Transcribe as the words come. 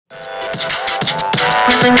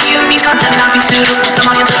content may not be suitable to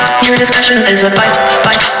some audiences. Your discretion is advised.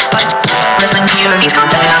 Wrestling POV's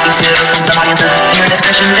content may not be suitable to some audiences. Your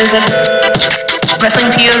discretion is advised.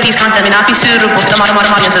 Wrestling POV's content may not be suitable to modern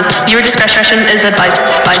audiences. Your discretion is advised.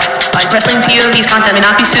 Wrestling POV's content may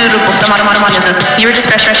not be suitable to modern audiences. Your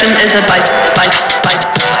discretion is advised.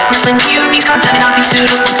 Wrestling POV's content may not be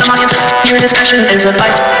suitable to audiences. Your discretion is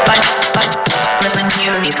advised. Wrestling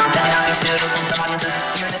POV's content may not be suitable to audiences.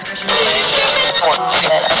 Your discretion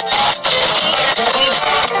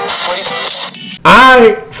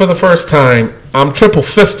for the first time, I'm triple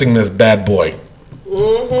fisting this bad boy.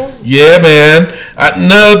 Mm-hmm. Yeah, man.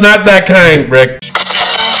 No, not that kind, Rick.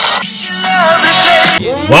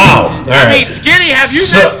 Wow. All right. Hey, Skinny, have you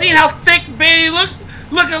not seen how thick Bailey looks?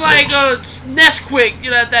 Looking like Nesquik, you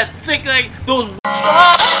know, that thick, like those.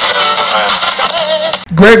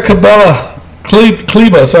 Greg Cabela,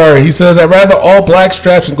 Kleba, sorry. He says, I'd rather all black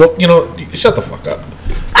straps and go. You know, shut the fuck up.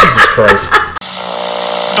 Jesus Christ.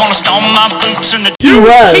 You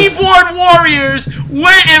keyboard warriors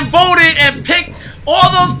went and voted and picked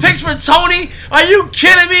all those picks for Tony. Are you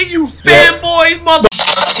kidding me? You fanboy mother.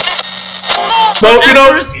 So you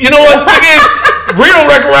know what the thing is? Real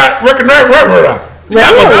record.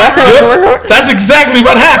 That's exactly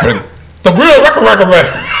what happened. The real record.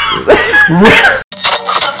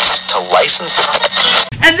 To license.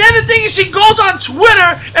 And then the thing is, she goes on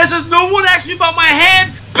Twitter and says, "No one asked me about my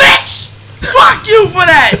hand, bitch. Fuck you for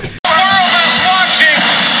that."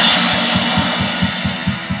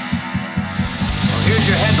 Here's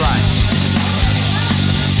your headline.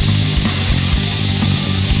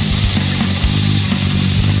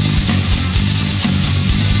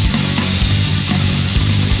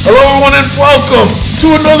 Hello, everyone, and welcome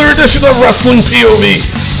to another edition of Wrestling POV.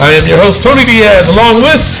 I am your host, Tony Diaz, along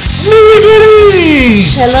with Millie.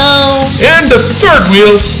 Hello. And the third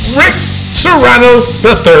wheel, Rick Serrano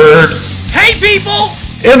III. Hey, people.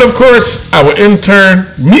 And, of course, our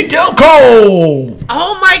intern, Miguel Cole.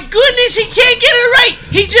 Oh, my goodness, he can't get it right.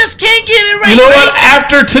 He just can't get it right. You know what?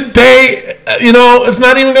 After today, it's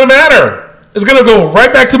not even going to matter. It's going to go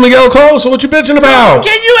right back to Miguel Cole, so what you bitching about?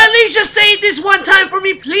 Can you at least just say it this one time for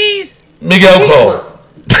me, please? Miguel Cole. Oh,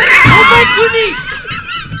 my goodness.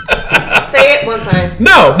 Say it one time.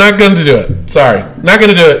 No, not going to do it. Sorry. Not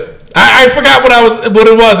going to do it. I forgot what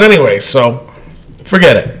it was anyway, so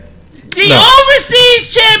forget it. The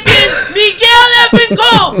overseas champion, Miguel Evan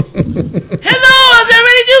Cole. Hello, how's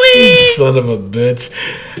everybody doing? Son of a bitch.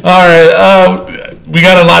 All right, we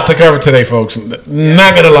got a lot to cover today, folks.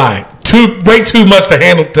 Not going to lie. Way too much to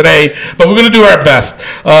handle today, but we're going to do our best.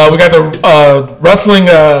 We got the wrestling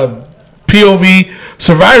POV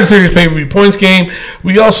Survivor Series pay-per-view points game.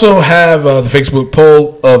 We also have the Facebook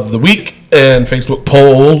poll of the week and Facebook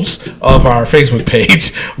polls of our Facebook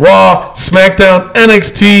page. Raw, SmackDown,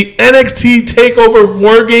 NXT TakeOver,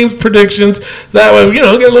 War Games predictions. That way, get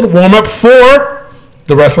a little warm up for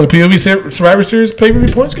the Wrestling POV Survivor Series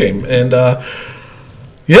pay-per-view points game. And I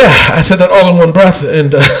said that all in one breath,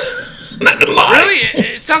 and not gonna lie. Really?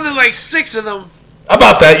 It sounded like 6 of them.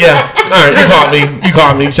 About that, yeah. All right, you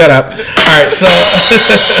caught me. Shut up. All right, so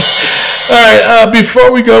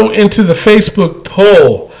before we go into the Facebook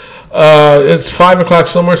poll. It's 5 o'clock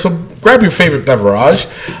somewhere, so grab your favorite beverage.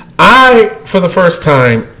 For the first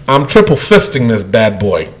time, I'm triple fisting this bad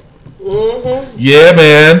boy. Mm-hmm. Yeah,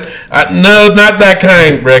 man. No, not that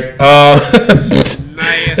kind, Rick.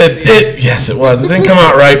 Yes, it was. It didn't come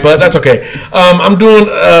out right, but that's okay. I'm doing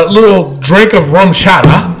a little drink of rum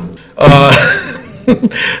chata.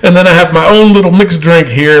 And then I have my own little mixed drink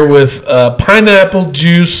here with pineapple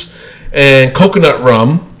juice and coconut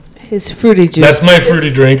rum. His fruity juice. That's my fruity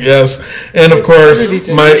drink, yes. And of course,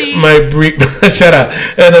 my shut up.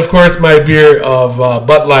 And of course, my beer of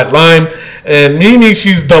Bud Light Lime. And Mimi,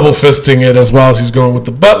 she's double fisting it as well. She's going with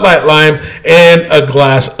the Bud Light Lime and a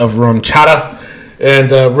glass of rum chata. And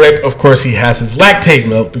Rick, of course, he has his lactate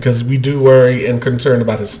milk because we do worry and concern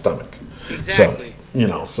about his stomach. Exactly.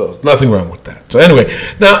 So nothing wrong with that. So anyway,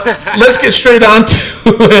 now let's get straight on to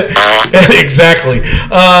it. Exactly.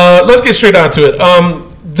 Let's get straight on to it.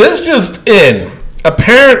 This just in.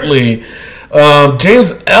 Apparently,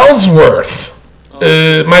 James Ellsworth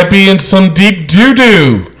might be in some deep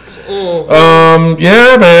doo-doo.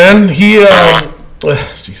 Yeah, man. He,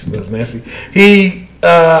 Jesus, that's nasty. He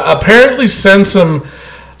apparently sent some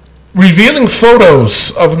revealing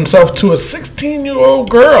photos of himself to a 16-year-old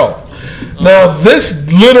girl. Now, this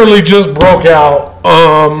literally just broke out.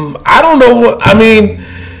 I don't know what,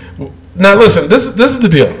 now listen, this is the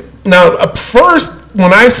deal. Now, first,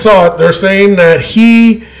 when I saw it, they're saying that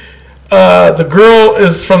the girl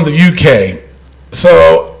is from the UK.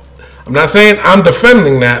 So, I'm not saying I'm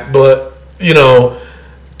defending that, but you know,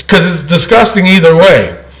 because it's disgusting either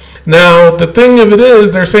way. Now, the thing of it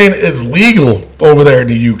is, they're saying it's legal over there in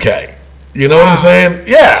the UK. You know what I'm saying?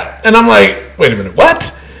 Yeah. And I'm like, wait a minute,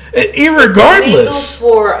 what? Irregardless. Legal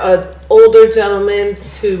for an older gentleman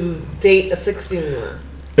to date a 16-year-old.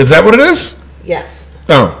 Is that what it is? Yes.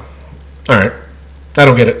 Oh. All right. I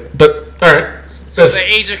don't get it. But, all right. So the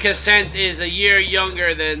age of consent is a year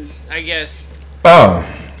younger than, I guess. Oh.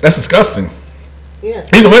 That's disgusting. Yeah.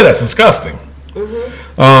 Either way, that's disgusting.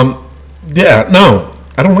 Yeah, no.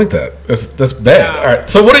 I don't like that. That's bad. All right.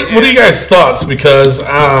 So what are you guys' thoughts? Because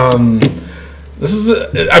this is.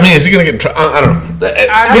 I mean, is he going to get in trouble? I don't know.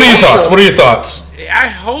 What are your thoughts? I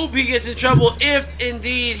hope he gets in trouble if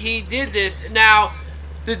indeed he did this. Now,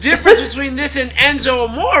 the difference between this and Enzo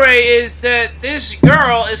Amore is that this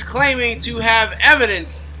girl is claiming to have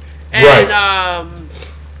evidence, and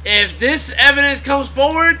if this evidence comes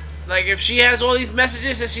forward, like if she has all these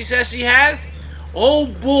messages that she says she has, oh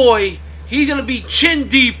boy. He's gonna be chin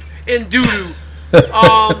deep in doo doo.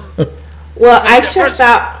 Well, I checked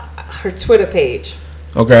out her Twitter page.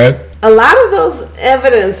 Okay. A lot of those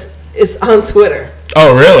evidence is on Twitter.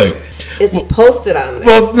 Oh, really? It's posted on there.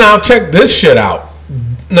 Well, now check this shit out.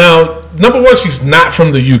 Now, number one, she's not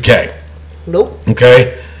from the UK. Nope.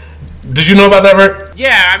 Okay. Did you know about that, Rick?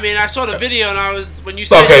 Yeah, I mean, I saw the video, and when you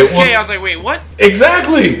said UK, I was like, wait, what?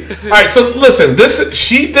 Exactly. All right. So listen,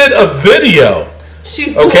 she did a video.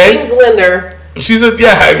 She's an Englander. She's I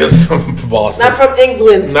guess from Boston. Not from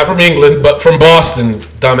England. Not from England, but from Boston,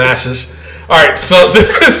 dumbasses. All right, so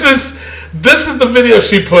this is the video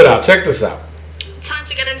she put out. Check this out. Time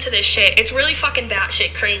to get into this shit. It's really fucking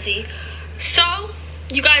batshit crazy. So,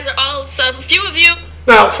 you guys are all, a few of you.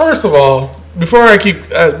 Now, first of all, before I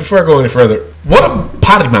go any further, what a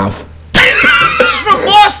potty mouth. She's from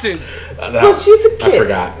Boston. Well, she's a kid. I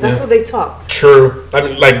forgot. That's what they talk. True. I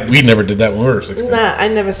mean, like, we never did that when we were 16. Nah, I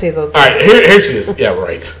never say those things. All right, here she is. Yeah,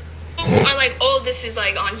 right. Are like, oh, this is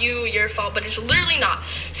like on you, your fault, but it's literally not.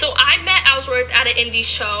 So I met Ellsworth at an indie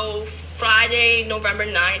show Friday, November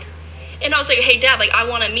 9th. And I was like, hey, Dad, like, I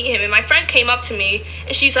want to meet him. And my friend came up to me,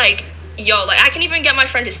 and she's like, yo, like, I can even get my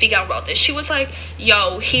friend to speak out about this. She was like,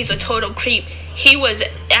 yo, he's a total creep. He was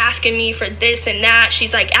asking me for this and that.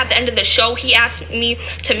 She's like, at the end of the show, he asked me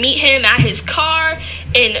to meet him at his car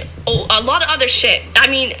and a lot of other shit. I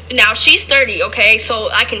mean, now she's 30, okay, so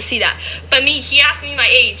I can see that. But me, he asked me my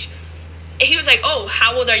age. And he was like, oh,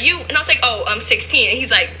 how old are you? And I was like, oh, I'm 16. And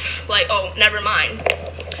he's like, oh, never mind.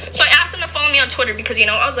 So I asked him to follow me on Twitter because, you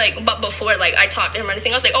know, I was like, but before, like, I talked to him or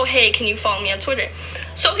anything, I was like, oh, hey, can you follow me on Twitter?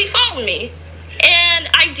 So he followed me. And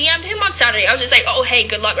I DM'd him on Saturday. I was just like, oh, hey,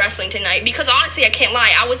 good luck wrestling tonight. Because honestly, I can't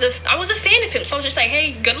lie. I was a fan of him. So I was just like,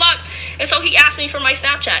 hey, good luck. And so he asked me for my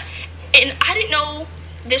Snapchat. And I didn't know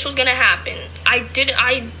this was going to happen. I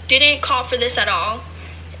didn't call for this at all.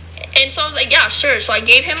 And so I was like, yeah, sure. So I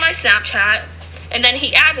gave him my Snapchat. And then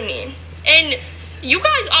he added me. And you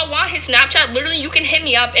guys all want his Snapchat. Literally, you can hit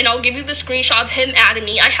me up and I'll give you the screenshot of him adding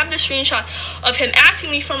me. I have the screenshot of him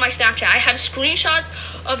asking me for my Snapchat. I have screenshots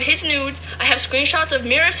of his nudes. I have screenshots of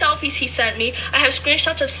mirror selfies he sent me. I have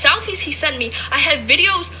screenshots of selfies he sent me. I have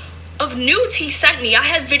videos of nudes he sent me. I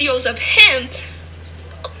have videos of him.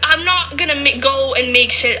 I'm not gonna go and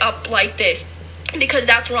make shit up like this because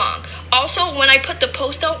that's wrong. Also, when I put the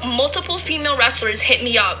post out, multiple female wrestlers hit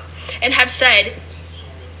me up and have said,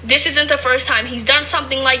 this isn't the first time he's done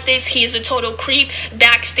something like this. He is a total creep.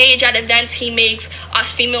 Backstage at events, he makes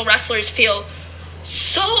us female wrestlers feel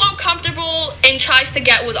so uncomfortable and tries to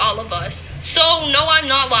get with all of us. So, no, I'm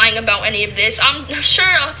not lying about any of this. I'm sure,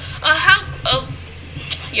 I'm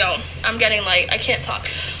getting like, I can't talk.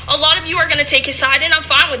 A lot of you are going to take his side, and I'm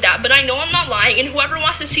fine with that. But I know I'm not lying, and whoever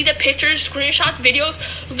wants to see the pictures, screenshots, videos,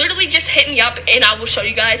 literally just hit me up, and I will show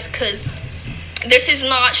you guys, because this is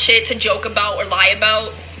not shit to joke about or lie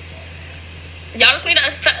about. Y'all just need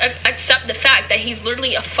to accept the fact that he's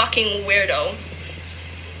literally a fucking weirdo.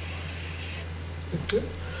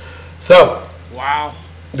 So. Wow.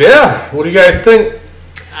 Yeah. What do you guys think?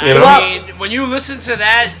 I mean, when you listen to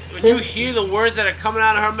that, when you hear the words that are coming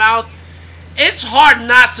out of her mouth, it's hard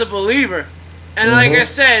not to believe her. And like I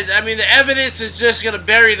said, I mean, the evidence is just going to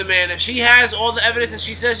bury the man. If she has all the evidence that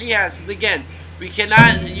she says she has, because again,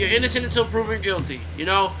 you're innocent until proven guilty, you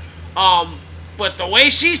know? But the way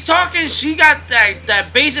she's talking, she got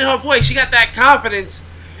that bass in her voice. She got that confidence.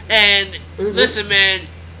 And listen, man,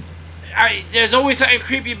 there's always something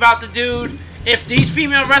creepy about the dude. If these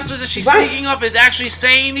female wrestlers that she's speaking of is actually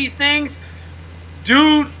saying these things,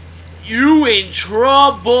 dude, you in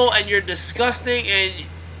trouble and you're disgusting and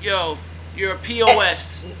you're a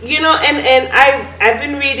POS. You know, and I've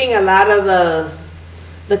been reading a lot of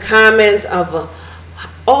the the comments of,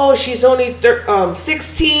 oh, she's only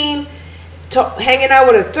 16, hanging out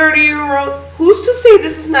with a 30-year-old. Who's to say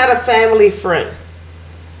this is not a family friend?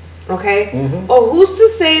 Okay? Or who's to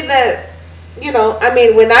say that, I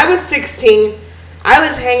mean, when I was 16, I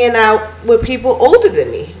was hanging out with people older than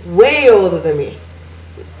me, way older than me.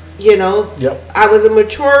 Yep. I was a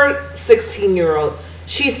mature 16-year-old.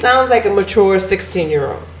 She sounds like a mature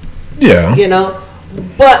 16-year-old. Yeah.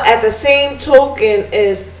 But at the same token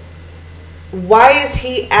is, why is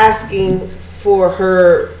he asking for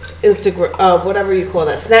her Instagram, whatever you call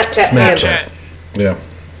that, Snapchat handle? Yeah.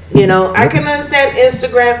 I can understand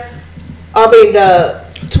Instagram, the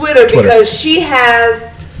Twitter, because she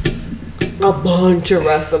has a bunch of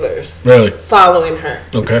wrestlers Really? following her.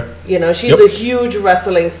 Okay. She's a huge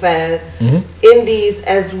wrestling fan, indies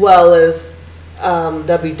as well as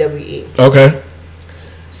WWE. Okay.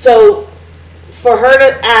 So for her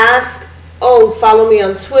to ask, oh, follow me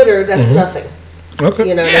on Twitter, that's nothing. Okay.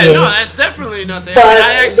 You know what Yeah, I mean? no, that's definitely nothing. But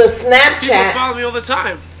I the Snapchat, people follow me all the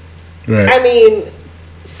time. Right. I mean,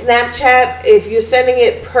 Snapchat, if you're sending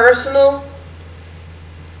it personal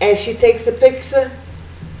and she takes a picture,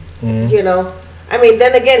 I mean,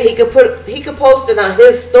 then again, he could post it on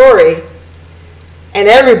his story and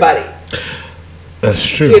everybody. That's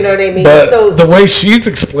true. You know what I mean? But So the way she's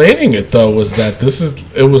explaining it, though, was that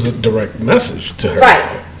it was a direct message to her.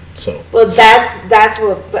 Right. So. Well, that's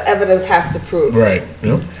what the evidence has to prove. Right.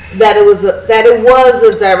 Yep. That it was a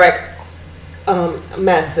direct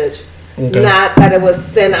message, not that it was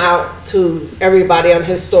sent out to everybody on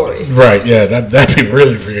his story. Right. Yeah. That'd be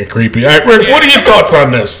really freaking creepy. All right, Rick. What are your thoughts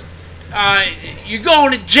on this? You're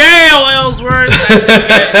going to jail, Ellsworth.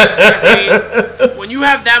 I mean, when you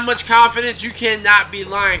have that much confidence, you cannot be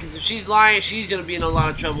lying. Because if she's lying, she's going to be in a lot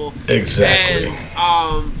of trouble. Exactly.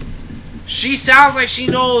 And she sounds like she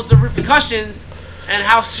knows the repercussions and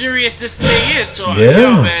how serious this thing is. So,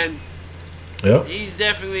 man, Yep. he's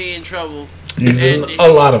definitely in trouble. He's in a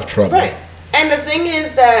lot of trouble. Right. And the thing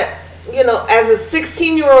is that, as a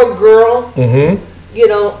 16-year-old girl, the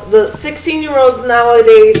 16-year-olds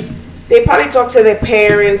nowadays, they probably talk to their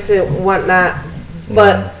parents and whatnot,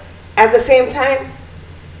 but at the same time,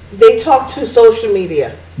 they talk to social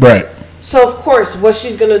media. Right. So, of course, what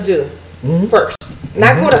she's going to do first,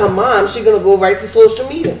 not go to her mom, she's going to go right to social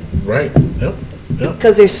media. Right. Yep.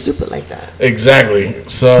 Because they're stupid like that. Exactly.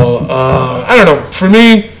 So, I don't know. For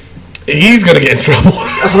me, he's going to get in trouble.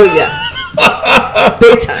 Oh, yeah.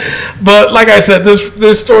 Big time. But like I said,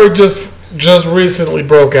 this story just recently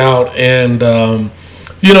broke out, and the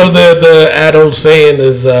old saying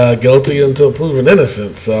is guilty until proven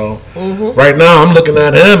innocent. So right now, I'm looking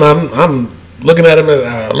at him. I'm looking at him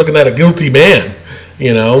as looking at a guilty man.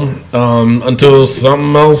 Until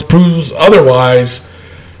something else proves otherwise.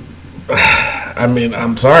 I mean,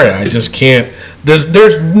 I'm sorry, I just can't.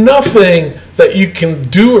 There's nothing that you can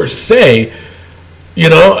do or say,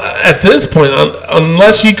 at this point,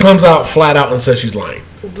 unless she comes out flat out and says she's lying.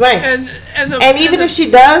 Right. And even if she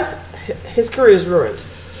does, his career is ruined.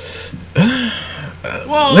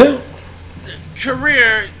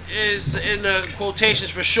 Career is in the quotations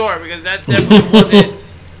for sure, because that definitely wasn't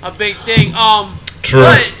a big thing. True.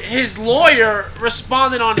 But his lawyer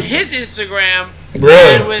responded on his Instagram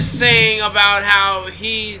and was saying about how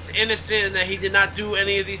he's innocent and that he did not do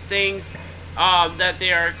any of these things that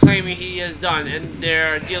they are claiming he has done, and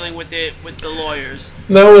they're dealing with it with the lawyers.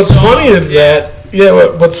 Now, what's funny is that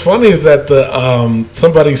the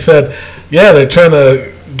somebody said, they're trying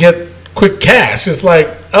to get quick cash. It's like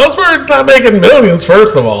Ellsworth's not making millions.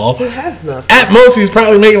 First of all, he has nothing. At most, he's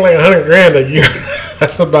probably making like $100,000 a year.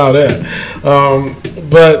 That's about it.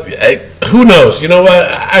 But who knows? You know what?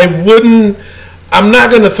 I'm not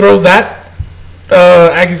going to throw that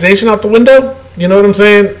accusation out the window. You know what I'm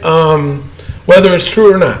saying? Whether it's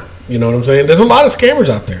true or not. You know what I'm saying? There's a lot of scammers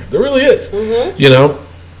out there. There really is.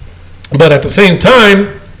 But at the same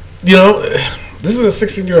time, this is a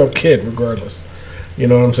 16-year-old kid, regardless. You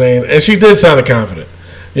know what I'm saying? And she did sound confident.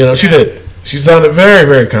 She did. She sounded very,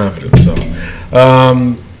 very confident. So,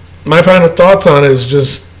 my final thoughts on it is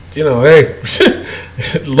just, hey,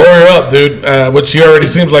 lawyer up, dude. Which she already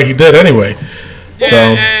seems like he did anyway. Yeah, so.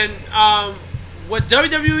 And what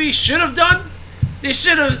WWE should have done, they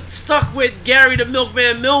should have stuck with Gary the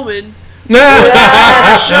Milkman Millman on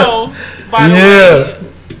the show. By the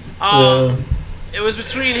way, it was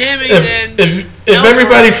between him and if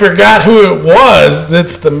everybody forgot who it was,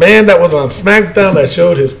 that's the man that was on SmackDown that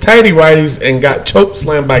showed his tighty whities and got choke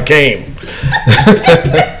slammed by Kane.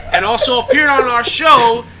 And also appeared on our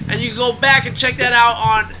show, and you can go back and check that out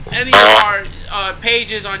on any of our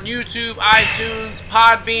pages on YouTube, iTunes,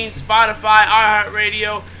 Podbean, Spotify,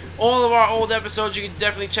 iHeartRadio. All of our old episodes, you can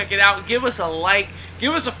definitely check it out. Give us a like.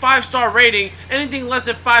 Give us a 5-star rating. Anything less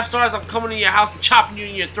than 5 stars, I'm coming to your house and chopping you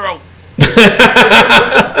in your throat.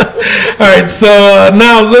 All right, so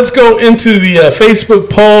now let's go into the Facebook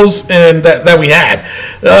polls and that we had.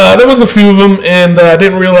 There was a few of them, and I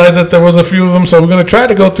didn't realize that there was a few of them, so we're going to try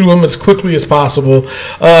to go through them as quickly as possible.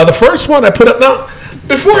 The first one I put up, now,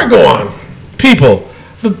 before I go on, people,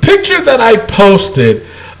 the picture that I posted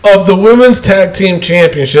of the Women's Tag Team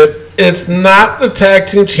Championship, it's not the Tag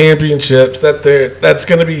Team Championships that's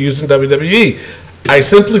going to be used in WWE. I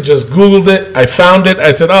simply just Googled it. I found it.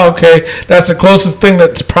 I said, oh, okay, that's the closest thing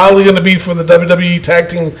that's probably going to be for the WWE Tag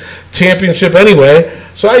Team Championship anyway.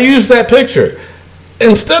 So I used that picture.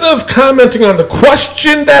 Instead of commenting on the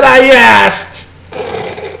question that I asked,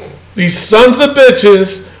 these sons of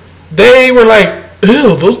bitches, they were like,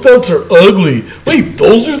 ew, those belts are ugly. Wait,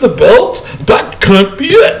 those are the belts? That can't be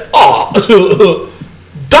it. Oh,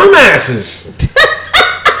 dumbasses.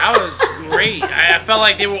 That was great. I felt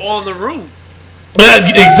like they were all in the room.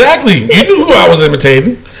 Exactly. You knew who I was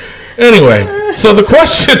imitating. Anyway, so the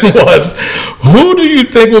question was, who do you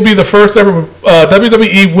think will be the first ever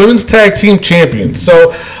WWE Women's Tag Team Champions?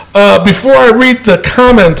 So before I read the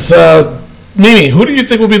comments, Mimi, who do you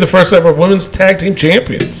think will be the first ever Women's Tag Team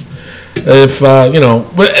Champions? If,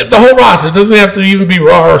 the whole roster, it doesn't have to even be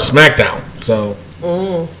Raw or SmackDown. So,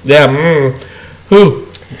 who?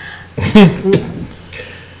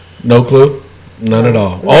 No clue? None at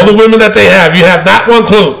all. All the women that they have, you have not one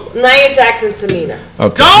clue. Nia Jax and Tamina.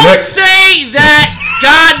 Okay. Don't say that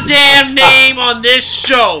goddamn name on this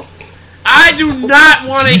show. I do not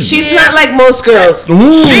want to hear. She's not like most girls.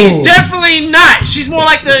 Ooh. She's definitely not. She's more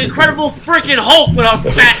like the Incredible freaking Hulk with her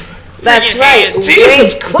fat. That's freaking right. hands.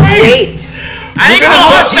 Jesus Christ. Wait. I ain't gonna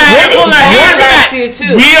hold fat. I pulled her hair back. You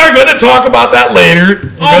too. We are going to talk about that later.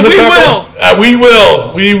 We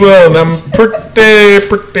will. And I'm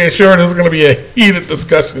pretty sure this is going to be a heated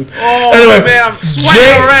discussion. Oh, anyway, man, I'm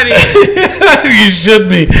sweating already. You should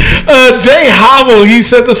be. Jay Havel, he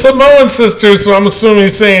said the Samoan sisters, so I'm assuming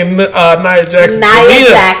he's saying Nia Jax. Nia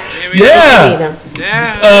Jax. Yeah.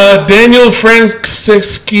 Yeah. Daniel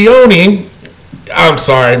Francescioni. I'm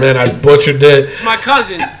sorry, man. I butchered it. It's my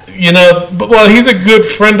cousin. Well, he's a good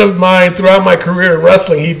friend of mine throughout my career in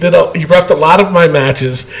wrestling. He reffed a lot of my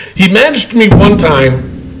matches. He managed me one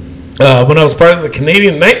time when I was part of the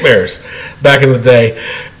Canadian Nightmares back in the day,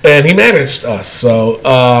 and he managed us. So,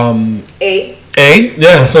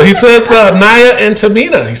 yeah. So he said Nia and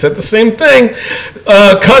Tamina. He said the same thing.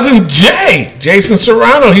 Cousin Jay, Jason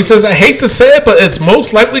Serrano. He says, I hate to say it, but it's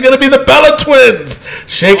most likely going to be the Bella Twins.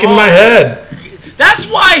 Shaking my head. That's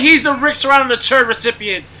why he's the Rick Serrano the Turd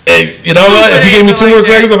recipient. Hey, you know what? If you gave me 2 more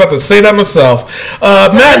seconds, I'm about to say that myself.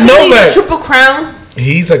 Matt Novak. Triple Crown.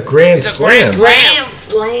 He's a Grand Slam. Grand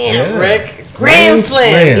Slam, Yeah. Rick. Grand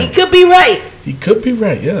Slam. Slam. He could be right. He could be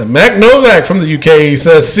right, yeah. Mac Novak from the UK, he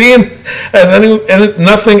says, seeing as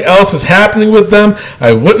nothing else is happening with them,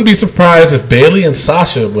 I wouldn't be surprised if Bayley and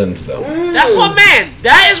Sasha wins them. That's my man.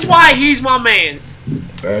 That is why he's my man's.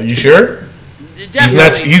 You sure?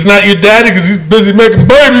 Definitely. He's not your daddy because he's busy making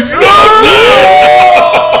babies. You know what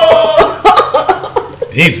I'm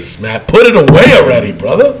saying? Jesus, Matt, put it away already,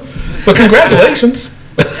 brother. But congratulations.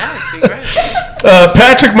 Yes, congrats.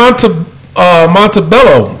 Patrick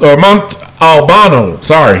Montebello, or Montalbano,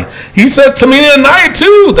 sorry. He says Tamina and Nia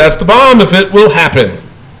too. That's the bomb if it will happen.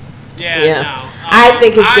 Yeah. No. I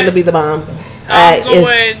think it's going to be the bomb. I'm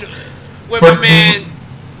going with my man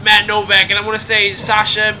Matt Novak, and I'm going to say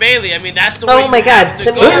Sasha and Bayley. I mean, that's the way. Oh my God,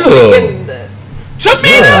 Tamina.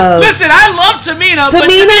 Listen, I love Tamina, but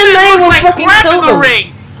Tamina and Nia will looks like fucking crap kill in the them.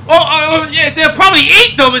 ring. Oh, yeah, they'll probably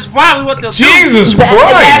eat them. Is probably what they'll Jesus do.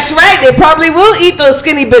 Christ! That's right. They probably will eat those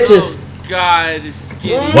skinny bitches. Oh God,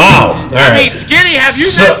 Skinny. Wow. All I right. mean, Skinny. Have you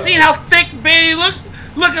not seen how thick Bailey looks?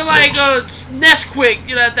 Looking like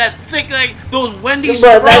Nesquik, that thick, like those Wendy's.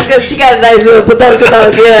 But that's because she got a nice little potato.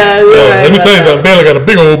 Yeah. Let me tell you something. Bailey got a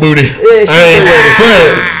big old booty. I ain't ready to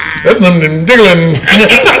say it. That thing diggling.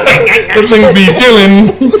 That thing be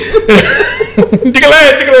diggling.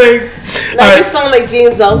 Diggling. Now you sound like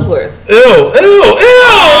James Ellsworth. Ew, no!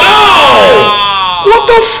 What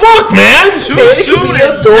the fuck, man? Too Bailey soon could be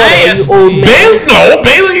is your daughter, you nasty. old man.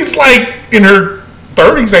 Bailey's like in her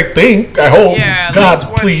 30s, I think. I hope. Yeah, God, late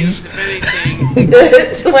 20s, please. if anything.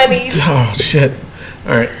 20s. Oh, shit.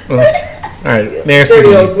 All right. Nasty.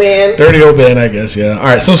 Dirty old man. Dirty old man, I guess, yeah. All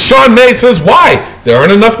right, so Sean May says, why? There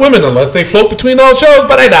aren't enough women unless they float between all shows,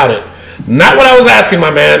 but I doubt it. Not what I was asking, my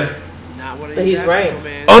man. Not what But he's asking, right.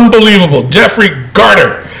 man. Unbelievable. Jeffrey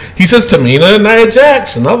Garter. He says Tamina and Nia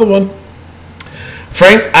Jax, another one.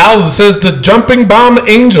 Frank Alves says the Jumping Bomb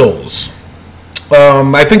Angels.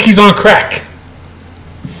 I think he's on crack.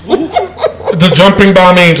 The Jumping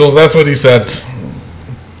Bomb Angels, that's what he says.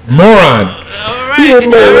 Moron. All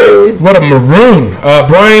right. What a maroon.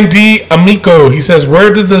 Brian D. Amico, he says,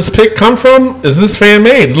 where did this pic come from? Is this fan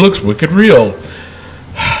made? It looks wicked real.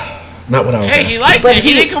 Not what I was Hey, asking. he liked it.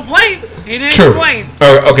 He didn't complain. He didn't True. complain.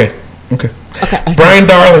 Okay. Brian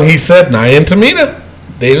Darling, he said Nia and Tamina.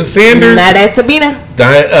 David Sanders. Not at Tamina.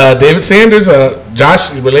 David Sanders.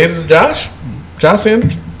 Josh, you related to Josh? Josh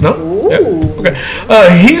Sanders? No? Yep. Okay.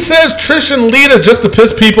 He says Trish and Lita just to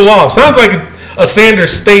piss people off. Sounds like a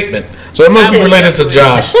Sanders statement. So it must be related to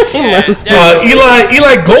Josh.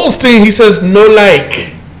 Eli Goldstein, he says no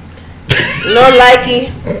like. No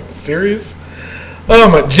likey. Serious? Oh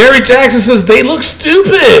my! Jerry Jackson says they look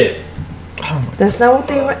stupid. That's not what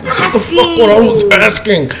they were asking. Fuck what I was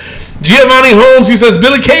asking. Giovanni Holmes, he says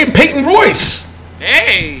Billy Kay and Peyton Royce.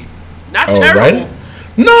 Hey, not Oh, terrible. right?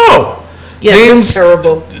 No. Yes, it's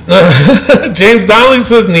terrible. James Donnelly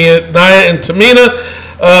says Nia and Tamina.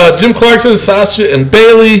 Jim Clark says Sasha and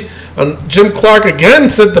Bailey. Jim Clark again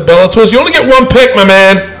said the Bella Twins. You only get one pick, my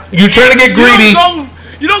man. You're trying to get greedy.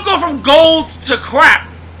 You don't go from gold to crap.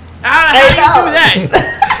 How do you do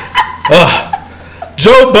that?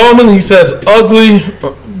 Joe Bowman, he says ugly.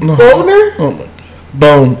 Boner? Oh my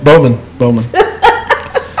God. Bowman.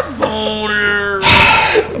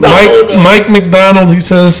 Mike McDonald, he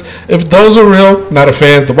says, if those are real, not a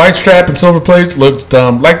fan. The white strap and silver plates looks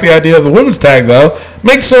dumb. Like the idea of the women's tag though.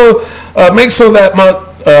 Make so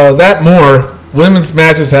that more women's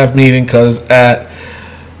matches have meaning because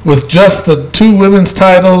with just the 2 women's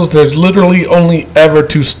titles, there's literally only ever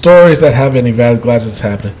 2 stories that have any value. Glad it's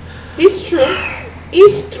happening. It's true.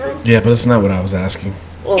 Yeah, but it's not what I was asking.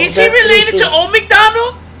 Well, Is he related to Old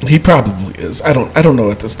McDonald? He probably is. I don't know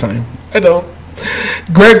at this time. I don't.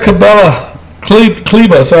 Greg Cabela,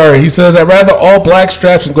 Kleba, sorry. He says, I'd rather all black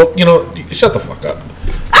straps and go. Shut the fuck up.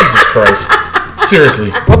 Jesus Christ.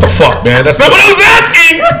 Seriously. What the fuck, man? That's not what I was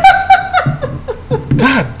asking.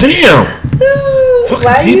 God damn. Fucking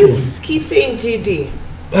why do you people. keep saying GD?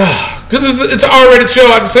 Because it's an R-rated show.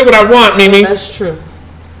 I can say what I want, Mimi. That's true.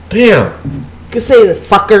 Damn. You can say the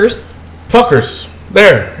fuckers. Fuckers.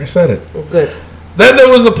 There. I said it. Oh, good. Then there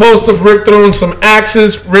was a post of Rick throwing some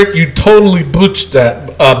axes. Rick, you totally butched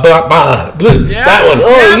that. That one.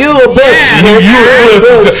 Oh, you a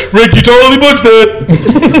bitch. Rick, you totally butched it.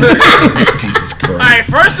 Jesus Christ. All right,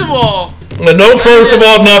 first of all, No, first of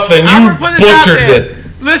all, nothing. I'm You gonna put this out butchered there.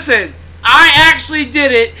 it. Listen, I actually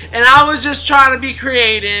did it, and I was just trying to be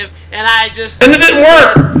creative, and I just And it didn't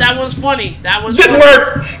work. That one's funny. That one's Didn't funny.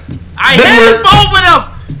 work. I Didn't hit work. both of them.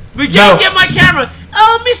 We No. can't get my camera.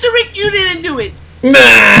 Oh, Mr. Rick, you didn't do it. Nah.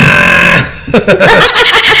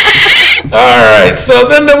 All right. So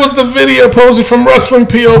then there was the video posted from Wrestling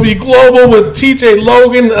POV Global with TJ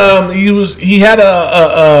Logan. He had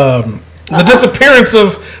the disappearance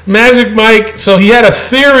of Magic Mike. So he had a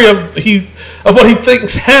theory of what he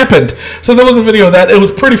thinks happened. So there was a video of that. It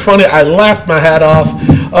was pretty funny. I laughed my hat off.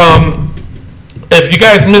 If you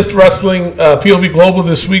guys missed Wrestling POV Global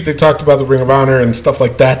this week, they talked about the Ring of Honor and stuff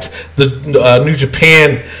like that, the New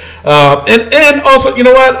Japan. And also, you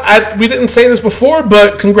know what? We didn't say this before,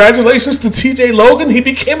 but congratulations to TJ Logan. He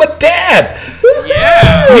became a dad.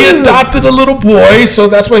 Yeah. He adopted a little boy, so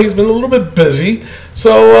that's why he's been a little bit busy.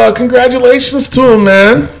 So congratulations to him,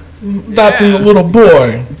 man. Adopting a little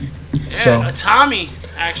boy. So Tommy,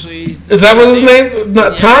 actually. is that what his name?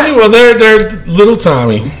 Not Tommy? Yes. Well, there's little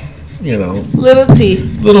Tommy. Little T.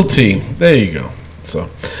 Little T. There you go. So, all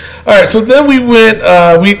right. So then we went.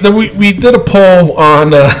 We did a poll on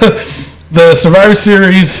the Survivor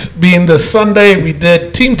Series being this Sunday. We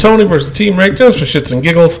did Team Tony versus Team Rick just for shits and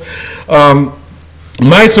giggles.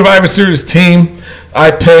 My Survivor Series team, I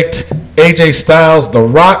picked AJ Styles, The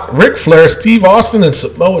Rock, Ric Flair, Steve Austin, and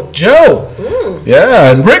Samoa Joe. Yeah,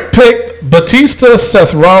 and Rick picked Batista,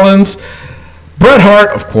 Seth Rollins, Bret Hart,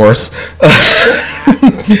 of course,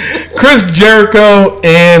 Chris Jericho,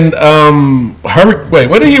 and wait,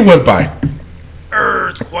 what did he went by?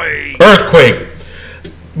 Earthquake.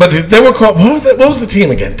 But they were called. What was the team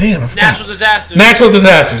again? Damn, I forgot. Natural disasters. Natural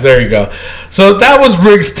disasters. There you go. So that was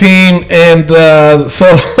Rick's team, and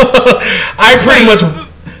so I pretty much.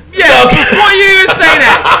 Yeah, before you even say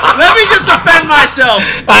that, let me just defend myself.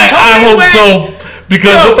 I hope so,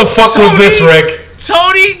 because what the fuck was this, Rick?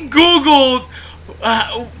 Tony Googled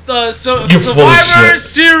the You're full of Survivor shit.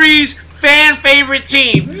 Series fan favorite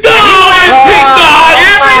team. No!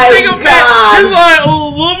 Every single God. bet. He's like,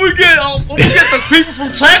 oh, let me get the people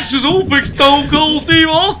from Texas. I'm gonna pick Stone Cold Steve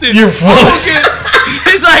Austin. You're full.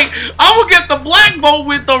 He's like, I'm gonna get the black vote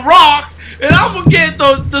with The Rock, and I'm gonna get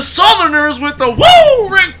the Southerners with the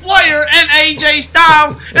Ric Flair and AJ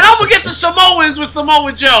Styles, and I'm gonna get the Samoans with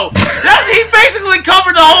Samoa Joe. He basically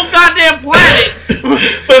covered the whole goddamn planet.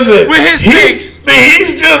 Listen, with his picks.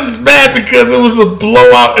 He's just mad because it was a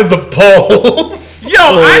blowout in the polls. Yo,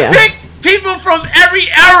 I picked people from every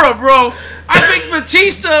era, bro. I picked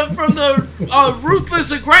Batista from the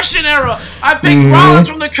Ruthless Aggression era. I picked Rollins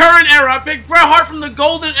from the current era. I picked Bret Hart from the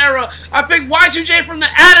Golden era. I picked Y2J from the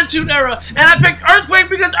Attitude era. And I picked Earthquake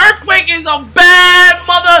because Earthquake is a bad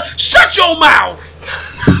mother. Shut your mouth.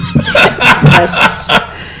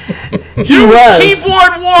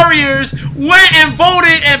 Keyboard warriors went and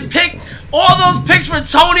voted and picked all those picks for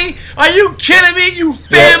Tony. Are you kidding me? You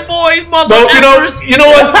fanboy mother. No, you know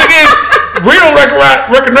what the thing is? Real record.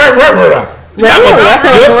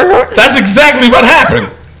 That's exactly what happened.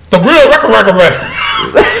 The real record.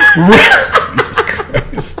 Jesus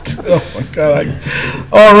Christ! Oh my God!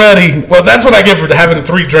 Already. Well, that's what I get for having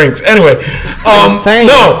 3 drinks. Anyway,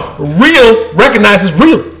 no, real recognizes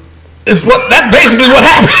real. That's basically what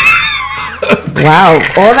happened. Wow,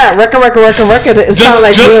 all that record. It sounds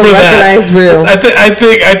like real recognize real. I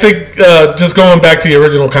think. Just going back to the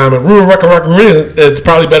original comment, real record. It's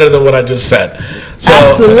probably better than what I just said. So,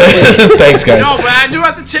 absolutely. Thanks, guys. No, but I do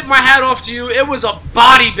have to tip my hat off to you. It was a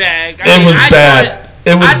body bag. It was bad.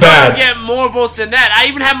 I thought I'd get more votes than that. I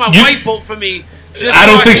even had my wife vote for me. I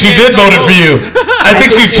don't think she did vote for you. I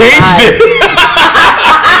think she changed it.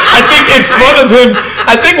 I think in front of him.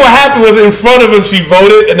 I think what happened was in front of him she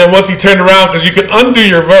voted, and then once he turned around, because you can undo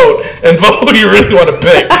your vote and vote who you really want to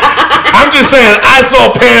pick. I'm just saying, I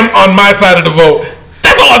saw Pam on my side of the vote.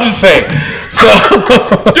 That's all I'm just saying. So,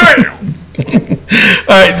 all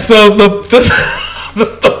right. So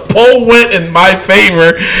the poll went in my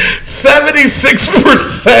favor,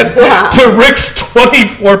 76% to Rick's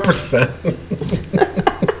 24%.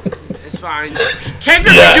 It's fine. Ken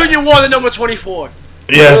Griffey Jr. wore the number 24.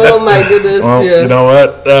 Yeah. Oh my goodness. Well, you know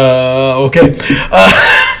what? Okay.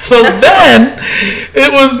 So then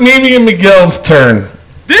it was Mimi and Miguel's turn.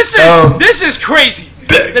 This is crazy.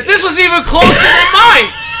 That this was even closer than mine.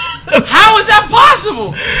 How is that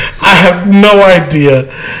possible? I have no idea.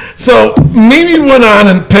 So Mimi went on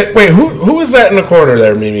and picked. Wait, who was that in the corner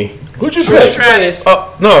there, Mimi? Who'd you pick? Trish Stratus.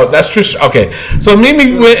 Oh no, that's Trish. Okay, so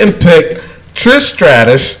Mimi went and picked Trish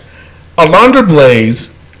Stratus, Alundra Blaze,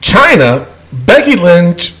 Chyna, Becky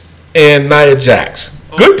Lynch, and Nia Jax.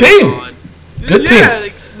 Good team. God. Good team.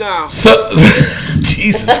 No. So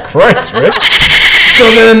Jesus Christ, Rick. So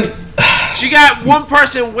then she got one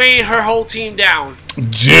person weighing her whole team down.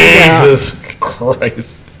 Jesus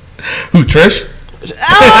Christ. Who, Trish? You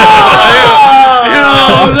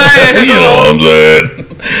know what I'm saying?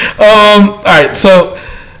 All right, so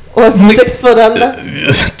What's 6 foot under?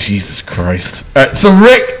 Jesus Christ. All right, so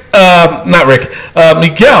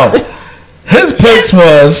Miguel, his picks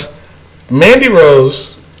was Mandy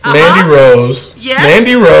Rose, Mandy Rose, Yes.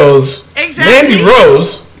 Mandy Rose, Exactly. Mandy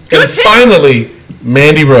Rose, Good and pick. finally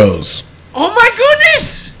Mandy Rose. Oh my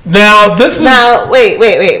goodness! Now this is. Now, wait.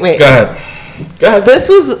 Go ahead. This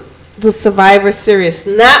was the Survivor Series,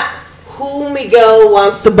 not who Miguel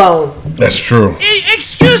wants to bone. That's true.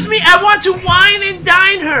 Excuse me, I want to wine and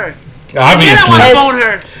dine her. Obviously. And I want to bone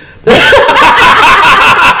her. This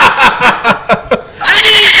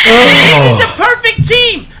is the perfect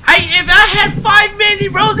team. If I had 5 Mandy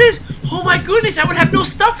Roses, oh my goodness, I would have no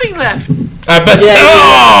stuffing left. I bet. Yeah,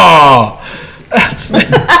 Oh,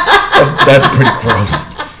 that's pretty gross.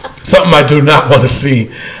 Something I do not want to see.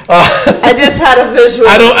 I just had a visual.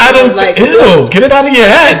 I don't. like, Ew! Get it out of your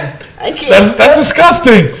head. I can't. That's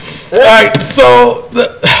disgusting. All right, so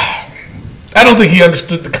I don't think he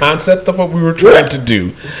understood the concept of what we were trying to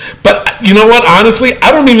do. But you know what? Honestly,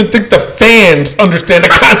 I don't even think the fans understand the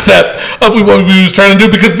concept of what we was trying to do,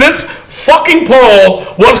 because this fucking poll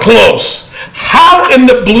was close. How in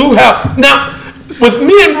the blue hell? Now, with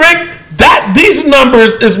me and Rick, these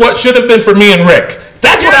numbers is what should have been for me and Rick.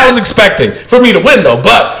 That's what I was expecting. For me to win, though,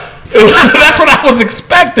 but that's what I was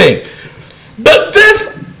expecting. But this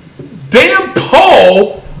damn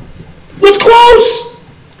poll was close.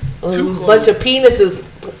 A bunch of penises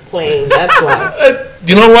playing. That's why.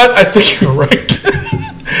 You know what? I think you're right.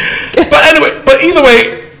 But either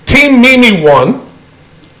way, Team Mimi won.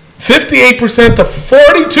 58% to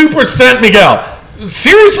 42%, Miguel.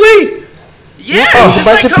 Seriously? Yeah, a just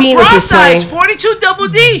bunch like of her bra penises size, playing. 42 double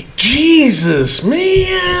D. Jesus,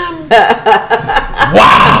 man.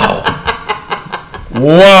 Wow.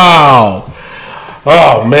 Wow.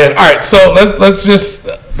 Oh man. All right. So let's just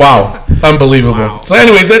unbelievable. Wow. So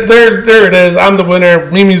anyway, there it is. I'm the winner.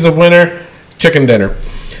 Mimi's a winner. Chicken dinner.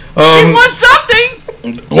 She won something.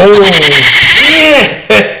 Oh,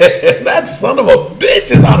 yeah. That son of a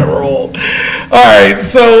bitch is on a roll. All right,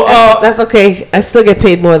 so That's okay. I still get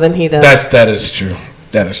paid more than he does. that is true.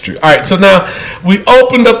 That is true. All right, so now we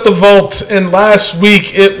opened up the vault, and last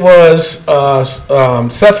week it was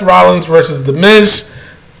Seth Rollins versus The Miz.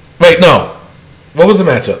 Wait, no. What was the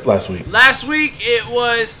matchup last week? Last week it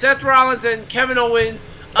was Seth Rollins and Kevin Owens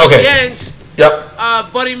Okay. against Yep.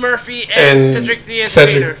 Buddy Murphy and Cedric the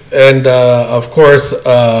Entertainer. And of course,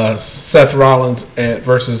 Seth Rollins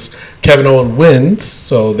versus Kevin Owens wins,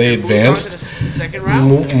 so they Moves on to the advanced. second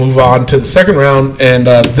round. Move on to the second round, and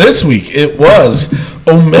this week it was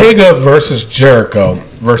Omega versus Jericho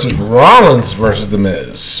versus Rollins versus The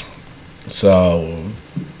Miz. So,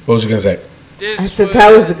 what was you gonna say? This I said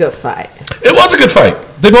that was a good fight. It was a good fight.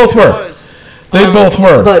 They both were. was. They both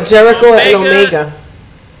were. But Jericho and Omega-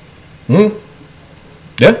 Omega.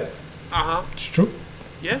 Yeah, Uh-huh. it's true.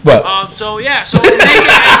 Yeah. What? So Omega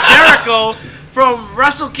and Jericho from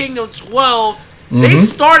Wrestle Kingdom 12, they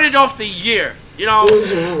started off the year. You know,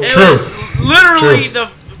 it True. was literally True. the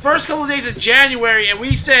first couple of days of January, and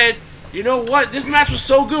we said, you know what, this match was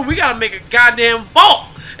so good, we gotta make a goddamn vault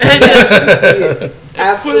and just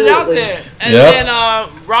put it out there. And Yep. then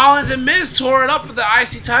Rollins and Miz tore it up for the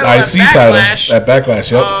IC title IC at title Backlash. at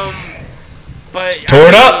Backlash. Yep. But Tore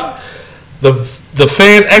it I mean, up. The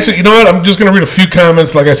fans, actually, you know what? I'm just going to read a few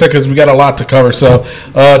comments, like I said, because we got a lot to cover. So,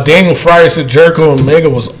 Daniel Fryer said Jericho and Omega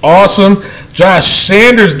was awesome. Josh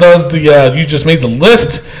Sanders does you just made the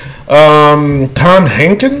list. Tom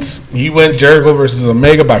Hankins, he went Jericho versus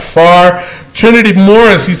Omega by far. Trinity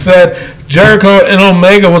Morris, he said Jericho and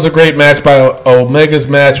Omega was a great match by Omega's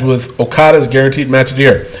match with Okada's guaranteed match of the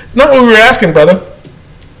year. Not what we were asking, brother.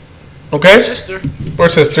 Okay? sister. Or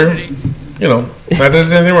sister. You know, not that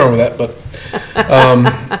there's anything wrong with that, but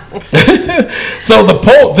so the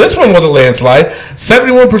poll, this one was a landslide.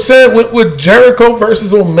 71% went with Jericho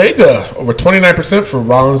versus Omega, over 29% for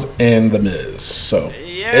Rollins and The Miz. So,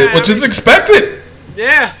 Yeah, which is expected.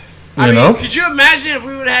 Yeah. I You mean, know? could you imagine if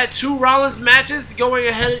we would have had two Rollins matches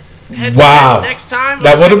going head to Wow, head next time?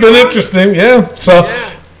 that would have been Second round? interesting. Yeah. So Yeah.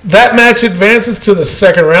 that match advances to the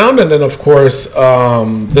second round, and then of course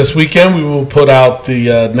this weekend we will put out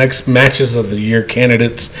the next matches of the year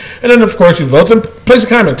candidates, and then of course you vote and place a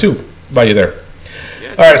comment too while you're there.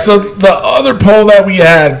 All right, so the other poll that we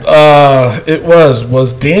had, it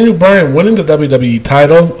was Daniel Bryan winning the WWE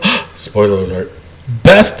title. Spoiler alert.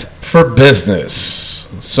 Best for business.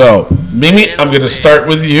 So, Mimi, I'm going to start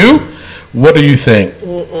with you. What do you think?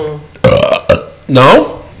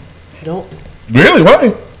 No? Nope. Really?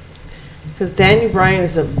 Why? Because Daniel Bryan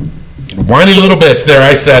is Whiny little bitch. There,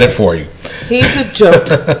 I said it for you. he's a joke.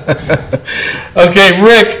 Okay,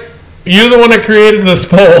 Rick, you're the one that created this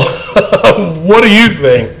poll. What do you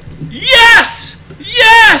think? Yes!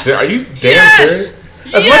 Yes! Are you damn yes! serious?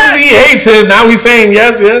 As much as he hates him, now he's saying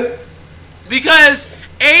yes, yes. Because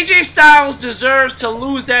AJ Styles deserves to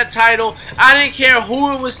lose that title. I didn't care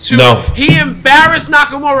who it was to. No. He embarrassed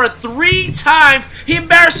Nakamura 3 times. He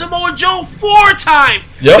embarrassed Samoa Joe 4 times.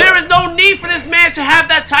 Yep. There is no need for this man to have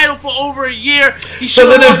that title for over a year. He So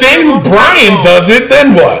should then if Daniel Bryan does it,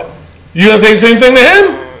 then what? You gonna say the same thing to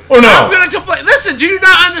him? Or no? I'm gonna complain. Listen, do you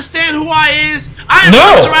not understand who I is? I am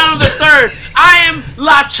No. Serrano the Third. I am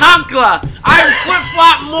La Chancla. I flip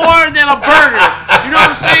flop more than a burger. You know what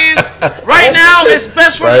I'm saying? Right now, it's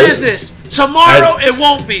best for Right. business. Tomorrow, it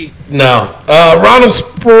won't be. No. Ronald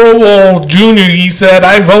Sproul Jr., he said,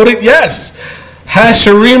 I voted yes.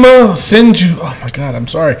 Hashirima Senju. Oh, my God, I'm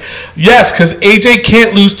sorry. Yes, because AJ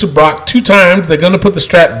can't lose to Brock 2 times. They're going to put the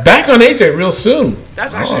strap back on AJ real soon.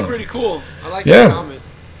 That's actually Oh. pretty cool. I like Yeah. that comment.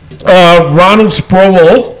 Ronald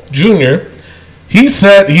Sproul Jr., he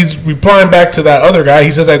said, he's replying back to that other guy.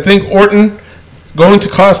 He says, I think Orton going to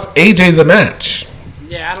cost AJ the match.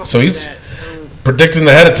 Yeah, I don't So see he's that. predicting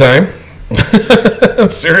ahead of time.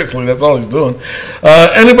 Seriously, that's all he's doing.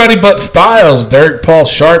 Anybody but Styles, Derek Paul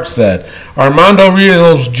Sharp said. Armando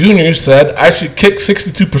Rios Jr. said, I should kick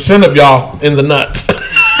 62% of y'all in the nuts.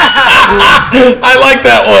 I like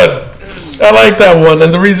that one. I like that one.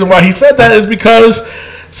 And the reason why he said that is because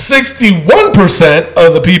 61%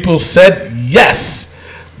 of the people said yes.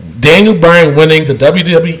 Daniel Bryan winning the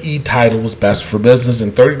WWE title was best for business,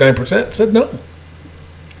 and 39% said no.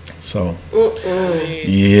 So,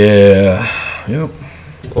 yeah. Yep.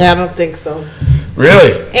 I don't think so.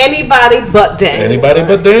 Really? Anybody but Daniel. Anybody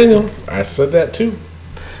but Daniel. I said that too.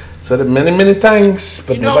 Said it many, many times,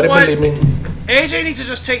 but You know nobody what? believed me. AJ needs to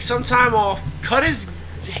just take some time off, cut his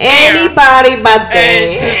hair. Anybody but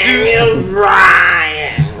And just do- Daniel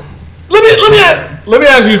Bryan. Let me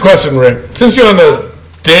ask you a question, Rick. Since you're on the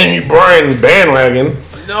Daniel Bryan bandwagon,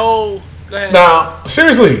 No. Go ahead. now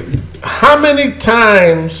seriously, how many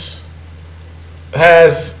times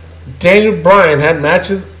has Daniel Bryan had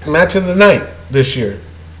match of the night this year?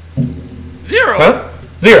 0. Huh?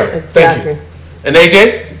 0. Thank Exactly. you. And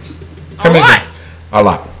AJ? How A many lot. times? A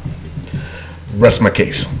lot. Rest my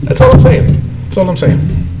case. That's all I'm saying. That's all I'm saying.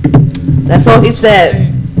 That's all he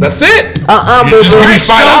said. That's it. You Boo just boo. give me Right, $5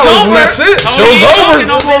 show's and over. that's it. Tony Show's ain't talking over.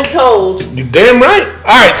 no You've been told. You damn right.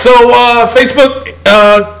 All right. So Facebook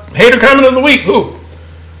hater comment of the week. Who?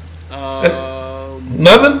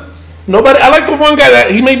 Nothing. Nobody. I like the one guy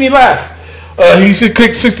that he made me laugh. He should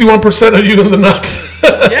kick 61% of you in the nuts.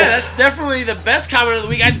 Yeah, that's definitely the best comment of the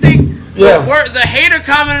week. I think Yeah. the hater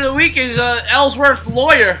comment of the week is Ellsworth's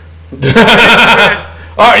lawyer.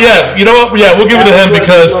 All right, yes. You know what? Yeah, we'll give it to him Ellsworth's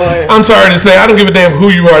because lawyer. I'm sorry to say I don't give a damn who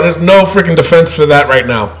you are. There's no freaking defense for that right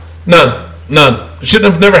now. None. It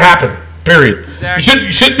shouldn't have never happened. Period. Exactly.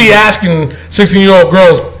 You should be asking 16-year-old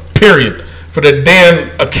girls. Period. For the damn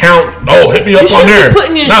account. Oh, hit me up You on shouldn't there. be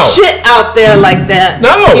putting your No. shit out there like that.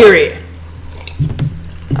 No. Period.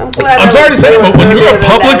 I'm glad. I'm that sorry to was say, more but when you're a earlier than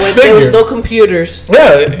public that, when there was figure- no computers.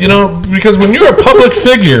 Yeah, you know, because when you're a public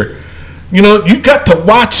figure, you know, you got to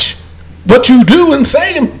watch what you do and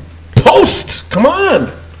say and post. Come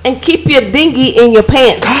on. And keep your dinghy in your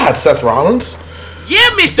pants. God, Seth Rollins. Yeah,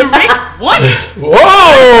 Mr. Rick. What?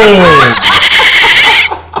 Whoa!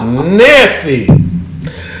 Nasty. All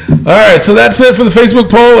right, so that's it for the Facebook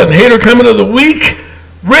poll and hater comment of the week.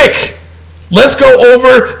 Rick, let's go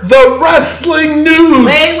over the wrestling news.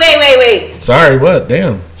 Wait. Sorry, what?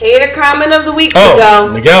 Damn. Hater comment of the week, Oh, Miguel.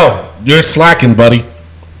 Miguel, you're slacking, buddy.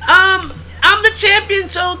 I'm the champion,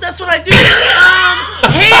 so that's what I do.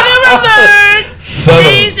 Hater alert! Son of a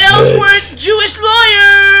James bitch. Ellsworth, Jewish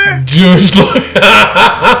lawyer. Jewish lawyer.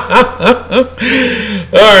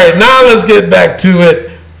 All right, now let's get back to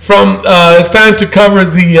it. It's time to cover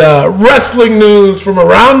the wrestling news from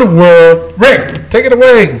around the world. Rick, take it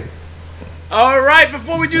away. All right,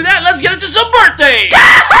 before we do that, let's get into some birthdays.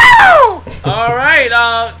 All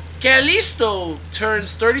right, Kalisto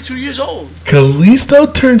turns 32 years old.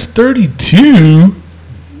 Kalisto turns 32.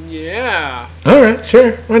 Yeah. All right,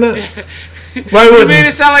 sure. Why not? Why You made wouldn't?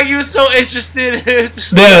 it sound like you were so interested.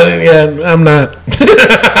 Yeah, I'm not.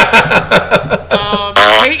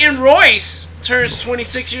 Peyton Royce turns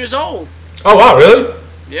 26 years old. Oh, wow, really?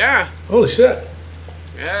 Yeah. Holy shit.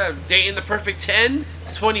 Yeah, dating the perfect 10,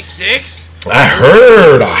 26. I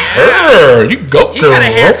heard. You go, He girl. got a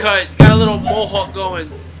haircut, got a little mohawk going.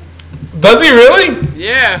 Does he really?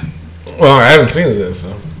 Yeah. Well, I haven't seen this,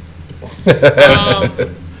 so.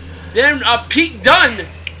 Then Pete Dunne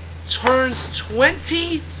turns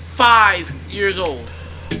 25 years old.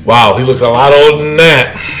 Wow, he looks a lot older than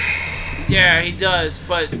that. Yeah, he does,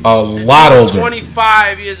 but A lot he's older.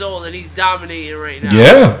 25 years old and he's dominating right now.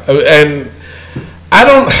 Yeah, and I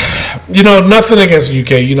don't, nothing against the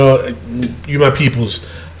UK. You my peoples.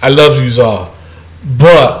 I love yous all,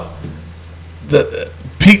 but the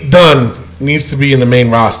Pete Dunne needs to be in the main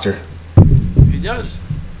roster. He does.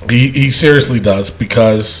 He seriously does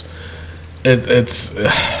because it's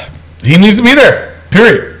he needs to be there.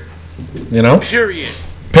 Period. Period.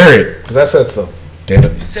 Period. Because I said so. Damn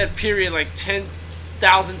it. You said period like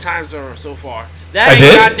 10,000 times or so far. That I ain't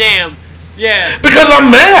did? goddamn. Yeah. Because I'm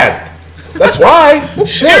mad. That's why.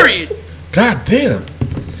 Shit. Period. God damn.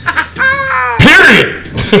 Period.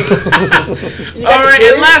 All right,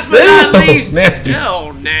 and last but not least, Nasty.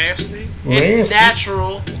 Oh, nasty. Nasty. It's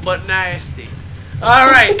natural but nasty. All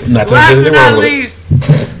right, Nothing last really but not wrong with it. least,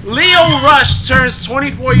 Leo Rush turns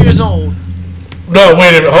 24 years old. No, wait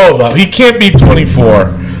a minute. Hold up. He can't be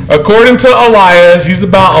 24. According to Elias, he's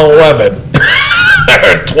about 11.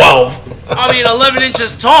 Or 12. I mean, 11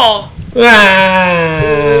 inches tall.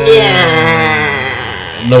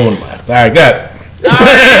 No one left. All right, good. All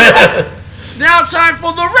right. Now time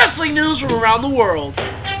for the wrestling news from around the world.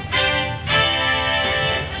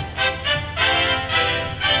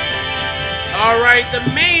 All right, the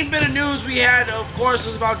main bit of news we had, of course,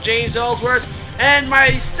 was about James Ellsworth. And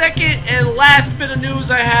my second and last bit of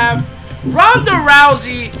news I have, Ronda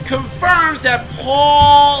Rousey confirms that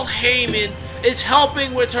Paul Heyman is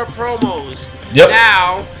helping with her promos. Yep.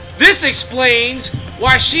 Now, this explains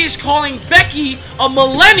why she's calling Becky a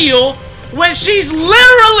millennial when she's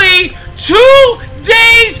literally 2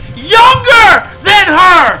 days younger than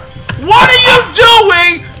her. What are you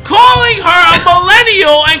doing calling her a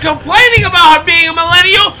millennial and complaining about her being a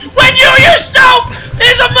millennial when you yourself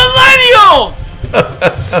is a millennial?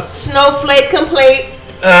 snowflake complaint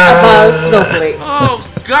about a snowflake. Oh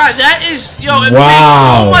God, that is it makes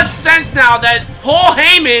Wow. so much sense now that Paul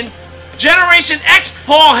Heyman, Generation X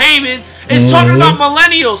Paul Heyman, is talking about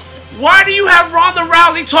millennials. Why do you have Ronda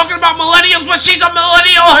Rousey talking about millennials when she's a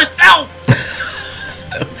millennial herself?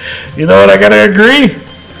 You know what? I gotta agree.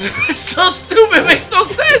 It's so stupid. It makes no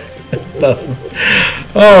sense. Doesn't.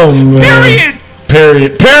 Oh man.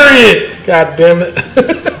 Period. Period. God damn it.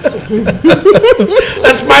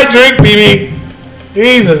 That's my drink, BB.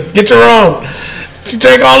 Jesus, get your own. She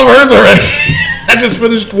drank all of hers already. I just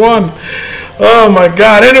finished one. Oh my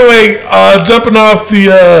God. Anyway, jumping off the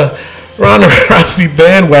Ronda Rousey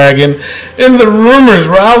bandwagon, in the rumors,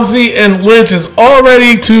 Rousey and Lynch is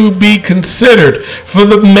already to be considered for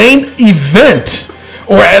the main event,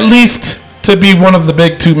 or at least to be one of the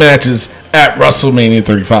big two matches at WrestleMania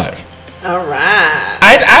 35. All right.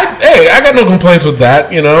 I got no complaints with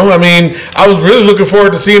that. You know, I mean, I was really looking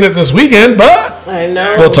forward to seeing it this weekend, but I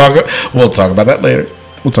know. we'll talk about that later.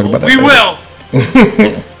 We'll talk about that. We later. will.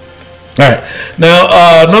 All right.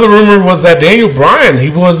 Now, another rumor was that Daniel Bryan, he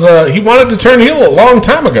wanted to turn heel a long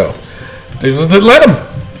time ago. They just didn't let him.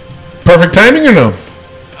 Perfect timing or no?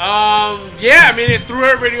 Yeah, I mean, it threw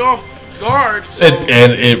everybody off guard. So.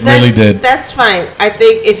 It really did. That's fine. I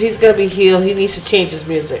think if he's gonna be heel, he needs to change his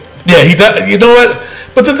music. Yeah, he does. You know what?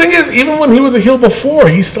 But the thing is, even when he was a heel before,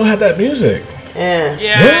 he still had that music. Yeah.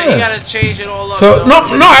 Yeah, you gotta change it all up. So though.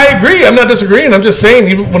 no, I agree. I'm not disagreeing. I'm just saying,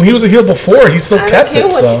 even when he was a heel before, he still I don't kept care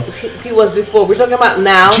it. what So he was before. We're talking about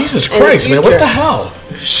now. Jesus and the Christ, man, what future. the hell?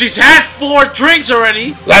 She's had 4 drinks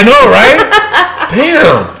already. I know, right?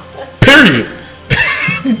 Damn. Period.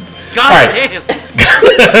 God All right. damn.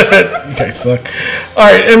 You guys suck. All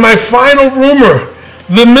right, and my final rumor: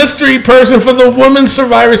 the mystery person for the Women's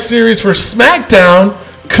Survivor Series for SmackDown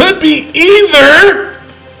could be either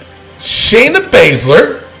Shayna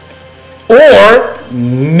Baszler or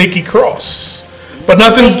Nikki Cross. But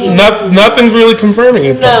nothing's really confirming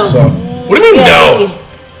it though. No. So what do you mean no?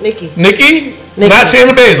 Nikki. Nikki? Not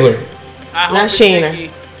Shayna Baszler. I hope Not it's Shayna.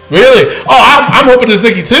 Nikki. Really? Oh, I'm hoping it's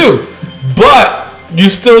Nikki too. But you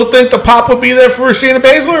still think the pop would be there for Shayna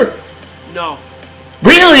Baszler? No.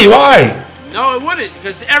 Really? Why? No, it wouldn't,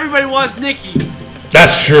 because everybody wants Nikki.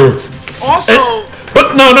 That's true. Also,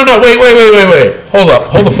 But no, wait. Hold up.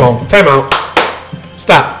 Hold the phone. Time out.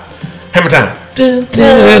 Stop. Hammer time. Can't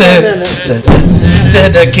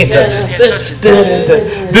touch this.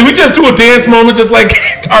 Did we just do a dance moment just like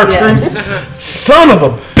R-Truth? Son of a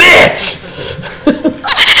bitch!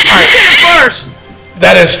 first.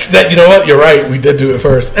 That you know what? You're right. We did do it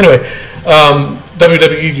first. Anyway,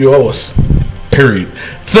 WWE, you owe us. Period.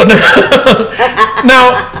 So now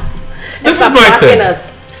this is Stop my blocking thing.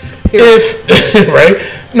 us. If right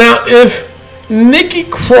now, if Nikki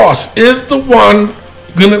Cross is the one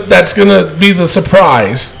that's gonna be the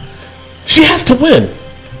surprise, she has to win.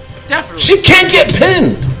 Definitely. She can't get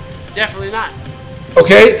pinned. Definitely not.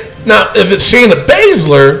 Okay. Now, if it's Shayna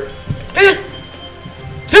Baszler,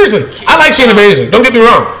 seriously, I like Shayna Baszler. Don't get me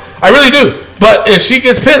wrong, I really do. But if she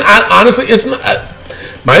gets pinned, honestly, it's not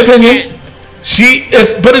my opinion. She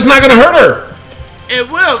is, but it's not gonna hurt her. It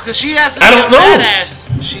will, because she has to I be don't a know. badass.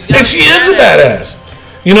 And she is a badass.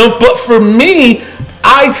 You know, but for me,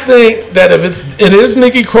 I think that if it is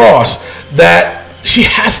Nikki Cross, that she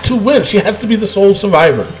has to win. She has to be the sole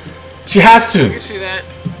survivor. She has You to. see that?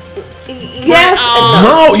 Yes. But, and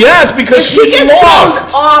no. No, yes, because If she she gets lost.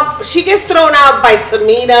 thrown off, she gets thrown out by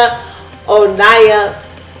Tamina or Nia.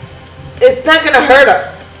 It's not gonna hurt her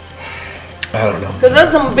I don't know. because there's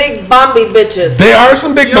some big bomby bitches. They are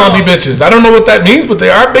some big Yo. bomby bitches. I don't know what that means, but they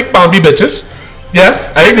are big bomby bitches.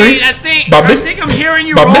 Yes, I agree. I think Bombi? I'm hearing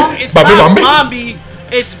you Bombi? wrong. It's Bombi, not Bombi? Bombi.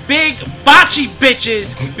 It's big bocce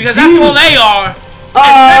bitches, because that's all they are.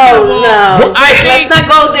 Oh no! What? I Let's think not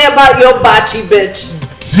go there about your botchy bitch.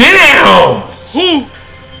 Damn. who?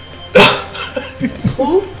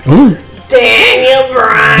 Who? Ooh. Daniel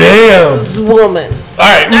Bryan's Damn. woman. All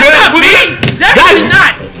right, That's not me. Definitely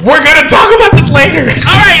not. We're gonna talk about this later.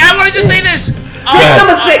 All right, I want to just say this.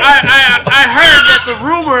 Number 6. I heard that the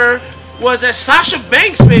rumor was that Sasha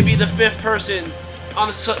Banks may be the 5th person on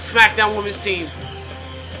the SmackDown Women's team.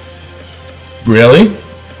 Really?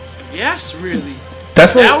 Yes, really.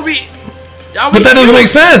 That's That not. would be. But that doesn't make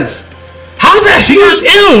sense. How's that huge?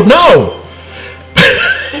 Ew, no.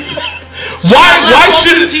 Why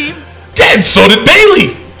should the it? team? Yeah, and so did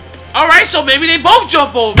Bailey. All right, so maybe they both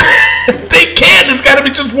jump over. They can't. It's got to be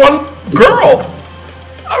just one girl.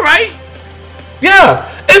 All right. Yeah,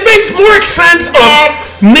 it makes more sense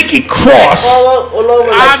X. of Nikki Cross. All over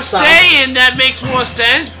like I'm sauce. saying that makes more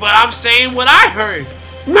sense, but I'm saying what I heard.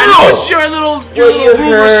 I know it's No. your little Well, you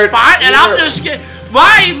rumor heard- spot, and you I'm heard- just getting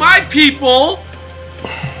my people.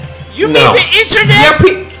 You No. mean the internet? Your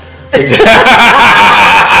POV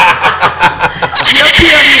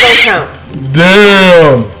don't count.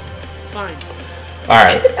 Damn. Fine. All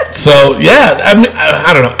right. So yeah, I mean,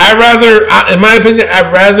 I don't know. In my opinion,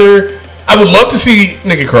 I would love to see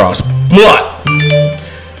Nikki Cross, but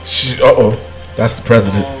that's the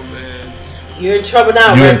president. Oh man. You're in trouble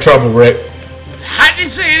now, You're in Rick. trouble, Rick. I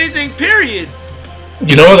didn't say anything. Period.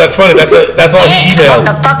 You know what? That's funny. That's all he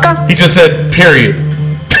emailed. He just said period.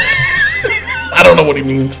 I don't know what he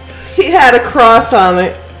means. He had a cross on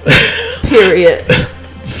it. Period.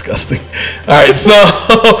 Disgusting. All right, so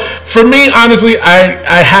for me, honestly,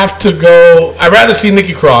 I have to go. I'd rather see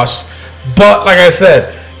Nikki Cross, but like I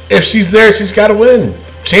said, if she's there, she's got to win.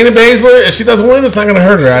 Shayna Baszler, if she doesn't win, it's not going to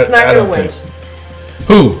hurt her. She's not I gonna don't win. think.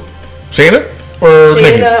 Who? Shayna or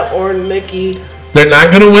Nikki? Shayna or Nikki. They're not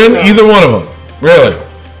going to win No. either one of them, really.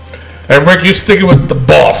 And Rick, you're sticking with the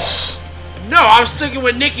boss. No, I'm sticking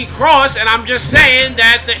with Nikki Cross, and I'm just saying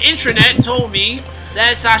that the internet told me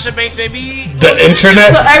that Sasha Banks may be. The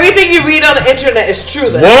internet. So everything you read on the internet is true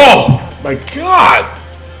then. Whoa, my God.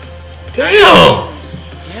 Damn.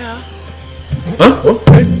 Yeah, Huh? Well,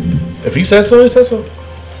 hey, if he says so, he says so.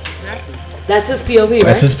 exactly. That's his POV, right?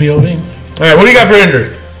 That's his POV. All right, what do you got for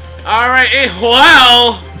injury? All right,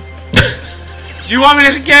 well. Do you want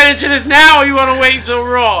me to get into this now, or you want to wait until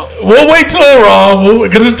Raw? We'll wait till Raw,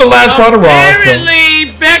 because it's the last part of Raw. So.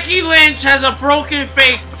 Apparently, Becky Lynch has a broken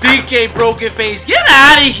face. DK broken face. Get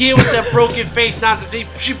out of here with that broken face nonsense.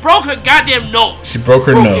 She broke her goddamn nose. She broke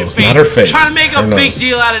her Broken nose, not her face. Trying to make a Her big nose.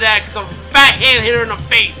 deal out of that because a fat hand hit her in the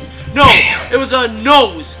face. No, it was a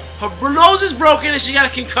nose. Her nose is broken and she got a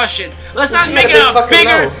concussion. Let's not She make got it a big a fucking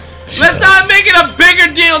bigger. nose. Let's not make it a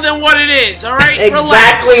bigger deal than what it is. All right,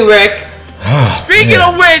 Exactly, Relax. Rick. Speaking Yeah.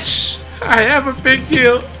 of which, I have a big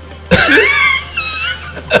deal.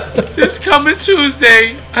 This coming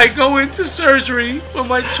Tuesday, I go into surgery for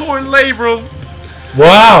my torn labrum.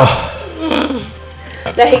 Wow.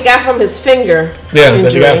 That he got from his finger. Yeah, that he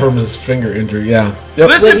injury. got from his finger injury. Yeah. Yep.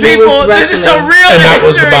 Listen, When he was people, this is a wrestling. real And that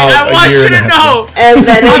was injury. about I a want year you and a to half know. And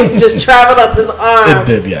then it just traveled up his arm. It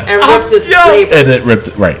did, yeah. And ripped his Yo. labrum. And it ripped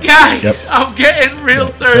it, right. Guys, Yep. I'm getting real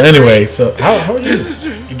So surgery. anyway, so how are you? This is,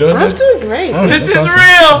 You doing I'm good? doing great. Oh, this that's is awesome.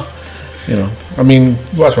 real. You know, I mean,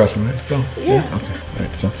 you watch wrestling, right? So Yeah. Okay. All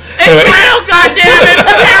right. So It's real, goddammit,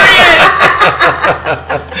 period.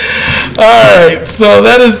 all right. So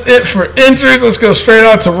that is it for injuries. Let's go straight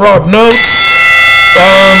on to Raw notes.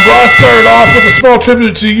 Raw started off with a small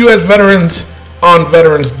tribute to U.S. veterans on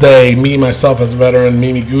Veterans Day. Me, myself as a veteran,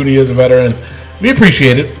 Mimi Goody as a veteran. We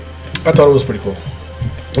appreciate it. I thought it was pretty cool.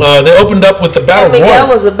 They opened up with the Battle And Miguel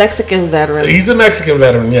Royal. was a Mexican veteran. He's a Mexican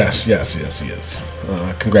veteran. Yes, he is.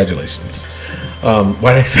 Congratulations.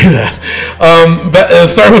 Why did I say that? But it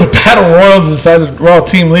started with a battle royal to decide the Raw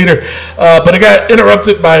team leader, but it got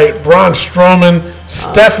interrupted by Braun Strowman.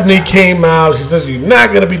 Stephanie came out. She says, "You're not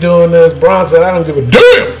going to be doing this." Braun said, "I don't give a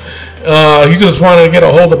damn." He just wanted to get a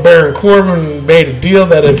hold of Baron Corbin and made a deal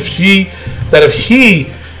that if he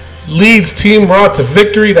leads Team Raw to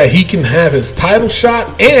victory, that he can have his title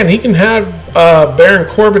shot and he can have Baron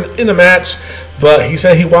Corbin in a match. But he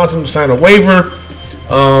said he wants him to sign a waiver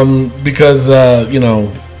because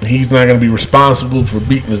he's not going to be responsible for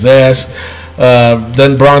beating his ass.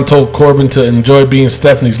 Then Braun told Corbin to enjoy being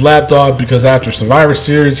Stephanie's lapdog because after Survivor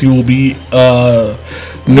Series he will be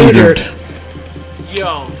neutered.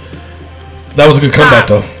 Yo, That was a good comeback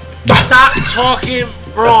though. stop talking,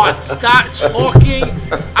 Braun. Stop talking.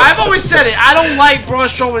 I've always said it. I don't like Braun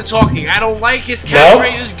Strowman talking. I don't like his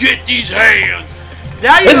catchphrases. Get these hands.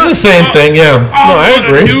 Now It's the same thing, yeah. No, I I'm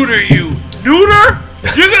gonna agree. neuter you. Neuter?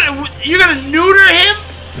 You're gonna neuter him?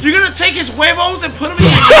 You're gonna take his huevos and put them in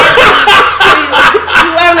your mouth? You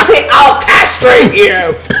want to say, "I'll castrate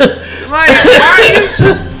you"? Like, why are you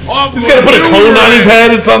so... I'm He's gonna put a neuter cone on his him.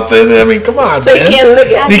 head or something. I mean, come on, So he man. can't lick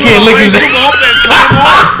it. He can't lick his Raise him up and cut him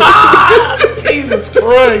off. Jesus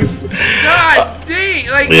Christ. God dang.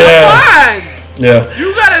 Like, Yeah. come on. Yeah.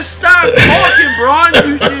 You gotta stop talking, Braun.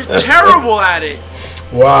 You're terrible at it.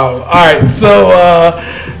 Wow. All right. So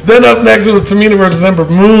then up next it was Tamina versus Ember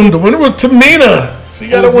Moon. The winner was Tamina. She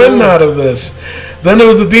got a win out of this. Then there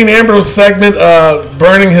was the Dean Ambrose segment,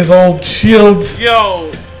 burning his old shield. Yo,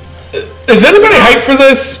 Is anybody hyped for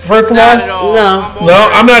this? First of not all, at all. No. I'm over no,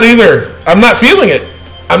 it. I'm not either. I'm not feeling it.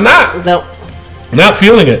 I'm not. No. Not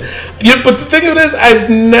feeling it. Yeah, but the thing of it is, I've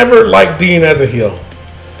never liked Dean as a heel.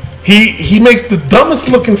 He makes the dumbest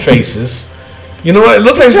looking faces. You know what? It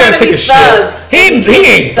looks like he's Trying gonna to take be a shit. thug. He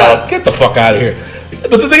ain't thug. Get the fuck out of here.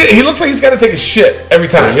 But the thing is, he looks like he's got to take a shit every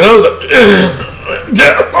time. You know,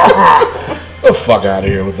 the fuck out of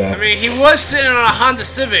here with that. I mean, he was sitting on a Honda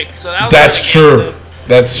Civic, so that was That's true.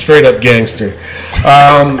 That's straight up gangster.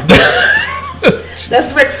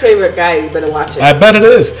 That's Rick's favorite guy. You better watch it. I bet it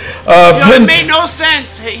is. It made no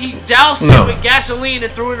sense. He doused No. it with gasoline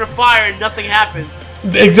and threw it in a fire, and nothing happened.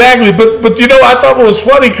 Exactly, but you know, I thought it was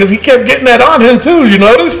funny because he kept getting that on him too. You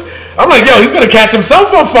notice? I'm like, yo, he's gonna catch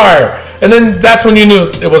himself on fire, and then that's when you knew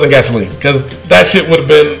it wasn't gasoline because that shit would have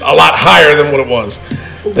been a lot higher than what it was.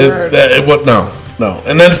 It would no,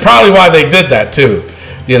 and that's probably why they did that too.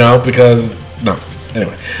 You know, because no.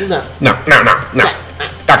 Anyway, no.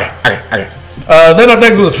 Okay. Then up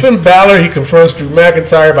next was Finn Balor. He confronts Drew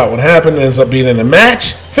McIntyre about what happened. Ends up being in a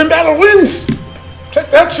match. Finn Balor wins. Check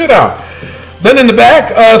that shit out. Then in the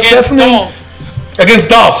back, Stephanie against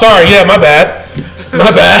Dolph. Sorry, yeah, my bad.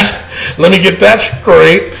 Let me get that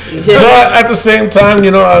straight. But at the same time,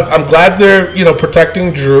 you know, I'm glad they're, you know,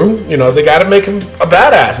 protecting Drew. You know, they got to make him a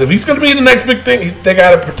badass. If he's going to be the next big thing, they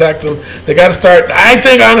got to protect him. They got to start. I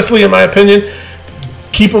think, honestly, in my opinion,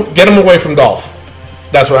 get him away from Dolph.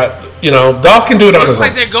 That's what Dolph can do it on his own. Looks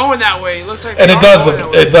like they're going that way.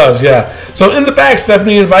 It does, yeah. So in the back,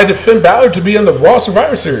 Stephanie invited Finn Balor to be on the Raw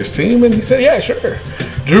Survivor Series team, and he said, yeah, sure.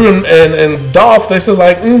 Drew and Dolph, they said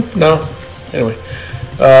like, no. Anyway,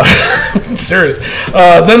 serious.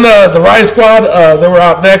 Then the Riot Squad, they were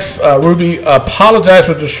out next. Ruby apologized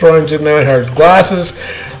for destroying Jim Neidhart's glasses.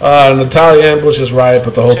 Natalya ambushes Riot,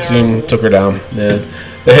 but the whole team took her down. Yeah.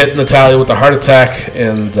 They hit Natalya with a heart attack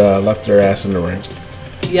and left her ass in the ring.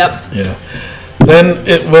 Yep. Yeah. Then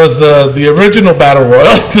it was the original Battle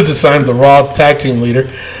Royal to decide the Raw Tag Team leader.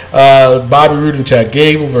 Bobby Roode and Chad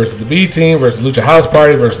Gable versus the B Team versus Lucha House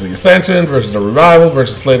Party versus the Ascension versus the Revival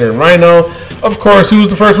versus Slater and Rhino. Of course, who was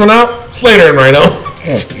the first one out? Slater and Rhino.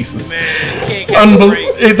 Jesus. Man,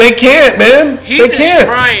 They can't, man. They can't.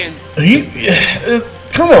 Trying.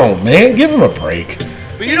 Come on, man. Give him a break.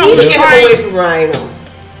 But you know who's get trying? away from Rhino.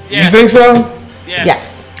 You think so?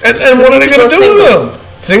 Yes. And what are they going to do with them?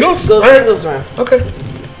 Singles? Go singles round. Okay.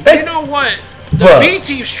 Hey. You know what? The B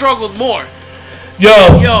Team struggled more.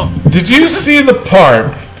 Yo, did you see the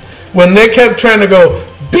part when they kept trying to go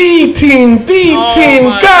B Team, go,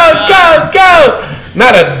 God. go?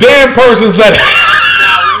 Not a damn person said it.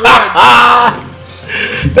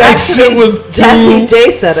 That shit was Jessie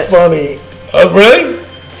J said it. Funny. Really?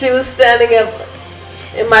 She was standing up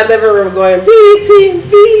in my living room going, B Team,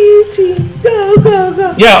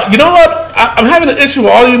 go. Yeah, you know what? I'm having an issue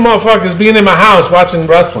with all you motherfuckers being in my house watching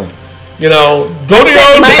wrestling. You know, go to your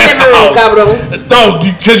own damn house. No,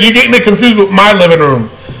 because you're getting it confused with my living room.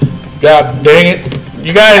 God dang it.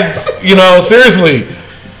 You guys, seriously,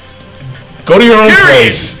 go to your own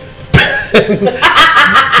place.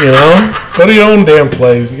 Go to your own damn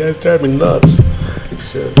place. You guys drive me nuts.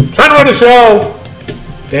 Shit. Trying to run a show.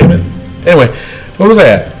 Damn it. Anyway, where was I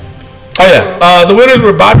at? Oh, yeah. The winners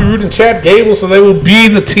were Bobby Roode and Chad Gable, so they will be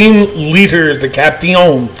the team leaders, the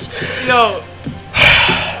captains.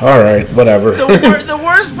 All right, whatever. The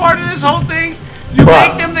worst part of this whole thing, you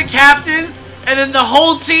make them the captains, and then the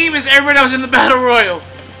whole team is everyone that was in the Battle Royal.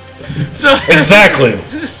 So exactly.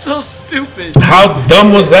 It's so stupid. How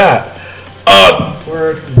dumb was that?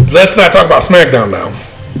 Let's not talk about SmackDown now.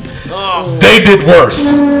 Oh. They did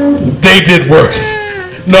worse.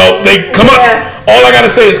 No, come on. All I gotta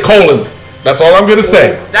say is colon. That's all I'm gonna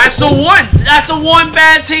say. That's the one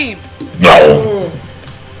bad team. No.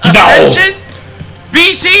 Ascension,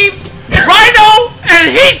 B Team, Rhino, and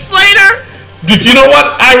Heath Slater. You know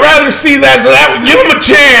what? I'd rather see that, so that would give them a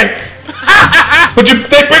chance. But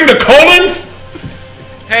they bring the colons?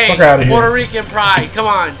 Hey, fuck out of here. Puerto Rican pride. Come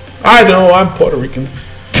on. I know, I'm Puerto Rican.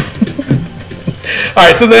 All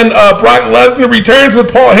right, so then Brock Lesnar returns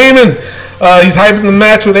with Paul Heyman. He's hyping the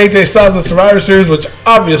match with AJ Styles at Survivor Series, which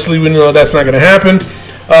obviously we know that's not going to happen.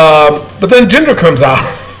 But then Jinder comes out.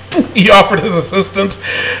 He offered his assistance.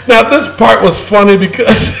 Now, this part was funny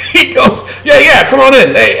because he goes, yeah, come on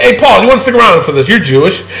in. Hey, Paul, you want to stick around for this? You're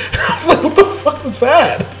Jewish. I was like, what the fuck was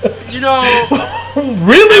that?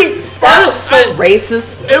 Really? That was so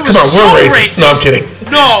racist. It was we're racist. No, I'm kidding.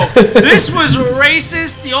 No, this was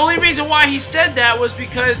racist. The only reason why he said that was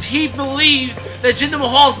because he believes that Jinder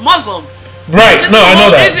Mahal's Muslim. Right, Jinder I know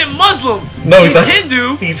Mahal that. isn't Muslim. No, he's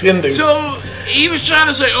Hindu. He's Hindu. So he was trying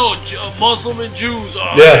to say, Muslim and Jews.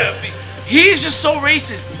 Yeah. He's just so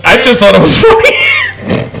racist. I just thought it was funny.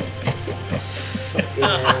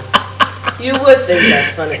 You would think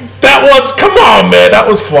that's funny. Come on, man. That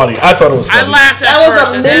was funny. I thought it was funny. I laughed at that was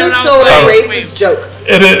first, a Minnesota racist joke.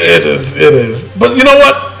 It is. But you know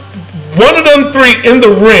what? One of them three in the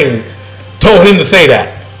ring told him to say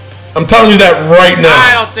that. I'm telling you that right now.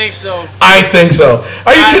 I don't think so. I think so.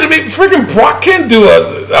 Are you kidding me? Freaking Brock can't do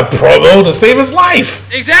a promo to save his life.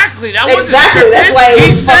 Exactly. That wasn't Exactly. scripted. That's why it He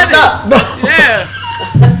was said fucked it. up. No. Yeah.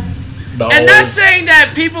 No. And not saying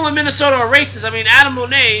that people in Minnesota are racist. I mean, Adam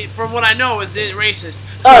Monet, from what I know, is racist.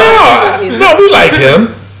 No, we like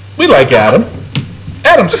him. We like Adam.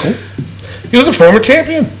 Adam's cool. He was a former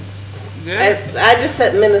champion. I just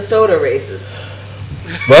said Minnesota racist.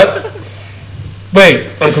 What? Wait,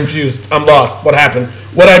 I'm confused. I'm lost. What happened?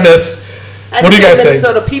 What I miss? I What do you guys said say?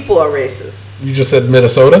 Minnesota people are racist. You just said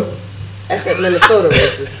Minnesota? I said Minnesota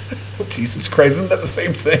racist. Jesus Christ, isn't that the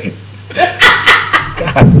same thing?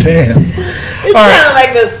 God damn. It's All right. kind of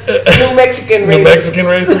like this New Mexican racist. New Mexican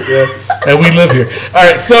racist? Yeah. And we live here. All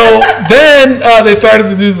right, so then they started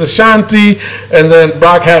to do the Shanti, and then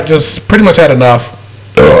Brock had just pretty much had enough.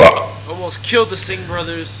 Almost killed the Singh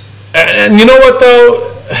brothers. And you know what,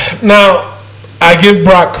 though? Now, I give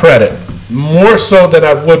Brock credit more so than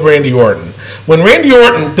I would Randy Orton. When Randy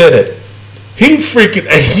Orton did it, he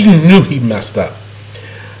knew he messed up.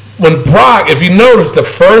 When Brock, if you notice, the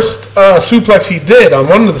first suplex he did on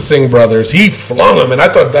one of the Singh brothers, he flung him, and I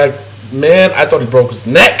thought he broke his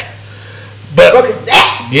neck. But Broke his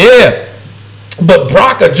neck. yeah, but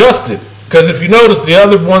Brock adjusted, because if you notice, the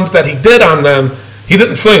other ones that he did on them, he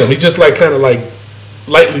didn't fling them. He just kind of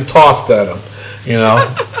lightly tossed at him. You know,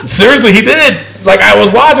 seriously, he did. Like, I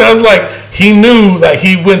was watching, I was like, he knew that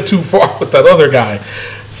he went too far with that other guy.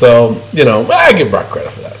 So, you know, I give Brock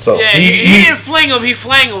credit for that. So Yeah, he didn't fling him, he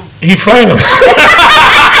flang him. he flung him.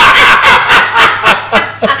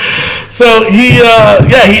 So he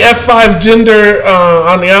F5 Jinder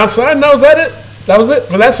on the outside. And that was it. That was it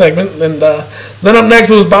for that segment. And then up next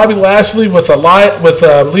it was Bobby Lashley with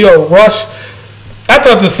Leo Rush. I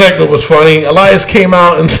thought this segment was funny. Elias came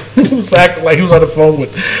out and he was acting like he was on the phone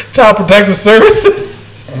with Child Protective Services.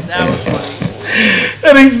 That was funny.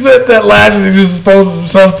 And he said that Lashley just exposed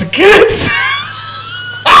himself to kids.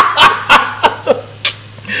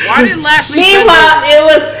 Why did Lashley Meanwhile, it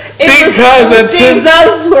was Because that's James his-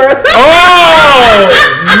 Ellsworth. Oh,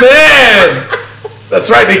 man. That's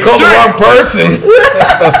right. They called the wrong person.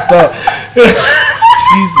 That's messed up.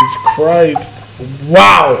 Jesus Christ.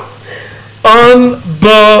 Wow.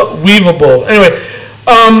 Unbelievable. Anyway,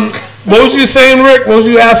 what was you saying, Rick? What was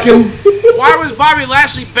you asking? Why was Bobby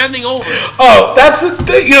Lashley bending over? Oh, that's the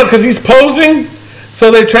thing. You know, because he's posing. So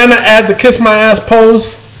they're trying to add the kiss my ass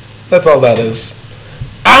pose. That's all that is.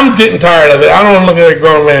 I'm getting tired of it. I don't want to look at a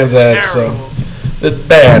grown man's ass. So Terrible. it's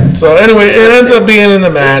bad. So anyway, it ends up being in the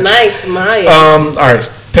match. Nice, Maya. All right,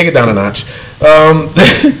 take it down a notch.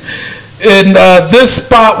 And this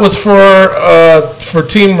spot was for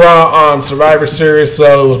Team Raw on Survivor Series,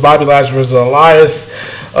 so it was Bobby Lashley versus Elias.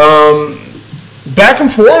 Back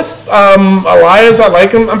and forth. Elias, I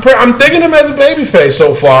like him. I'm digging him as a babyface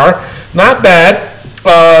so far. Not bad.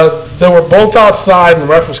 They were both outside, and the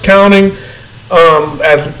ref was counting.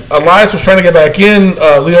 As Elias was trying to get back in,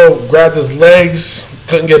 Leo grabbed his legs.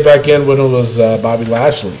 Couldn't get back in when it was Bobby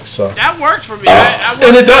Lashley. So That worked for me. I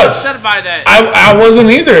and it does. upset by that. I wasn't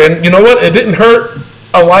either, and you know what? It didn't hurt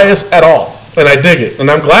Elias at all, and I dig it, and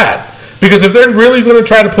I'm glad. Because if they're really going to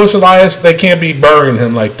try to push Elias, they can't be burying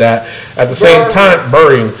him like that. At the same time,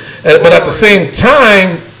 but at the same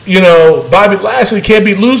time, you know, Bobby Lashley can't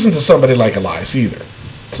be losing to somebody like Elias either.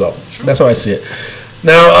 So that's how I see it.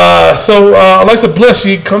 Now, Alexa Bliss,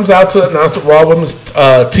 she comes out to announce the Raw Women's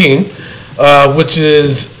team, which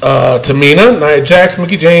is Tamina, Nia Jax,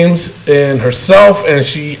 Mickie James, and herself. And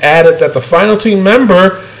she added that the final team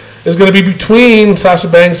member is going to be between Sasha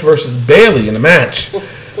Banks versus Bayley in the match.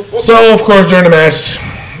 So, of course, during the match,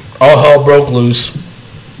 all hell broke loose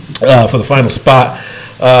for the final spot.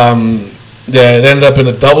 It ended up in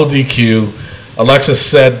a double DQ. Alexa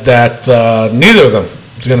said that neither of them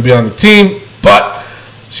is going to be on the team, but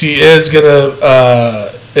she is going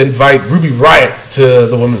to invite Ruby Riott to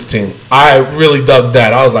the women's team. I really dug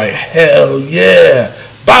that. I was like, hell yeah.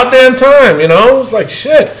 About damn time, you know? It's like,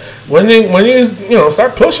 shit. When you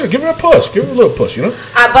start pushing, give her a push. Give her a little push, you know?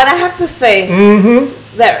 But I have to say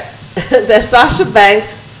that Sasha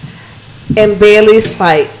Banks and Bayley's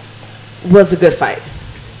fight was a good fight.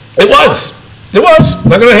 It was.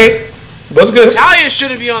 Not going to hate. It was good. Talia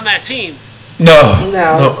shouldn't be on that team. No.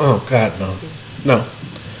 No. Oh, God, no.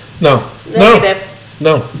 Negative.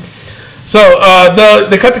 No. So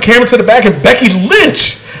they cut the camera to the back, and Becky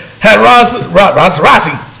Lynch had Rousey.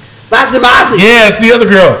 Yeah, it's the other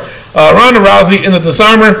girl. Ronda Rousey in the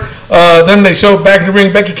disarmer. Then they showed back in the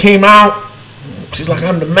ring. Becky came out. She's like,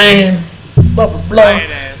 I'm the man. Blah, blah, blah.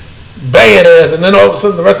 Lion ass. badass, and then all of a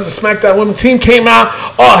sudden the rest of the SmackDown Women team came out.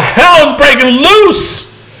 All hell's breaking loose.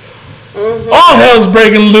 All hell's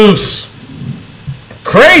breaking loose.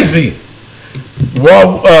 Crazy.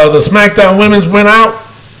 Well, the SmackDown Women's went out,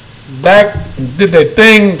 did their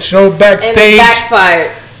thing, showed backstage. And it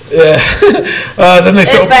backfired. Yeah. Then they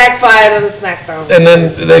showed backfired on the SmackDown. And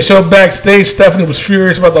then they showed backstage. Stephanie was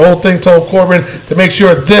furious about the whole thing. Told Corbin to make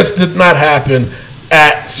sure this did not happen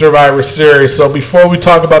at Survivor Series. So before we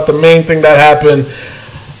talk about the main thing that happened,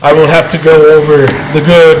 I will have to go over the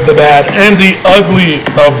good, the bad, and the ugly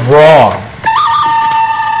of Raw.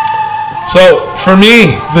 So for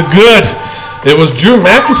me, the good, it was Drew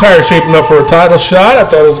McIntyre shaping up for a title shot. I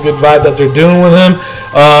thought it was a good vibe that they're doing with him.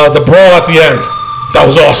 The brawl at the end, that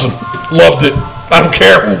was awesome. Loved it. I don't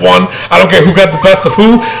care who won. I don't care who got the best of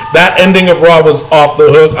who. That ending of Raw was off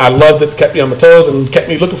the hook. I loved it. Kept me on my toes and kept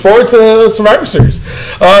me looking forward to Survivor Series.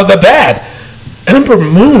 The bad, Ember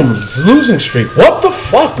Moon's losing streak. What the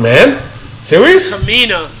fuck, man? Serious?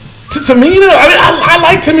 Tamina. Tamina? I mean, I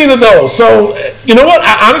like Tamina, though. So, you know what?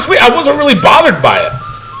 Honestly, I wasn't really bothered by it.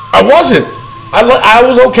 I wasn't. I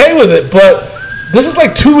was okay with it. But this is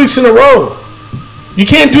like 2 weeks in a row. You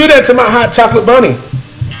can't do that to my hot chocolate bunny.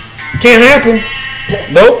 Can't happen.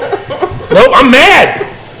 Nope. I'm mad.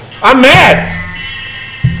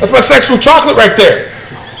 That's my sexual chocolate right there.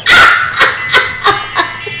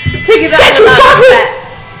 Take it Sexual chocolate.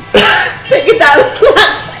 Take it down.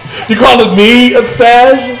 You calling me a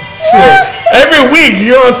spaz? Shit. Every week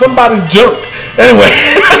you're on somebody's junk. Anyway.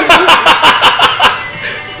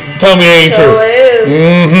 Tell me it ain't true. It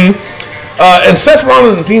is. And Seth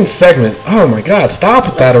Rollins and Dean's segment. Oh my God, stop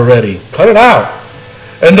with that already. Cut it out.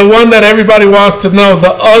 And the one that everybody wants to know,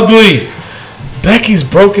 the ugly, Becky's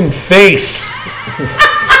broken face.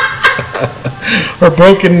 Her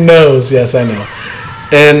broken nose, yes, I know.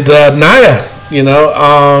 And Nia, you know.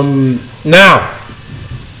 Now,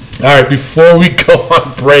 all right, before we go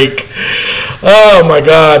on break, oh my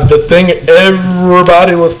God, the thing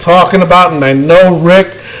everybody was talking about, and I know,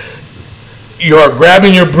 Rick, you're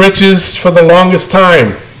grabbing your britches for the longest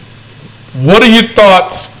time. What are your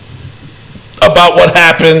thoughts about what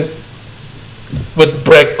happened with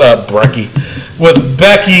with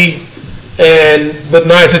Becky and the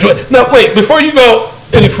Nia situation? Now, wait, before you go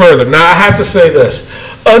any further, now I have to say this.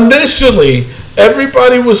 Initially,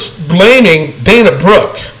 everybody was blaming Dana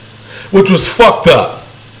Brooke, which was fucked up.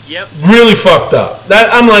 Yep. Really fucked up.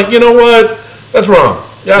 That I'm like, you know what? That's wrong.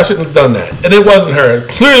 Y'all shouldn't have done that. And it wasn't her. It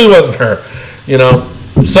clearly wasn't her. You know?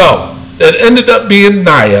 So, it ended up being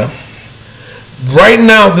Nia. Right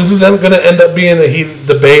now, this is going to end up being a heated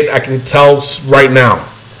debate. I can tell right now.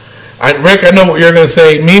 Rick, I know what you're going to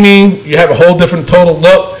say. Mimi, you have a whole different total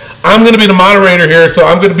look. I'm going to be the moderator here, so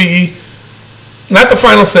I'm going to be not the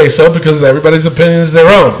final say-so because everybody's opinion is their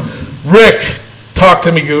own. Rick, talk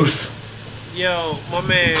to me, Goose. Yo, my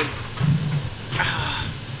man.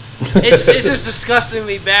 It's just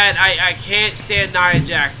disgustingly bad. I can't stand Nia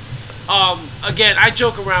Jax. Again, I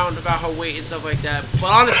joke around about her weight and stuff like that. But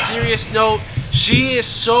on a serious note, she is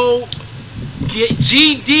so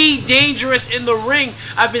GD dangerous in the ring.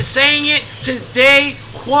 I've been saying it since day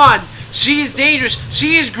one. She is dangerous.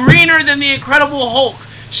 She is greener than the Incredible Hulk.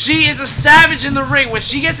 She is a savage in the ring. When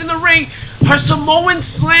she gets in the ring, her Samoan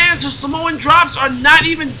slams, her Samoan drops are not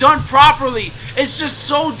even done properly. It's just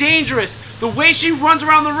so dangerous. The way she runs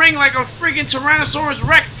around the ring like a freaking Tyrannosaurus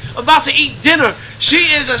Rex about to eat dinner.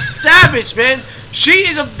 She is a savage, man. She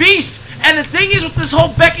is a beast. And the thing is with this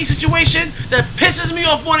whole Becky situation that pisses me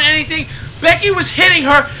off more than anything, Becky was hitting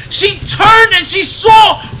her. She turned and she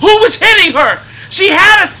saw who was hitting her. She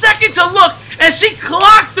had a second to look and she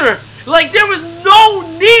clocked her. Like, there was no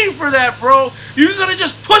need for that, bro. You could have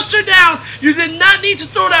just pushed her down. You did not need to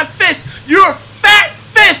throw that fist. Your fat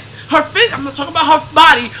fist. Her fist, I'm not talking about her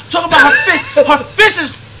body. I'm talking about her fist. Her fist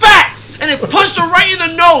is fat. And it pushed her right in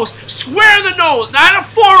the nose. Square in the nose. Not a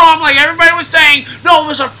forearm like everybody was saying. No, it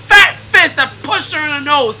was her fat fist that pushed her in the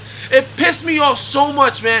nose. It pissed me off so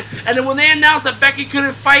much, man. And then when they announced that Becky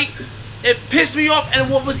couldn't fight, it pissed me off.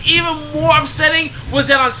 And what was even more upsetting was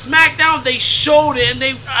that on SmackDown, they showed it and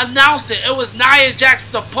they announced it. It was Nia Jax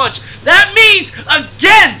with the punch. That means,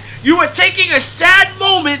 again, you are taking a sad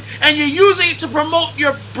moment and you're using it to promote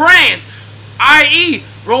your brand. I.e.,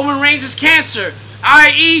 Roman Reigns' cancer.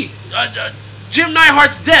 I.e., Jim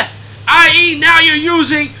Neidhart's death. I.e., now you're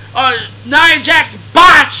using Nia Jax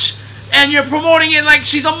botch and you're promoting it like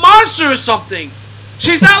she's a monster or something.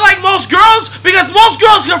 She's not like most girls because most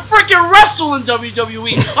girls can freaking wrestle in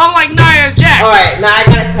WWE, unlike Nia Jax. All right, now I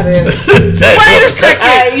gotta cut in. Wait a second.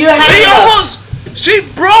 She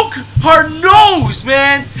broke her nose,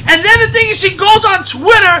 man, And then the thing is, she goes on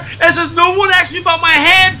Twitter and says, "No one asked me about my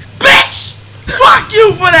hand." Bitch! Fuck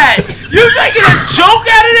you for that! You're making a joke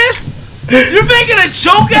out of this? You're making a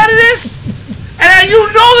joke out of this? And then you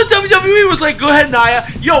know the WWE was like, "Go ahead, Nia."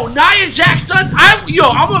 Yo, Nia Jax, son. I'm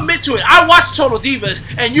gonna admit to it. I watch Total Divas,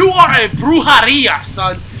 and you are a brujeria,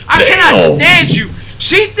 son. I cannot stand you.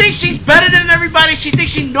 She thinks she's better than everybody. She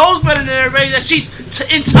thinks she knows better than everybody. That she's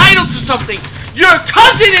entitled to something. Your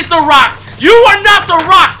cousin is The Rock. You are not The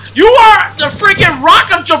Rock. You are the freaking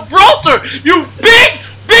Rock of Gibraltar. You big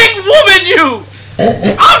woman, you.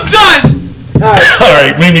 I'm done. All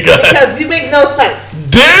right, Mimi, go ahead. Because you make no sense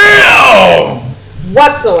Damn!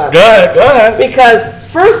 whatsoever. Go ahead. Because,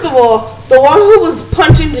 first of all, the one who was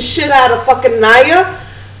punching the shit out of fucking Nia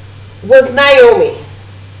was Naomi.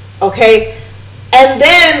 Okay? And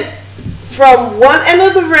then, from one end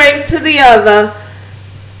of the ring to the other,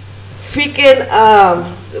 freaking,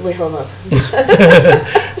 wait, hold on.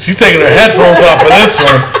 She's taking her headphones off for this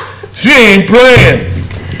one. She ain't playing.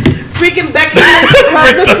 Freaking Becky comes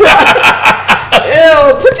across.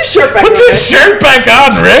 Ew, put your shirt back on. Put your shirt back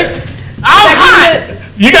on, Rick. I'm hot.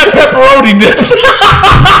 You got pepperoni nips.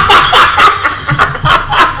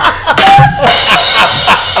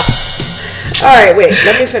 All right, wait,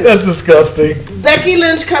 let me finish. That's disgusting. Becky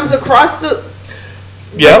Lynch comes across the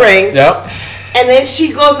Yep. ring. Yep. And then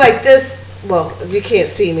she goes like this. Well, you can't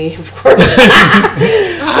see me, of course.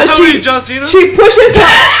 But John Cena? she pushes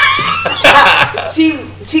her.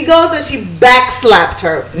 She goes and she backslapped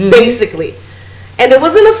her, basically. And it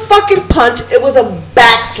wasn't a fucking punch, it was a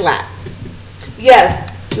backslap. Yes,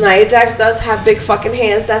 Nia Jax does have big fucking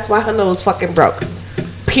hands. That's why her nose fucking broke.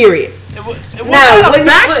 Period. It wasn't Now, a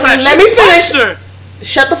backslash. let me finish. Her.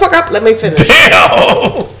 Shut the fuck up. Let me finish.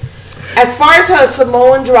 Damn. As far as her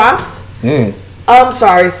Samoan drops, I'm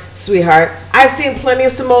sorry, sweetheart. I've seen plenty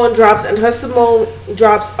of Samoan drops, and her Samoan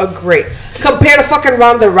drops are great. Compared to fucking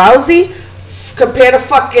Ronda Rousey, compared to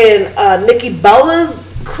fucking Nikki Bella's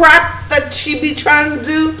crap that she be trying to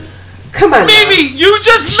do. Come on, Mimi, you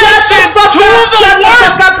just Shut the mentioned fuck two up, of the shut the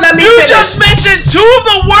worst. fuck up, let me You finish. just mentioned two of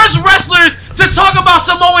the worst wrestlers to talk about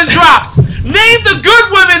Samoan drops. Name the good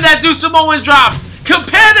women that do Samoan drops.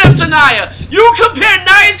 Compare them to Nia. You compared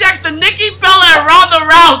Nia Jax to Nikki Bella and Ronda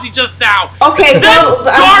Rousey just now. Okay, well,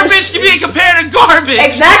 That's garbage being compared to garbage.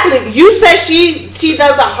 Exactly. You said she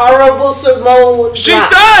does a horrible Samoan She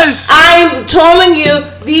drop. does. I'm telling you,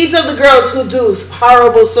 these are the girls who do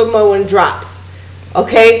horrible Samoan drops.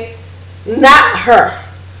 Okay? Not her.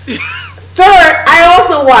 Third, I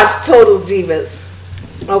also watch Total Divas.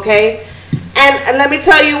 Okay? And let me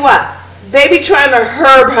tell you what. They be trying to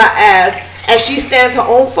herb her ass, and she stands her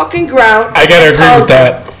own fucking ground. I gotta and agree tells with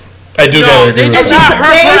that. I do gotta agree they with do that. not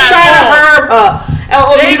herb They her at try to all. herb her.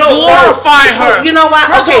 Oh, They you don't glorify know. her. You know what?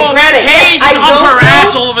 First Okay, of all, granted. Paige I is up don't her know.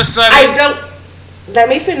 ass all of a sudden. I don't. Let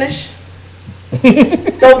me finish.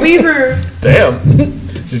 Don't be rude. Damn.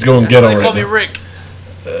 She's going to get They on call me right Rick.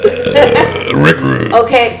 now. Rick Rude.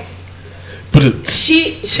 Okay. Put it.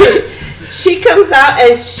 She comes out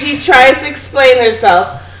and she tries to explain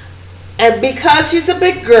herself, and because she's a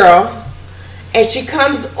big girl, and she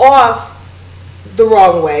comes off the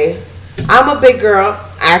wrong way. I'm a big girl.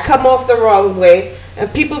 I come off the wrong way,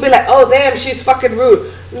 and people be like, "Oh, damn, she's fucking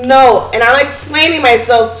rude." No, and I'm explaining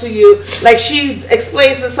myself to you like she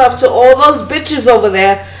explains herself to all those bitches over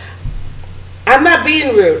there. I'm not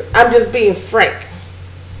being rude. I'm just being frank.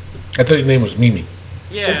 I thought your name was Mimi.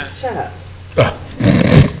 Yeah. Shut up. Oh,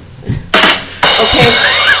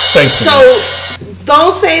 Okay. thanks. So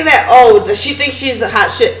don't say that. Oh, she thinks she's a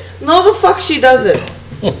hot shit. No, the fuck she doesn't.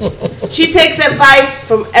 She takes advice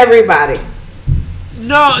from everybody.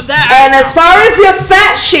 No, that. And as far as your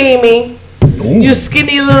fat shaming, Ooh. you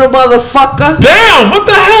skinny little motherfucker, Damn, what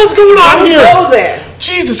the hell's going on don't here? go there.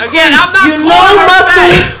 Jesus Again, Christ. I'm not You calling know her muscle,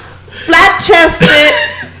 fat. flat chested,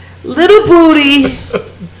 little booty,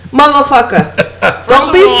 motherfucker. Don't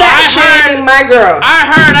of be all, fat I heard- shaming my girl. I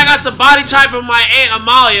heard I got the body type of my Aunt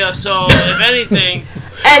Amalia, so if anything.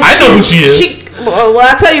 And I know who she is. Well,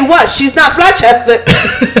 I tell you what, she's not flat chested.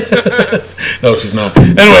 No, she's not.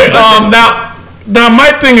 Anyway, now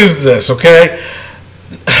my thing is this, okay?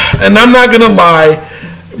 And I'm not gonna lie,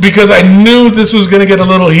 because I knew this was gonna get a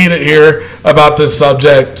little heated here about this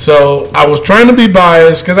subject. So I was trying to be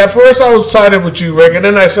biased, because at first I was sided with you, Rick, and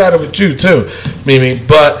then I sided with you too, Mimi.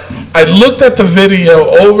 But I looked at the video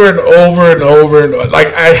over and over and over, and like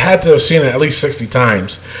I had to have seen it at least 60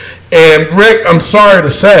 times. And Rick, I'm sorry to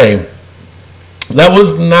say, that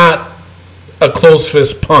was not a closed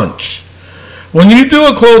fist punch. When you do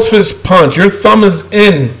a closed fist punch, your thumb is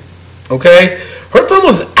in, okay? Her thumb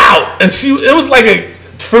was out, and it was like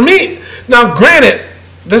for me, now granted,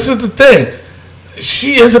 this is the thing.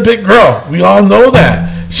 She is a big girl. We all know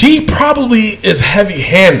that. She probably is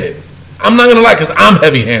heavy-handed. I'm not gonna lie, because I'm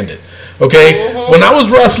heavy-handed. Okay, when I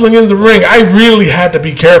was wrestling in the ring, I really had to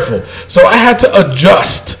be careful. So I had to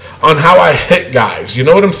adjust on how I hit guys. You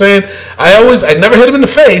know what I'm saying? I never hit him in the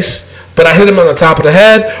face, but I hit him on the top of the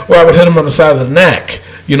head, or I would hit him on the side of the neck.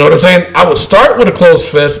 You know what I'm saying? I would start with a closed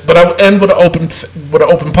fist, but I would end with an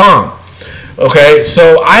open palm. Okay,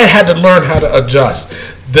 so I had to learn how to adjust.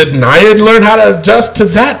 Did Nia learn how to adjust to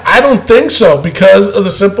that? I don't think so, because of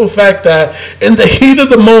the simple fact that in the heat of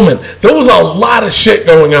the moment, there was a lot of shit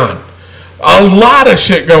going on. A lot of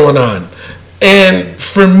shit going on. And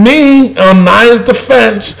for me, on Nia's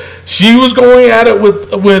defense, she was going at it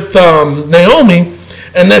with Naomi,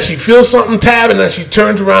 and then she feels something tab, and then she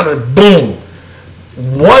turns around and boom.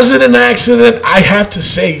 Was it an accident? I have to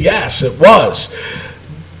say yes, it was.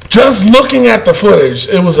 Just looking at the footage,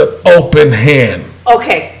 it was an open hand.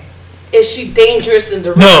 Okay. Is she dangerous in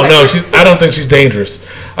the ring? No, I don't think she's dangerous.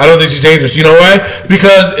 I don't think she's dangerous. You know why?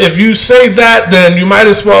 Because if you say that, then you might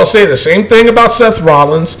as well say the same thing about Seth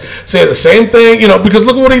Rollins. Say the same thing, because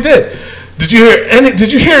look at what he did. Did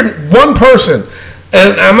you hear one person?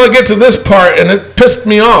 And I'm gonna get to this part, and it pissed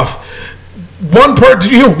me off.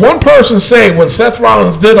 Did you hear one person say when Seth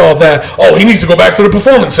Rollins did all that? Oh, he needs to go back to the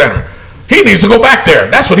Performance Center. He needs to go back there.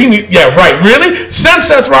 That's what he needs. Yeah, right. Really? Send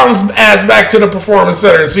Seth Rollins' ass back to the Performance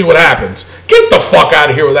Center and see what happens. Get the fuck out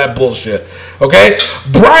of here with that bullshit. Okay?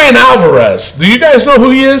 Brian Alvarez. Do you guys know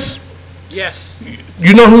who he is? Yes.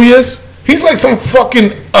 You know who he is? He's like some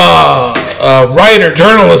fucking writer,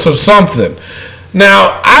 journalist, or something.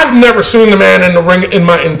 Now, I've never seen the man in the ring in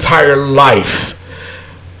my entire life.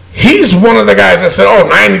 He's one of the guys that said, oh,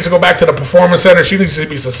 Nia needs to go back to the Performance Center. She needs to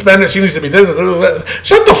be suspended. She needs to be this.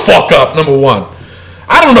 Shut the fuck up, number one.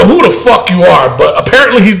 I don't know who the fuck you are, but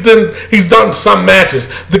apparently he's done some matches.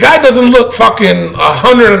 The guy doesn't look fucking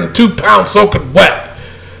 102 pounds soaking wet.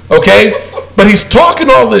 Okay? But he's talking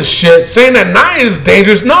all this shit, saying that Nia is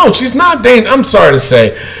dangerous. No, she's not dangerous. I'm sorry to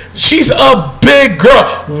say. She's a big girl.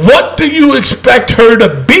 What do you expect her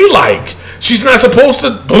to be like? She's not supposed to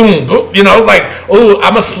boom, oh,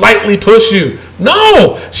 I'ma slightly push you.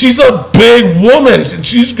 No, she's a big woman.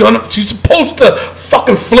 She's supposed to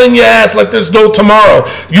fucking fling your ass like there's no tomorrow.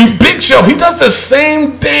 You Big Show, he does the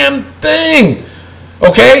same damn thing.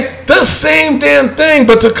 Okay? The same damn thing.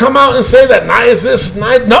 But to come out and say that Nia is this,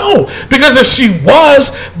 no. Because if she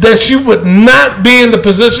was, then she would not be in the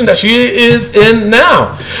position that she is in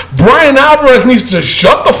now. Brian Alvarez needs to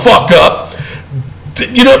shut the fuck up.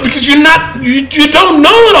 Because you don't know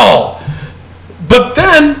it all. But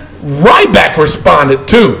then Ryback responded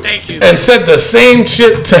too. Thank you. And said the same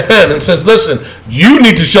shit to him and says, listen, you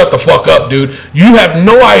need to shut the fuck up, dude. You have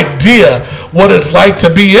no idea what it's like to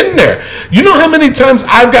be in there. You know how many times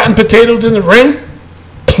I've gotten potatoed in the ring?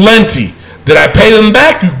 Plenty. Did I pay them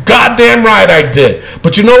back? You goddamn right I did.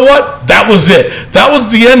 But you know what? That was it. That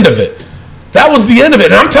was the end of it. That was the end of it.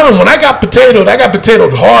 And I'm telling you, when I got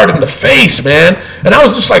potatoed hard in the face, man. And I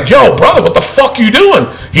was just like, yo, brother, what the fuck you doing?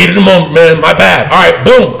 Heat of the moment, man, my bad. All right,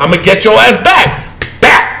 boom, I'm going to get your ass back.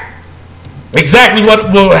 Back. Exactly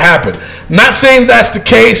what will happen. Not saying that's the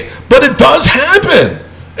case, but it does happen.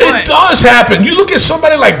 It does happen. You look at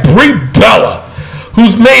somebody like Brie Bella,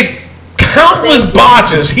 who's made countless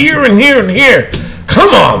botches here and here and here.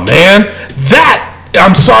 Come on, man. That,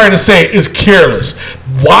 I'm sorry to say, is careless.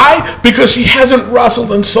 Why? Because she hasn't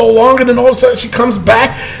wrestled in so long, and then all of a sudden she comes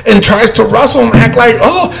back and tries to wrestle and act like,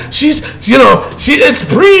 oh, it's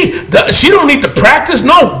Brie. She don't need to practice.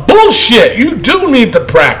 No, bullshit. You do need to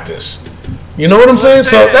practice. You know what I'm saying?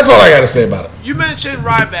 So that's all I got to say about it. You mentioned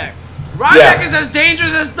Ryback. Ryback is as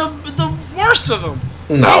dangerous as the worst of them.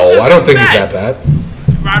 No, I don't think he's that bad.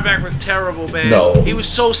 Ryback was terrible, man. No. He was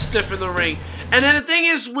so stiff in the ring. And then the thing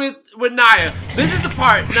is with Nia, this is the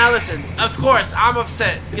part. Now listen, of course I'm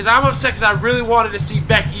upset because I really wanted to see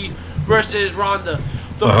Becky versus Ronda.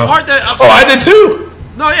 The part that upset I did too.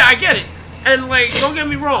 No, yeah, I get it. And don't get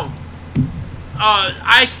me wrong.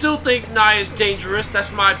 I still think Nia is dangerous.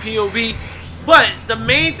 That's my POV. But the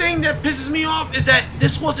main thing that pisses me off is that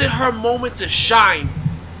this wasn't her moment to shine.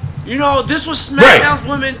 This was SmackDown's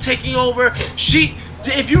women taking over.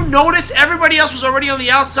 If you notice, everybody else was already on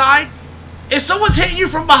the outside. If someone's hitting you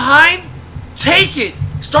from behind, take it.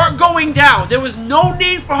 Start going down. There was no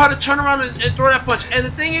need for her to turn around and throw that punch. And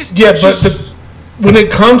the thing is, but when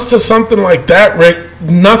it comes to something like that, Rick,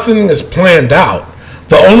 nothing is planned out.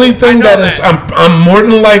 The only thing that is, I'm more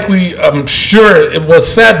than likely, I'm sure it was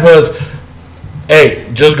said was,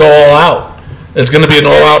 hey, just go all out. It's going to be an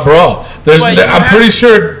all-out brawl. I'm pretty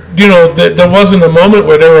sure, that there wasn't a moment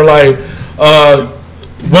where they were like,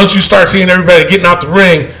 once you start seeing everybody getting out the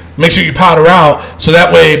ring, make sure you powder out so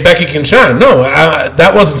that way Becky can shine. No,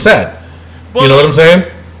 that wasn't said. Well, you know what I'm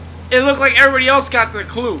saying? It looked like everybody else got the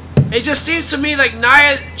clue. It just seems to me like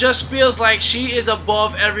Nia just feels like she is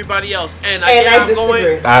above everybody else. And I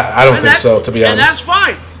disagree. I don't think so, to be honest. And that's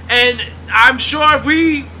fine. And I'm sure if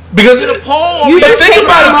we because did a poll, you just think hate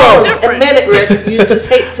about it, though. Admit it, Rick. You just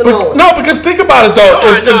hate Simone. No, because think about it though.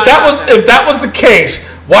 If that was the case,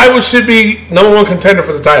 why would she be number one contender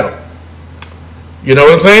for the title? You know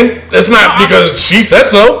what I'm saying? It's not because she said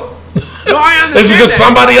so. No, I understand. It's because that.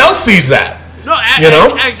 somebody else sees that. No,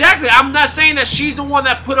 exactly. I'm not saying that she's the one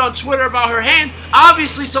that put on Twitter about her hand.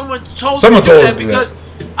 Obviously, someone told her because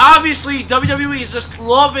obviously WWE is just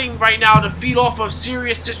loving right now to feed off of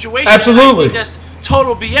serious situations. Absolutely, that's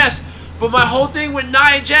total BS. But my whole thing with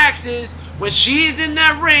Nia Jax is when she's in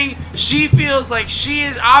that ring, she feels like she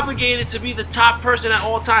is obligated to be the top person at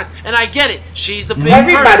all times. And I get it. She's the big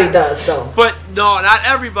Everybody person. does, though. But no, not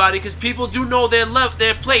everybody, because people do know their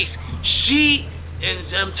place.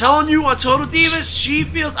 And I'm telling you, on Total Divas, she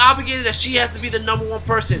feels obligated that she has to be the number one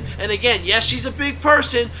person. And again, yes, she's a big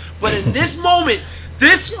person, but in this moment,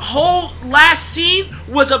 this whole last scene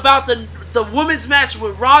was about the women's match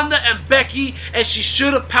with Ronda and Becky, and she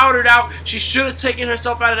should have powdered out. She should have taken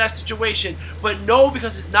herself out of that situation. But no,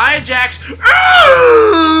 because it's Nia Jax,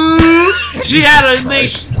 she had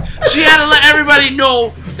to let everybody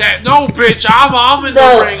know that no, bitch, I'm in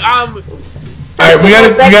the ring. All right, we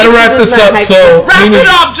gotta wrap this up. So wrap it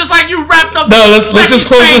up, just like you wrapped up. No, let's just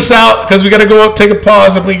close this out because we gotta go up, take a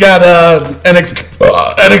pause, and we got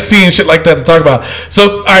NXT and shit like that to talk about.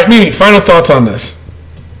 So, all right, Mimi, final thoughts on this.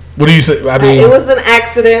 What do you say? I mean, it was an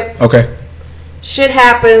accident. Okay. Shit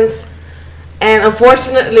happens, and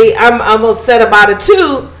unfortunately, I'm upset about it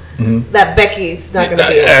too. Mm-hmm. That Becky's not gonna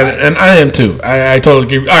be it. And I am too. I totally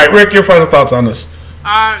agree. All right, Rick, your final thoughts on this.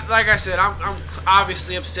 Like I said, I'm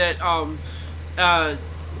obviously upset.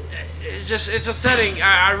 It's upsetting.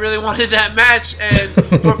 I really wanted that match, and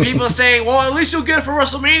for people saying, well, at least you'll get it for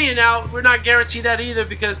WrestleMania now, we're not guaranteed that either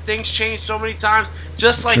because things change so many times.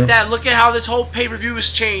 Just like that, look at how this whole pay-per-view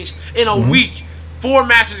has changed in a week. 4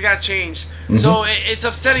 matches got changed. So it's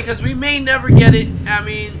upsetting because we may never get it. I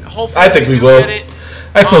mean, hopefully I think we will. Get it.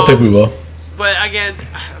 I still think we will. But again,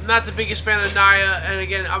 I'm not the biggest fan of Nia, and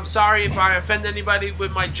again, I'm sorry if I offend anybody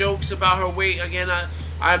with my jokes about her weight. Again,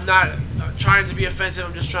 I'm not trying to be offensive.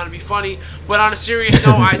 I'm just trying to be funny. But on a serious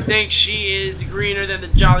note, I think she is greener than the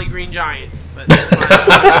Jolly Green Giant. But that's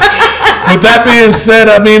with that being said,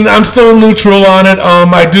 I mean, I'm still neutral on it.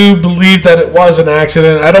 I do believe that it was an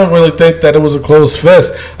accident. I don't really think that it was a closed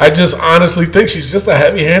fist. I just honestly think she's just a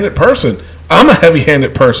heavy-handed person. I'm a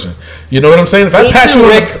heavy-handed person. You know what I'm saying? If I pat you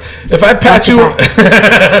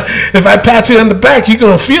on the back, you're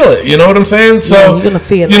gonna feel it. You know what I'm saying? So yeah, you're gonna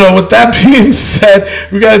feel it. You know, with that being said,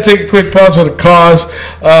 we gotta take a quick pause for the cause.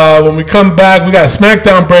 When we come back, we got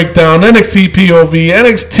SmackDown Breakdown, NXT POV,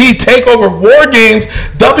 NXT Takeover War Games,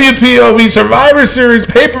 WPOV Survivor Series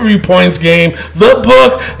Pay-Per-View Points Game, the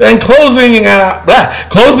book, and closing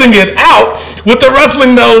it out with the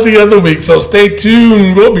Wrestling Melody of the Week. So stay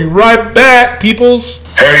tuned. We'll be right back, peoples.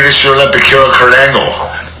 Hey, this is your Olympic hero, Kurt Angle.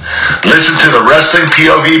 Listen to the Wrestling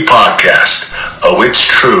POV podcast. Oh, it's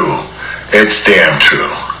true. It's damn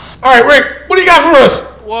true. All right, Rick, what do you got for us?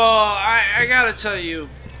 Well, I gotta tell you,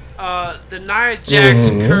 the Nia Jax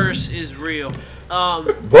curse is real.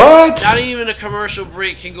 What? Not even a commercial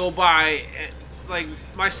break can go by. Like,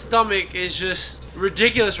 my stomach is just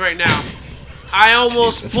ridiculous right now. I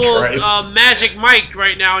almost pulled Magic Mike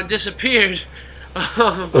right now and disappeared.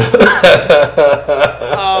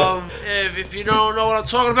 If you don't know what I'm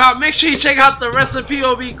talking about, make sure you check out the Wrestling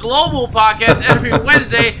POV Global podcast every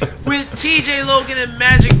Wednesday with TJ Logan and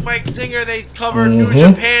Magic Mike Singer. They cover New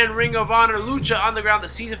Japan, Ring of Honor, Lucha Underground, the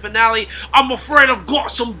season finale. I'm afraid I've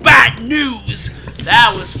got some bad news.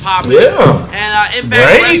 That was popular. Yeah. And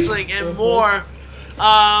Impact Wrestling and more.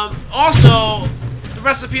 Also, the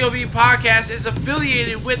Wrestling POV podcast is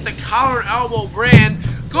affiliated with the Collar and Elbow brand.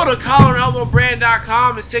 Go to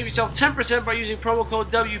collarandelbowbrand.com and save yourself 10% by using promo code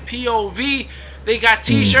WPOV. They got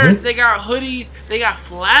t-shirts, they got hoodies, they got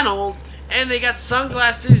flannels, and they got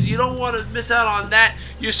sunglasses. You don't want to miss out on that.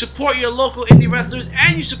 You support your local indie wrestlers,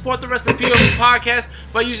 and you support the Wrestling POV podcast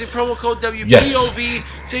by using promo code WPOV. Yes.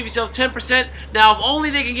 Save yourself 10%. Now, if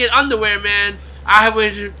only they can get underwear, man, I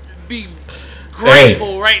would be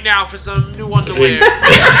grateful right now for some new underwear.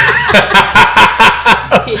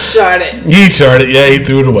 He sharded. Yeah, he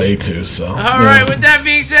threw it away too. So. All right. With that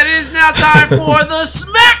being said, it is now time for the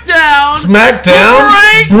SmackDown Breakdown.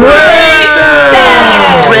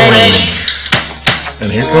 Ready.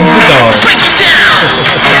 And here comes the dog.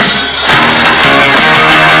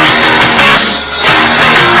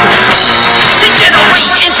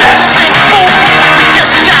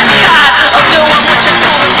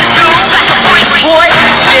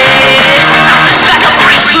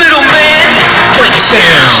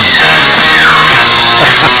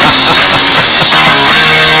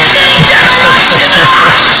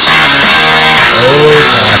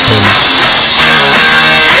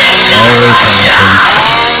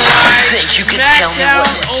 Think you can tell me what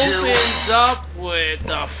SmackDown to do? opens up with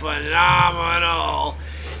the phenomenal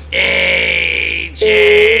AJ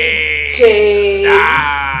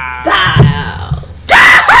Styles.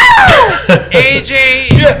 AJ,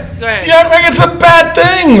 Yeah. go ahead. You act like it's a bad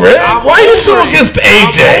thing, Rick. I'm Why are you so over it. against I'm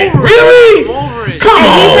AJ? over it. Really? I'm over it. Come He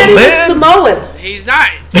said on, he was man. Samoan. He's not.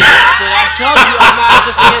 So that tells you I'm not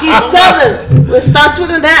just against He's him. Southern. It starts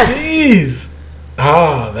with an S. Jeez.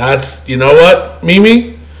 Ah, that's, you know what,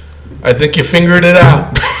 Mimi? I think you fingered it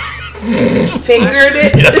out. Fingered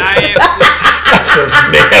it. That's just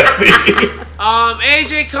nasty.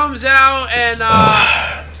 AJ comes out and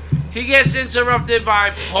he gets interrupted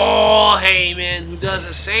by Paul Heyman, who does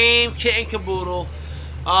the same kit and caboodle.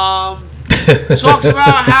 Talks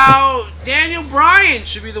about how Daniel Bryan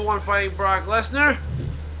should be the one fighting Brock Lesnar.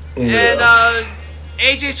 And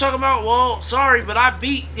AJ's talking about, well, sorry, but I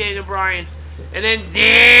beat Daniel Bryan. And then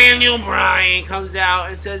Daniel Bryan comes out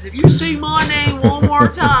and says, if you say my name one more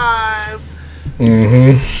time.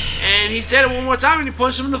 And he said it one more time and he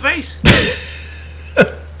punched him in the face.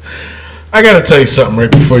 I gotta tell you something right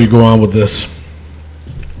before you go on with this.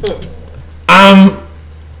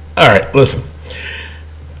 All right, listen.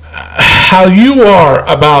 How you are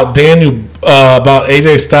about about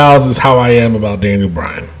AJ Styles is how I am about Daniel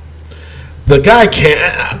Bryan. The guy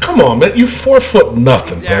can't. Come on, man. You 4 foot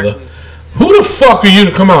nothing, Exactly. brother. Who the fuck are you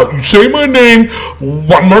to come out? You say my name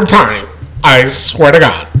one more time. I swear to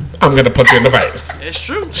God, I'm gonna punch you in the face. It's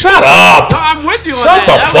true. Shut up. No, I'm with you on Shut that.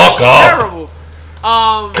 the That fuck was up. terrible.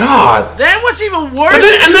 God. Then what's even worse?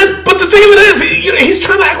 But the thing of it is, he's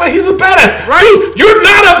trying to act like he's a badass. Right. Dude, you're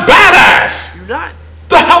not a badass. You're not.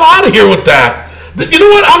 The hell out of here with that. You know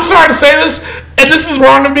what? I'm sorry to say this, and this is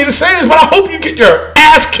wrong of me to say this, but I hope you get your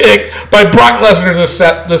ass kicked by Brock Lesnar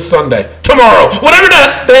this Sunday, tomorrow, whatever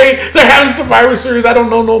that day they're having Survivor Series. I don't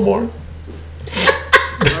know no more.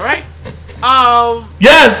 All right.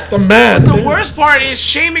 Yes, I'm mad. The worst part is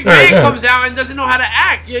Shane McMahon Alright, go ahead. comes out and doesn't know how to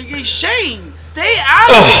act. Shane, stay out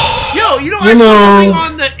of it. Yo, I You saw know. something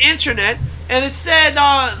on the internet and it said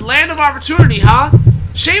Land of Opportunity, huh?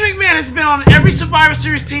 Shane McMahon has been on every Survivor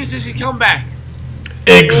Series team since he come back.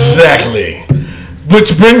 Exactly.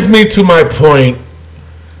 Which brings me to my point.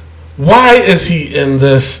 Why is he in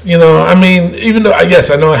this? You know, I mean, even though, yes,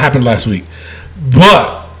 I know it happened last week,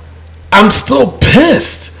 but I'm still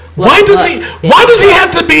pissed. Why does he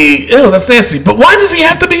have to be, ew, that's nasty, but why does he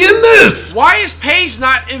have to be in this? Why is Paige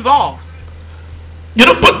not involved? You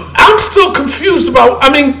know, but I'm still confused about, I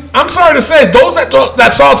mean, I'm sorry to say, those that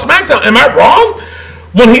saw SmackDown, am I wrong?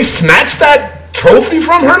 When he snatched that trophy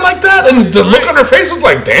from her like that, and the look on her face was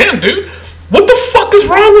like, damn, dude, what the fuck is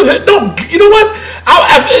wrong with it? No, you know what?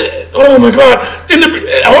 Oh my God!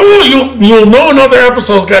 You'll know in other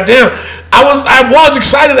episodes. Goddamn, I was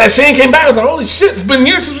excited that Shane came back. I was like, holy shit! It's been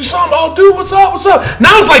years since we saw him. Oh, dude, what's up? What's up?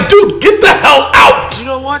 Now it's like, dude, get the hell out! You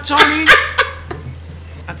know what, Tony?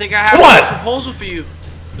 I think I have What? a proposal for you.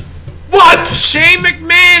 What? Shane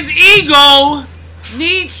McMahon's ego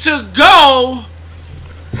needs to go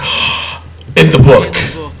In the book. in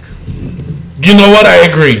the book. You know what? I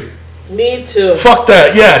agree. Me too. Fuck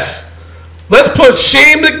that. Yes. Let's put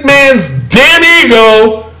Shane McMahon's damn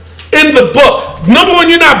ego in the book. Number one,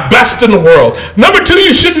 you're not best in the world. Number two,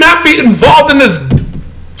 you should not be involved in this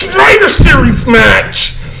Survivor Series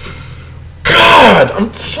match. God,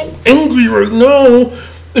 I'm so angry right now.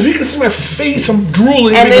 If you can see my face, I'm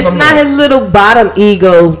drooling. And because it's I'm not his little bottom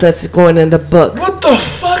ego that's going in the book. What the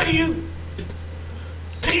fuck are you?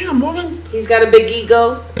 Damn, woman. He's got a big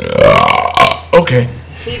ego. Okay.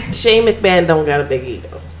 Shane McMahon don't got a big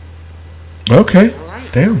ego. Okay.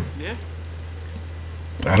 Damn. Yeah.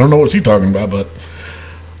 I don't know what she's talking about, but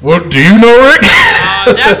what do you know, Rick?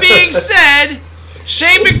 That being said,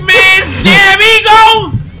 Shane McMahon's damn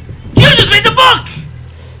ego, you just made the book.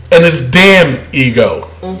 And it's damn ego.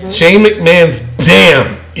 Shane McMahon's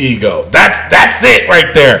damn ego. That's it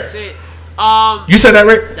right there. That's it. You said that,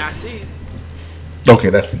 Rick? That's it.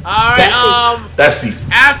 Okay, that's it. All right. That's it.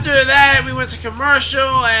 After that, we went to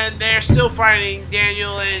commercial, and they're still fighting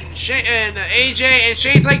Daniel and Shane and AJ. And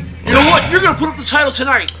Shane's like, you know what? You're gonna put up the title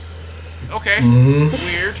tonight. Okay.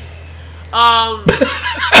 Weird.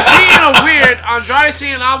 Speaking of weird, Andrade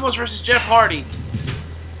Cien Alamos versus Jeff Hardy.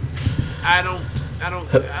 I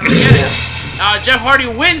don't get it. Jeff Hardy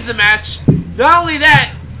wins the match. Not only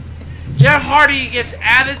that, Jeff Hardy gets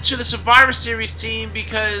added to the Survivor Series team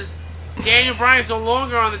because Daniel Bryan's no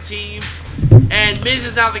longer on the team, and Miz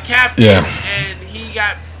is now the captain. Yeah. And he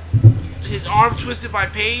got his arm twisted by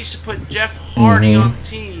Paige to put Jeff Hardy on the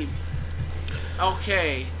team.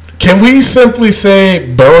 Okay. Can we simply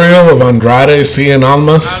say burial of Andrade Cien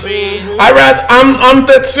Almas? I mean, I'm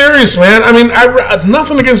that serious, man. I mean,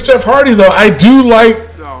 nothing against Jeff Hardy though. I do like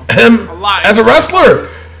him as a wrestler.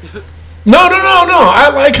 No. I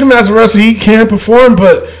like him as a wrestler. He can perform,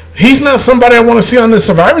 but he's not somebody I want to see on the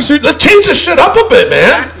Survivor Series. Let's change this shit up a bit,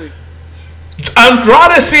 man. exactly.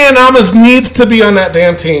 Andrade Cien Almas needs to be on that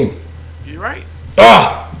damn team. You're right.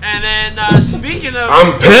 Ugh. And then speaking of,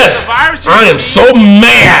 I'm pissed. Survivor Series I am team, so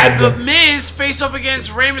mad. The Miz face up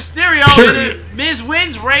against Rey Mysterio, Period. and if Miz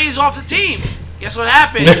wins, Rey's off the team. Guess what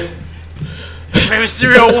happened? Rey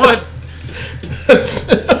Mysterio won.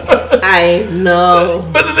 I know.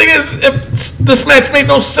 But the thing is, this match made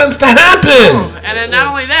no sense to happen. And then not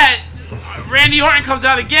only that, Randy Orton comes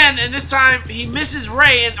out again, and this time he misses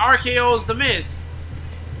Rey and RKO's the Miz.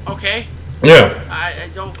 Okay, Yeah. I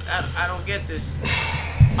don't get this.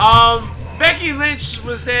 Becky Lynch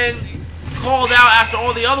was then called out after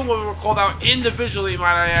all the other women were called out individually,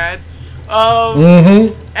 might I add.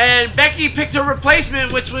 And Becky picked her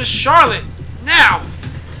replacement, which was Charlotte. Now,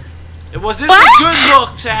 was this a good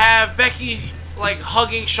look to have Becky like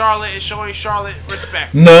hugging Charlotte and showing Charlotte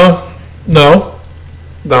respect? No.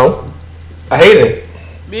 I hate it.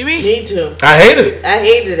 Mimi? Me too. I hated it. I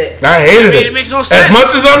hated it. I hated mean, it. it makes no sense. As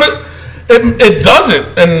much as it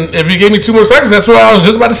doesn't. And if you gave me 2 more seconds, that's what I was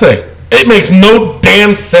just about to say. It makes no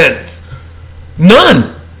damn sense.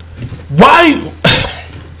 None. Why?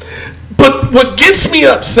 But what gets me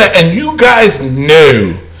upset, and you guys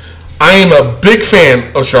know, I am a big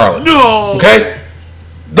fan of Charlotte. No. Okay?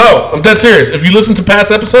 No, I'm dead serious. If you listen to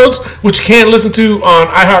past episodes, which you can listen to on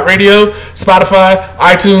iHeartRadio, Spotify,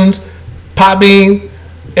 iTunes, Podbean,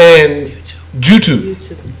 and YouTube.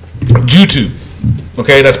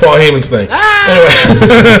 Okay, that's Paul Heyman's thing. Anyway.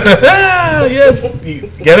 Yes. You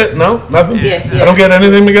get it? No? Nothing? Yeah. I don't get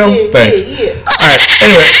anything, Miguel? Thanks. Yeah. Alright,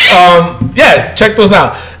 anyway, check those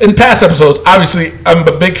out. In past episodes, obviously, I'm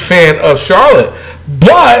a big fan of Charlotte,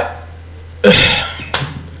 but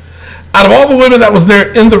out of all the women that was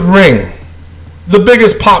there in the ring, the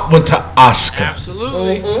biggest pop went to Asuka.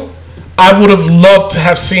 Absolutely. I would have loved to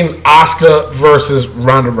have seen Asuka versus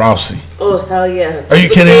Ronda Rousey. Oh, hell yeah. Are you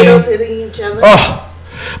kidding me? Potatoes hitting each other. Oh,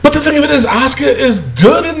 but the thing of it is, Asuka is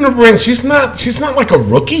good in the ring. She's not like a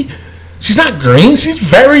rookie. She's not green. She's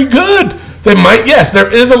very good.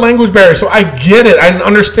 There is a language barrier, so I get it. I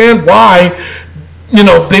understand why,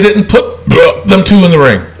 they didn't put them two in the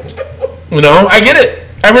ring. I get it.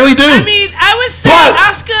 I really do. I mean, I would say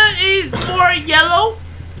Asuka is more yellow.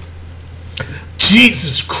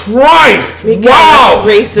 Jesus Christ! Miguel, Wow!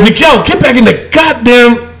 that's racist. Miguel, get back in the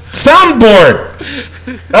goddamn soundboard.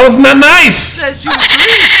 That was not nice. Says she was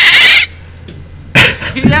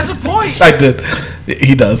green. He has a point. I did.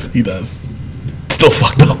 He does. Still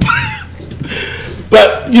fucked up.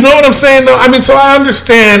 But you know what I'm saying, though? I mean, so I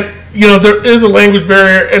understand. There is a language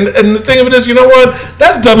barrier, and the thing of it is, you know what?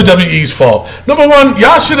 That's WWE's fault. Number one,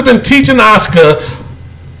 y'all should have been teaching Asuka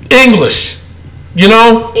English.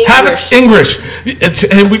 Have English.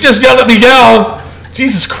 And we just yelled at Miguel.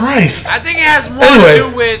 Jesus Christ. I think it has more to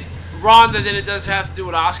do with Ronda than it does have to do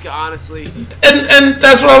with Asuka, honestly. And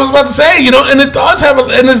that's what I was about to say, and it does have,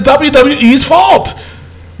 and it's WWE's fault.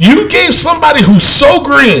 You gave somebody who's so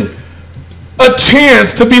green a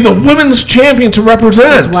chance to be the women's champion to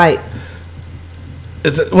represent. She's white.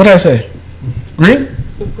 Is it, what did I say? Green?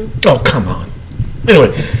 Oh, come on.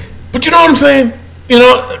 Anyway, but you know what I'm saying?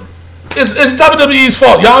 It's WWE's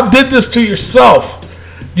fault. Y'all did this to yourself.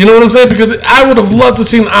 You know what I'm saying? Because I would have loved to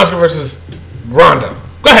see Asuka versus Ronda.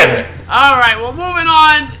 Go ahead, man. All right, well, moving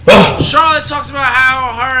on. Ugh. Charlotte talks about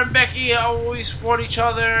how her and Becky always fought each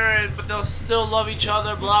other, but they'll still love each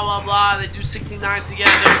other, blah, blah, blah. They do 69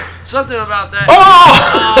 together. Something about that.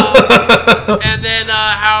 Oh! And then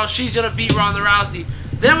how she's going to beat Ronda Rousey.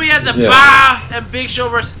 Then we had the Yeah. Bar and Big Show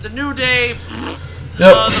versus the New Day.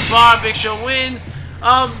 The Bar and Big Show wins.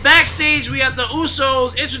 Backstage, we had the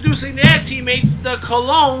Usos introducing their teammates, the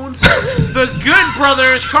Colognes, the Good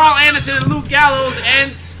Brothers, Carl Anderson and Luke Gallows,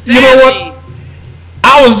 and Sanity. You know what?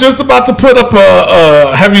 I was just about to put up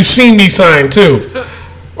a "Have you seen me?" sign too.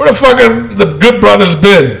 Where the fuck have the Good Brothers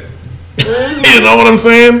been? You know what I'm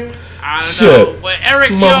saying? I don't Shit. know. But Eric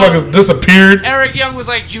Motherfuckers Young, disappeared. Eric Young was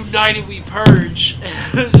like, "United we purge."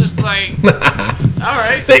 It was just like, all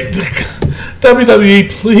right. WWE,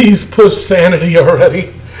 please push Sanity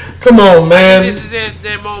already. Come on, man. This is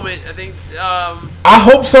their moment. I think. I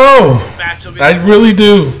hope so. Match will be I really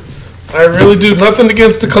do. Nothing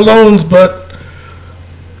against the Colognes, but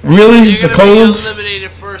really, You're the gonna be Colognes.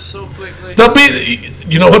 eliminated first so quickly. They'll be.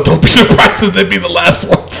 You know what? Don't be surprised if they be the last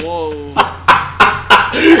ones. Whoa.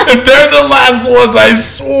 If If they're the last ones, I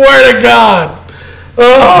swear to God.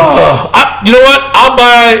 Oh, you know what? I'll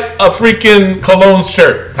buy a freaking Cologne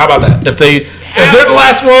shirt. How about that? If they're the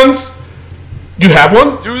last ones, you have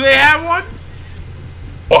one? Do they have one?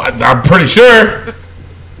 Well, I'm pretty sure.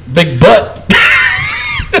 Big butt.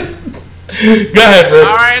 Go ahead, Rick.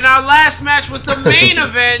 All right, and our last match was the main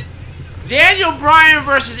event. Daniel Bryan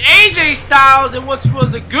versus AJ Styles, in what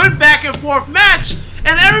was a good back and forth match.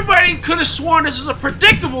 And everybody could have sworn this was a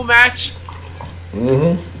predictable match.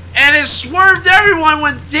 Mm-hmm. And it swerved everyone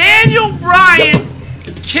when Daniel Bryan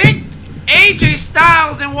kicked AJ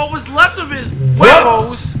Styles in what was left of his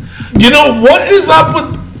huevos. You know, what is up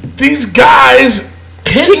with these guys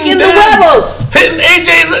Kicking the huevos? Hitting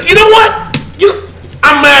AJ. You know what?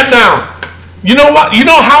 I'm mad now. You know what? You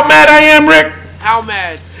know how mad I am, Rick? How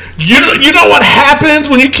mad? You know what happens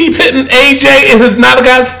when you keep hitting AJ and his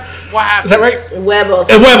nalgas? What happens? Is that right? Huevos.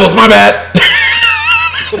 Huevos, my bad.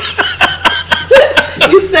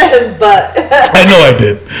 You said his butt. I know I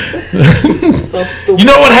did. So stupid. You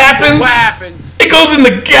know what happens? What happens? It goes in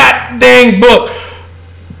the goddamn book.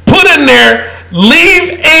 Put in there,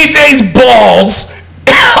 leave AJ's balls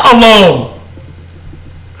alone.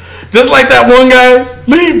 Just like that one guy,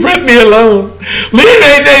 leave Brittany alone. Leave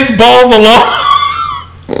AJ's balls alone.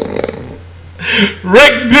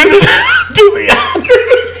 Rick, do the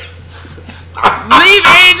honors. Leave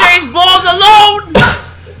AJ's balls alone.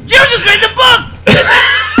 You just made the book.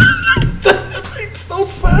 That makes no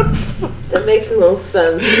sense. That makes no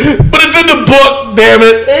sense. But it's in the book, damn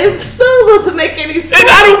it. It still doesn't make any sense. And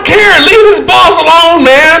I don't care. Leave his balls alone,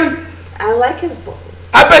 man. I like his balls.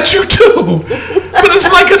 I bet you do. But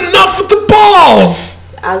it's like enough with the balls.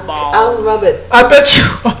 I'll rub it. I bet you.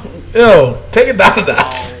 Ew, take it down a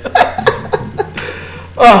notch.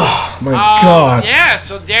 Oh, my God. Yeah,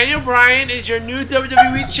 so Daniel Bryan is your new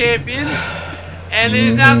WWE champion. And it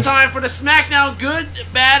is now time for the SmackDown Good,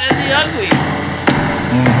 Bad, and the Ugly.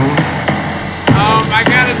 I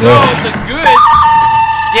gotta know the good.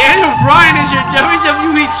 Daniel Bryan is your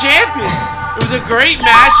WWE champion. It was a great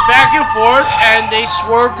match, back and forth, and they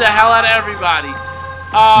swerved the hell out of everybody.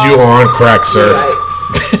 You are on crack, sir. Right.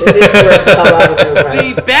 It is swerved the hell out of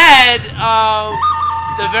everybody. The bad,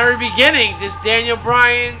 the very beginning, this Daniel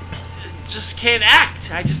Bryan just can't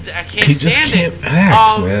act. I can't He stand just it. can't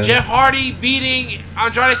act, man. Jeff Hardy beating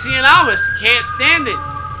Andrade Cien Almas, can't stand it.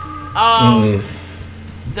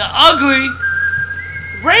 The ugly,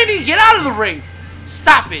 Randy, get out of the ring.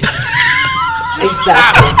 Stop it. Just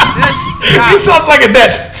stop it. Just stop He it. sounds like a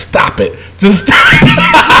dad. Stop it. Just stop.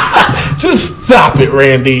 Just stop it,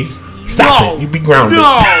 Randy. Stop it. You be grounded.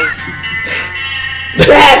 No.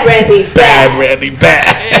 Bad, Randy. Bad, Randy.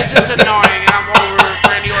 Bad. It's just annoying, and I'm over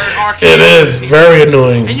Randy Orton. It is very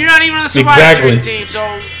annoying. And you're not even on the Survivor Series team,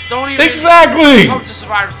 so don't even come to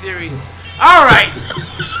Survivor Series. All right.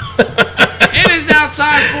 It is now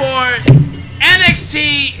time for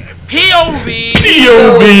NXT POV.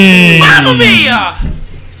 Mamma mia!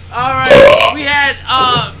 All right. We had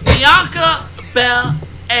Bianca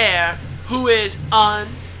Belair, who is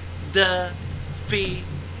undefeated,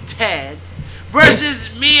 versus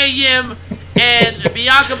Mia Yim, and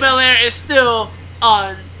Bianca Belair is still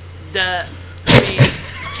undefeated.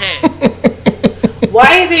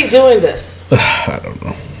 Why are they doing this? I don't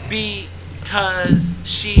know. Because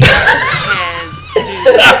she can do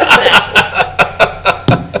that.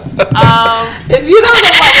 If you don't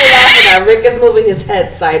know what we're laughing at, Rick is moving his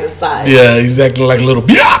head side to side. Yeah, he's acting like a little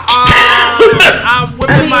biatch. I'm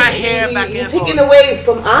whipping my hair back You're and taking forth. away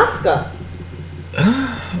from Asuka.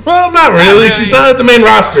 Well, not really. She's not at the main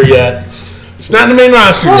roster yet. She's not in the main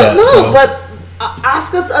roster Well, yet. no, So. but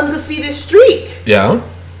Asuka's undefeated streak. Yeah.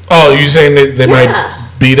 Oh, you saying they might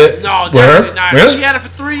beat it? No, with definitely her? not. Really? She had it for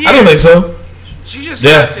 3 years. I don't think so. She just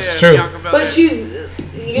Yeah, got there, it's true. Bianca Belair. But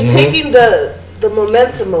you're taking the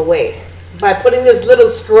momentum away by putting this little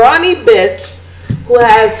scrawny bitch who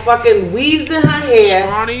has fucking weaves in her hair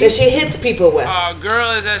Scrawny? that she hits people with. Girl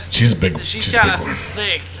is as She's a big. she's She's a kind big of one.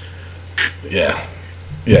 thick, Yeah.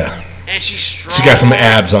 Yeah. and she's strong. She got some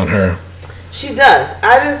abs on her. She does.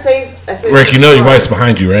 I didn't say. I said. Rick, she's you know your strong. wife's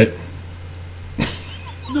behind you, right?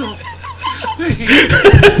 No.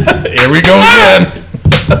 Here we go again.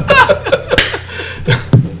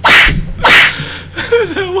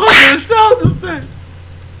 That wasn't a sound effect.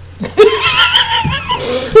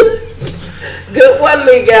 Good one,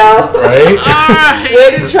 Miguel. Right? Alright.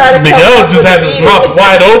 Way to try to come Miguel up just with has a his beat. mouth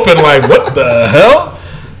wide open, like, what the hell?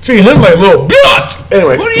 Treating him like a little bitch.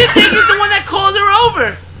 Anyway. Who do you think is the one that called her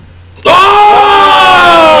over?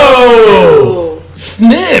 Oh!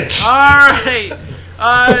 Snitch. Alright.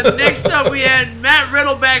 Next up, we had Matt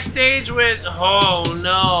Riddle backstage with Oh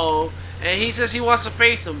No, and he says he wants to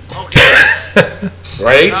face him. Okay.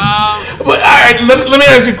 Right? But all right, let me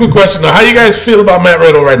ask you a quick question though. How you guys feel about Matt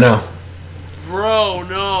Riddle right now? Bro,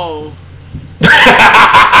 no. I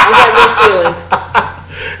got no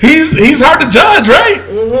feelings. He's hard to judge, right?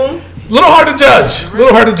 Mm-hmm. Little hard to judge.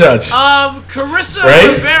 Carissa Right?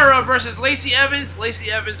 Rivera versus Lacey Evans. Lacey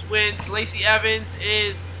Evans wins. Lacey Evans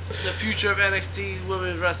is the future of NXT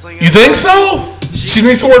Women's Wrestling. You think so? She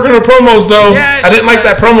needs to work on her promos though. Yeah, I didn't like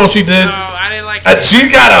that promo she did. No, I didn't like it. She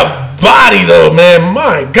got a body though, man.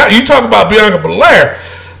 My God, you talk about Bianca Belair.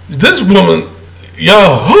 This woman, yo,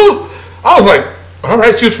 I was like, all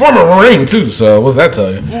right, she was former Marine too. So what's that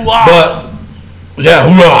tell you? Ooh-ah. But yeah,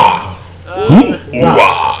 hoorah, hoorah,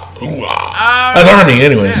 hoorah. That's Army,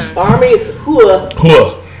 anyways. Yeah. Army is hua.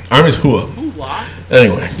 Hua. Army's hua. Hoo-ah.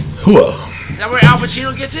 Anyway, hua. Is that where Al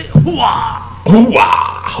Pacino gets it? Hoo-ah.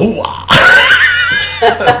 Hoo-ah. Hoo-ah.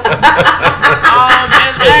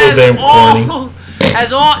 And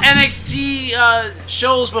as all NXT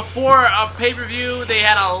shows before a pay-per-view, they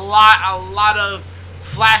had a lot of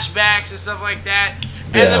flashbacks and stuff like that.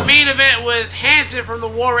 And the main event was Hanson from the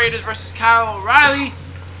War Raiders versus Kyle O'Reilly,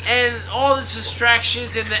 and all the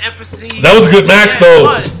distractions and the emphasis. That was a good match, though.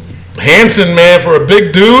 It was. Hanson, man, for a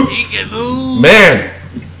big dude. He can move. Man,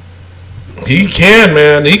 he can,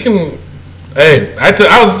 man. He can. Hey, I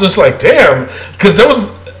was just like, damn, because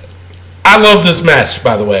I love this match,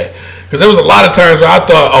 by the way, because there was a lot of times where I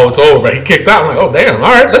thought, oh, it's over, but he kicked out. I'm like, oh, damn.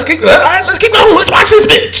 All right, let's keep going. Let's watch this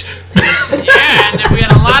bitch. Yeah, and then we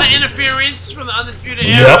had a lot of interference from the Undisputed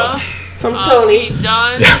Era. From Tony. Pete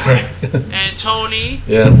Dunne. Yeah, right. And Tony.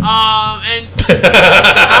 Yeah. And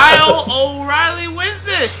Kyle O'Reilly wins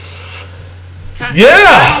this.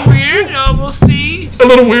 Yeah. Kind of weird. We'll see. A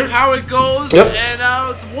little weird. How it goes. Yep. And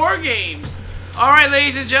the War Games. All right,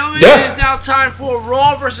 ladies and gentlemen, Yeah. it is now time for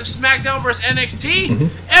Raw versus SmackDown versus NXT.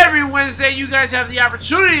 Every Wednesday, you guys have the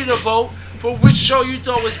opportunity to vote for which show you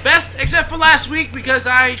thought was best, except for last week because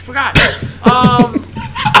I forgot.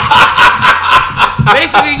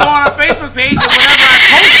 Basically, go on our Facebook page, and whenever I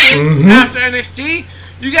post it after NXT,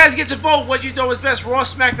 you guys get to vote what you thought was best, Raw,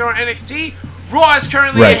 SmackDown, or NXT. Raw is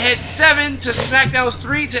currently ahead 7 to SmackDown's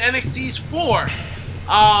 3 to NXT's 4.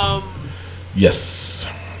 Yes.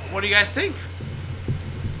 What do you guys think?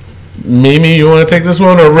 Mimi, you want to take this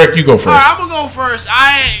one, or Rick, you go first? All right, I'm going to go first.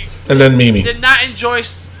 I And then Mimi. did not enjoy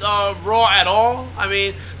Raw at all. I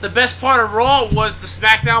mean, the best part of Raw was the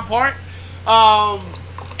SmackDown part.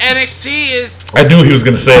 NXT is... I knew he was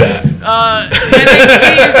going to say that.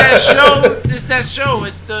 NXT is that show.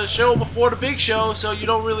 It's the show before the big show, so you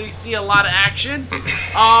don't really see a lot of action.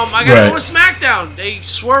 I got to go with SmackDown. They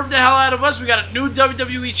swerved the hell out of us. We got a new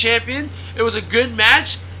WWE champion. It was a good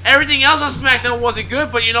match. Everything else on SmackDown wasn't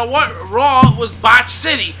good, but you know what? Raw was Botch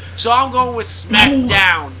City, so I'm going with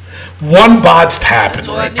SmackDown. One botched happened,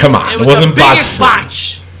 right? Come on. It wasn't the Botch biggest City.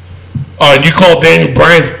 botch. Oh, and you called Daniel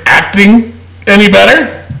Bryan's acting any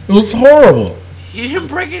better? It was horrible. He didn't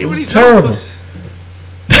break anybody's terrible. nose.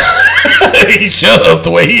 He should have, the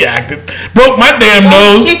way he acted. Broke my damn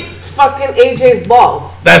nose. He kicked fucking AJ's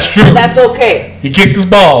balls. That's true. That's okay. He kicked his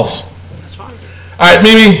balls. That's fine. All right,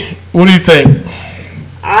 Mimi, what do you think?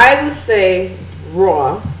 I would say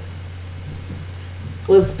Raw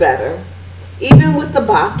was better, even with the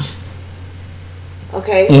botch.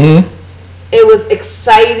 Okay? It was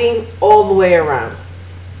exciting all the way around.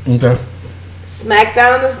 Okay.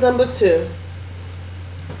 SmackDown is number 2,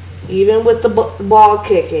 even with the ball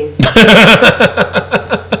kicking.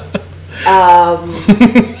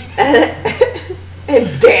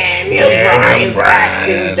 And Daniel Bryan's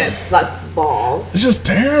acting that sucks balls. It's just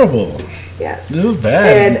terrible. Yes. This is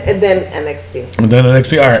bad. And then NXT. And then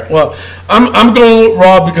NXT. All right. Well, I'm going with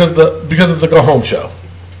Raw because of the go home show.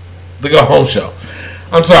 The go home show.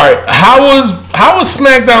 I'm sorry. How was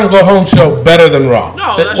SmackDown go home show better than Raw?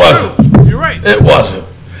 No, it that's wasn't. true. You're right. It wasn't.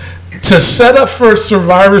 To set up for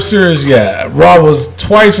Survivor Series, yeah, Raw was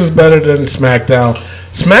twice as better than SmackDown.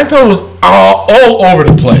 SmackDown was all over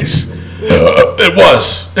the place. It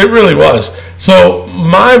was. It really was. So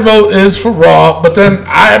my vote is for Raw, but then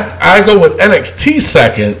I go with NXT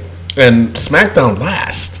second and SmackDown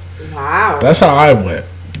last. Wow. That's how I went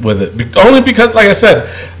with it. Only because, like I said,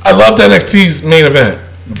 I loved NXT's main event.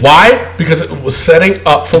 Why? Because it was setting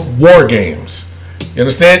up for War Games. You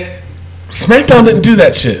understand? SmackDown didn't do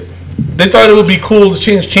that shit. They thought it would be cool to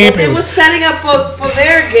change champions. It was setting up for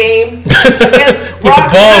their games against With the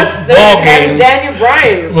ball games. Daniel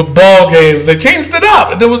Bryan. With ball games, they changed it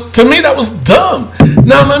up. To me, that was dumb.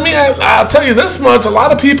 Now, I'll tell you this much: a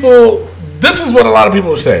lot of people this is what a lot of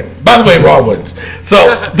people are saying. By the way, Raw wins.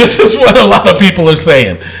 So this is what a lot of people are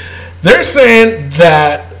saying. They're saying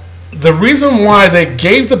that the reason why they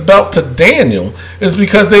gave the belt to Daniel is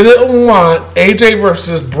because they didn't want AJ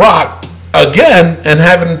versus Brock again and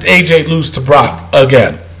having AJ lose to Brock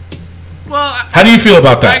again. Well, how do you feel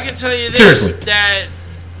about that? I can tell you this, seriously, that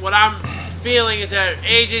what I'm feeling is that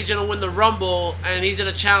AJ's going to win the Rumble and he's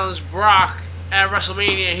going to challenge Brock at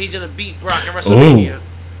WrestleMania and he's going to beat Brock at WrestleMania.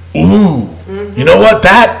 Ooh. You know what?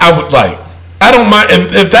 That I would like. I don't mind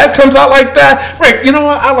if that comes out like that. Rick, you know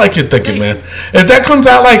what? I like your thinking, man. If that comes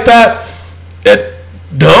out like that,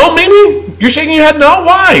 no, Mimi? You're shaking your head no?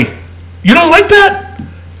 Why? You don't like that?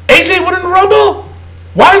 AJ winning the Rumble?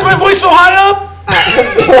 Why is my voice so high up?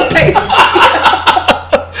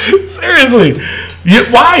 Seriously.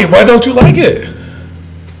 Why? Why don't you like it?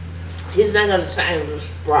 He's not going to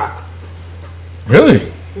challenge Brock. Really?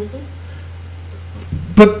 Mm-hmm.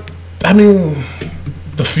 But, I mean,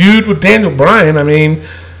 the feud with Daniel Bryan, I mean,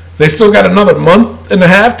 they still got another month and a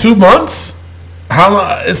half, 2 months. How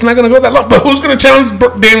long? It's not going to go that long. But who's going to challenge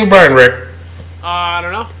Daniel Bryan, Rick? I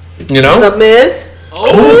don't know. You know? The Miz.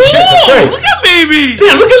 Oh shit, that's right. Look at Baby.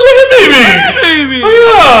 Damn, look at Baby. Baby. Oh,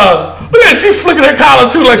 yeah. Look at her. She's flicking her collar,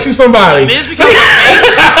 too, like she's somebody. Miz becoming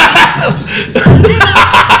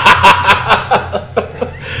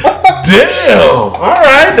Damn. All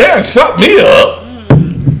right. Damn, shut me up.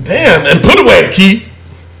 Damn. And put away the key.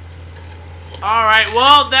 All right.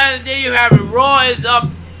 Well, there you have it. Raw is up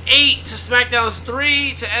 8 to SmackDown's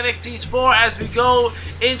 3 to NXT's 4 as we go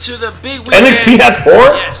into the big weekend. NXT has 4?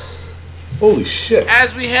 Yes. Holy shit.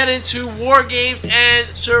 As we head into War Games and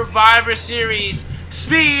Survivor Series.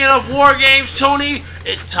 Speaking of War Games, Tony,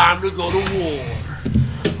 it's time to go to war.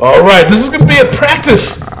 All right, this is going to be a little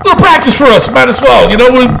practice for us. Might as well, you know.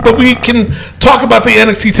 But we can talk about the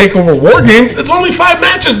NXT Takeover War Games. It's only 5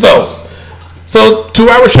 matches though, so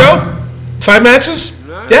 2-hour show, 5 matches.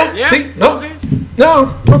 Yeah. See, no, okay.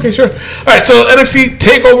 No, okay, sure. All right, so NXT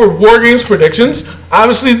Takeover War Games predictions.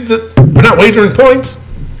 Obviously, we're not wagering points,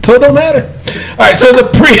 so it don't matter. All right, so the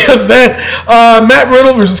pre-event, Matt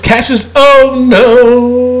Riddle versus Cassius. Oh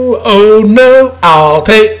no, I'll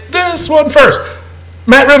take this one first.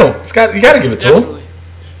 Matt Riddle, you got to give it to him.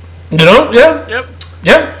 You know, yeah.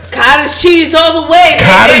 Yep. Cottage cheese all the way.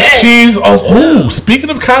 Cottage cheese. Oh, speaking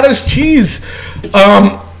of cottage cheese, we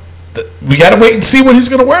got to wait and see what he's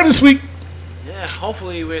going to wear this week. Yeah,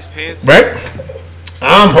 hopefully he wears pants. Right?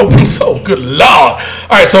 I'm hoping so. Good Lord. All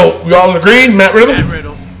right, so we all agree, Matt Riddle? Matt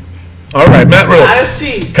Riddle. All right, Matt Riddle.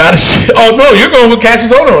 Cottage cheese. Oh, no, you're going with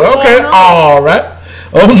Cassius Ohno. Okay, no. All right.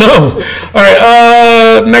 Oh, no. All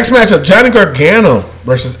right, next matchup, Johnny Gargano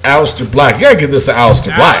versus Aleister Black. You got to give this to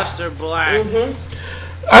Aleister Black. Aleister Black. Mm-hmm.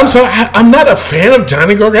 I'm sorry, I'm not a fan of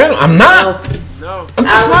Johnny Gargano. I'm not. No. I'm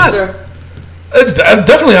just Aleister. not. It's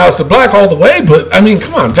definitely Aleister Black all the way, but, I mean,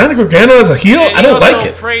 come on. Johnny Gargano as a heel, I don't like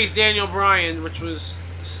it. He praised Daniel Bryan, which was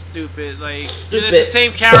stupid. It's the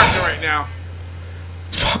same character right now.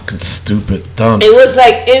 Fucking stupid, dumb. It was,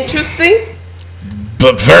 interesting.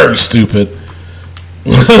 But very stupid.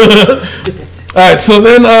 Alright, so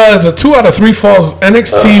then it's a 2 out of 3 falls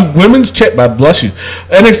NXT Women's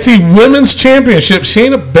NXT Women's Championship.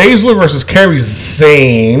 Shayna Baszler versus Kairi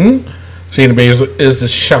Sane. Shayna Baszler is the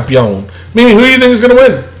champion. Meaning, who do you think is going to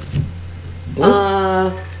win?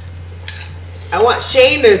 I want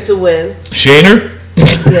Shayna to win. Shayner?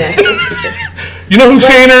 Yeah. You know who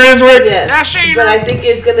Shayner is, Rick? Yes. That's Shayner. But I think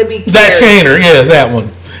it's going to be Kairi. That Shayner, yeah, that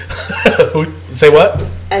one. Say what?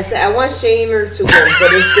 I said, I want Shayner to win, but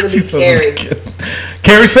it's going to be Kairi.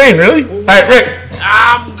 Kairi Sane, really? Mm-hmm. All right, Rick.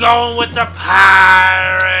 I'm going with the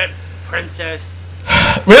Pirate Princess.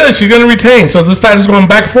 Really? She's going to retain. So this title's going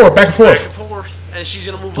back and forth. Back and forth. And she's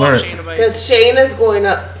going to move up Shayna Baszler. Because Shayna's going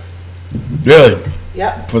up. Really?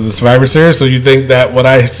 Yep. For the Survivor Series? So you think that what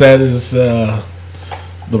I said is the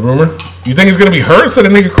rumor? You think it's going to be her instead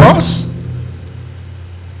of Nikki Cross?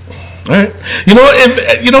 All right. You know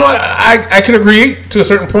what? I can agree to a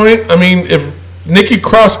certain point. I mean, if Nikki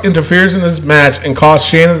Cross interferes in this match and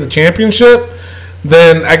costs Shayna the championship,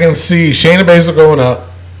 then I can see Shayna Baszler going up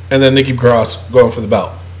and then Nikki Cross going for the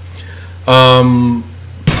belt.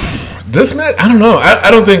 This match, I don't know.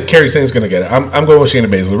 I don't think Kairi Sane's going to get it. I'm going with Shayna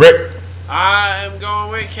Baszler. Rick? I am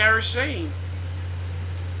going with Kairi Sane.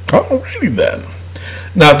 Alrighty then.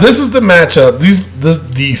 Now this is the matchup.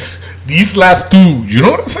 These last 2, you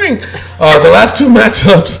know what I'm saying? The last 2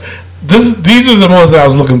 matchups. These are the ones that I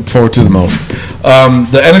was looking forward to the most.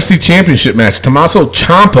 The NXT Championship match: Tommaso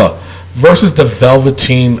Ciampa versus the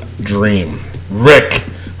Velveteen Dream. Rick,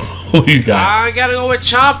 who you got? I gotta go with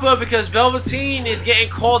Ciampa because Velveteen is getting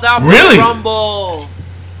called out for Really? the Rumble.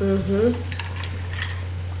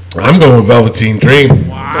 I'm going with Velveteen Dream.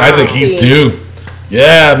 Wow. I think he's due.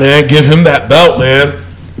 Yeah, man. Give him that belt, man.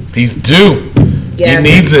 He's due. Yes.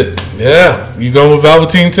 He needs it. Yeah. You going with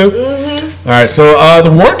Velveteen too? All right. So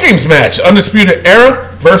the War Games match. Undisputed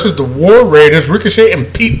Era versus the War Raiders. Ricochet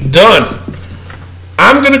and Pete Dunne.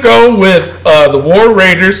 I'm going to go with the War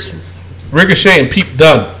Raiders, Ricochet, and Pete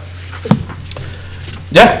Dunne.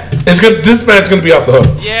 Yeah. It's good. This match is going to be off the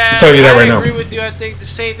hook. Yeah, I'll tell you that I right now. agree with you. I think the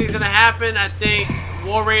same thing's going to happen. I think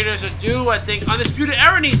War Raiders are due. I think Undisputed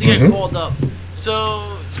Era needs to get called up.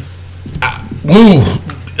 So,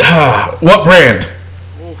 what brand?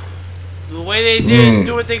 the way they did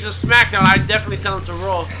doing things on SmackDown, I'd definitely send them to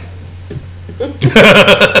Raw.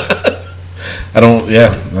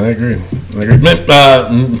 I agree.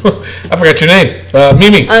 I forgot your name.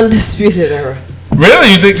 Mimi. Undisputed Era.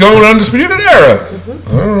 Really? You think going with Undisputed Era?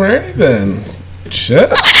 Alrighty then. Shit.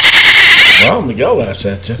 Wow, Miguel laughs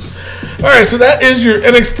at you. Alright, so that is your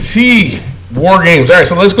NXT War Games. Alright,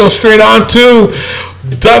 so let's go straight on to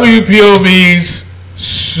WPOV's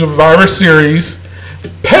Survivor Series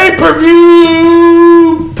pay-per-view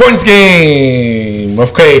points game.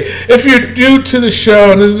 Okay, if you're new to the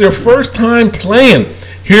show and this is your first time playing,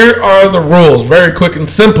 here are the rules. Very quick and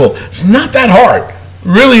simple. It's not that hard. It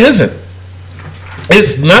really isn't.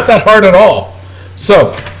 It's not that hard at all.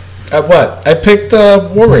 So, I picked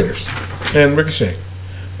War Raiders and Ricochet.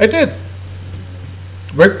 I did.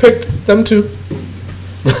 Rick picked them too.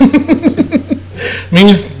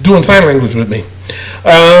 Mimi's doing sign language with me.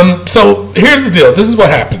 So here's the deal. This is what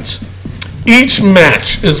happens. Each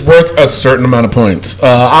match is worth a certain amount of points.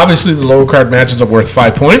 Obviously, the lower card matches are worth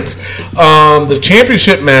 5 points. The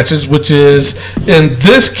championship matches, which is, in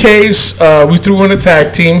this case, we threw in a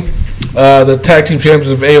tag team. The tag team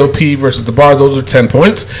champions of AOP versus The Bar, those are 10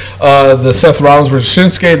 points. The Seth Rollins versus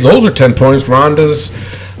Shinsuke, those are 10 points. Ronda's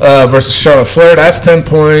versus Charlotte Flair, that's 10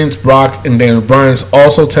 points. Brock and Daniel Bryan's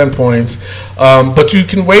also 10 points. But you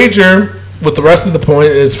can wager with the rest of the point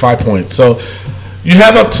is 5 points. So you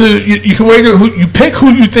have up to, you can wager, you pick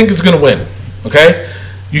who you think is going to win. Okay?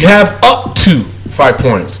 You have up to 5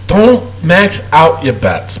 points. Don't max out your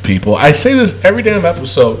bets, people. I say this every damn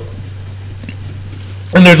episode.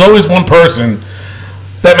 And there's always one person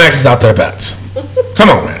that maxes out their bets. Come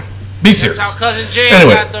on, man. Be serious. That's how Cousin James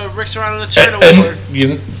got the Rick Serrano the Turn Award.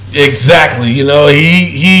 Exactly. You know,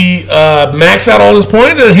 he maxed out all his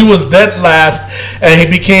points, and he was dead last, and he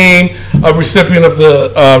became a recipient of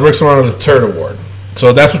the Rick Serrano the Turn Award.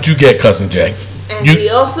 So that's what you get, Cousin Jay. And he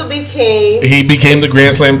also became... He became the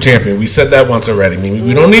Grand Slam champion. We said that once already.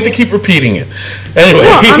 We don't need to keep repeating it. Anyway.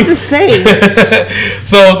 Well, I'm just saying.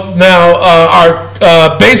 So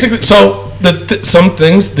now, basically, so some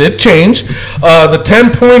things did change. The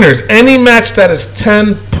 10-pointers, any match that is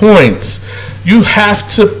 10 points, you have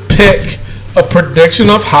to pick a prediction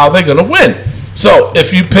of how they're going to win. So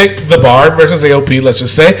if you pick The Bar versus AOP, let's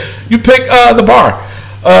just say, you pick The Bar.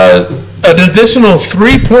 An additional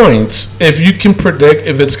 3 points if you can predict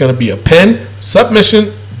if it's going to be a pin,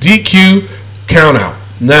 submission, DQ, count out.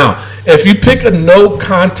 Now, if you pick a no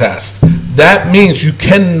contest, that means you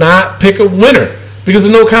cannot pick a winner because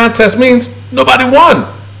a no contest means nobody won.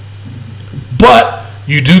 But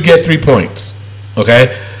you do get 3 points.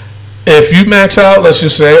 Okay? If you max out, let's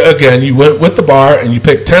just say, again, you went with The Bar and you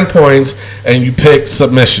picked 10 points and you picked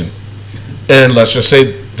submission. And let's just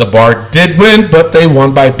say The Bar did win, but they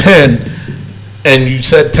won by pin. And you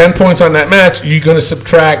said 10 points on that match, you're going to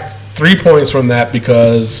subtract 3 points from that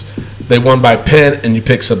because they won by pin and you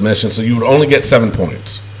picked submission. So you would only get 7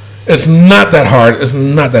 points. It's not that hard. It's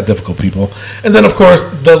not that difficult, people. And then, of course,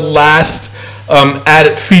 the last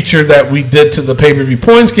added feature that we did to the pay-per-view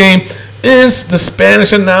points game is the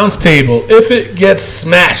Spanish announce table. If it gets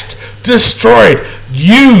smashed, destroyed,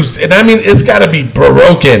 used, and I mean it's got to be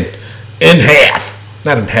broken in half.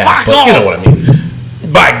 Not in half, but you know what I mean.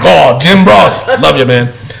 By God, Jim Ross, love you,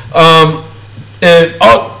 man.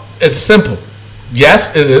 It's simple.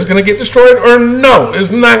 Yes, it is going to get destroyed, or no,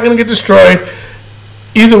 it's not going to get destroyed.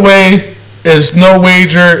 Either way, is no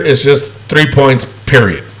wager. It's just 3 points,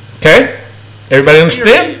 period. Okay? Everybody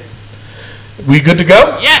understand? We good to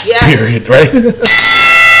go? Yes. Period, right?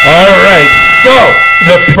 All right, so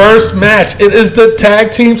the first match, it is the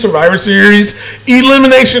Tag Team Survivor Series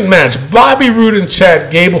Elimination Match. Bobby Roode and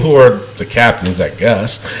Chad Gable, who are the captains, I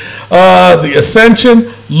guess. The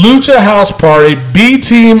Ascension, Lucha House Party,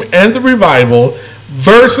 B-Team, and the Revival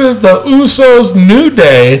versus the Usos, New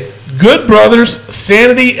Day, Good Brothers,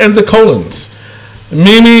 Sanity, and the Colons.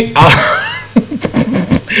 Mimi,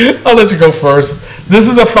 I'll let you go first. This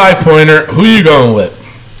is a 5-pointer. Who are you going with?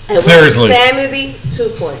 Seriously. Sanity, 2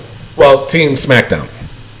 points. Well, Team SmackDown.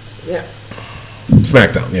 Yeah.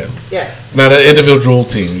 SmackDown, yeah. Yes. Not an individual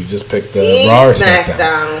team. You just picked Team Raw or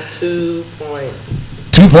SmackDown. SmackDown, 2 points.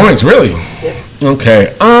 2 points, really? Yeah.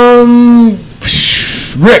 Okay.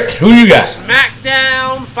 Rick, who you got?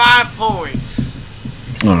 SmackDown, 5 points.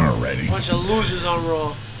 Alrighty. Bunch of losers on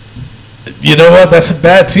Raw. You know what? That's a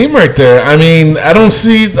bad team right there. I mean, I don't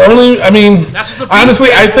see the only. I mean, That's what the honestly,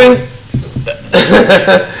 beef I is think.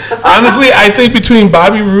 Honestly, I think between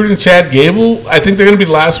Bobby Roode and Chad Gable, I think they're going to be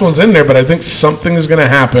the last ones in there. But I think something is going to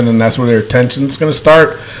happen, and that's where their tension's going to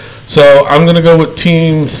start. So I'm going to go with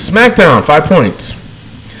Team SmackDown, 5 points.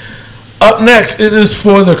 Up next, it is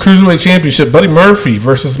for the Cruiserweight Championship. Buddy Murphy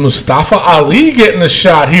versus Mustafa Ali getting a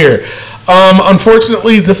shot here.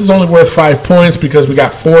 Unfortunately, this is only worth 5 points because we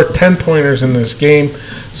got 4 10-pointers in this game.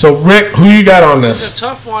 So, Rick, who you got on It's a this?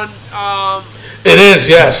 tough one. It is,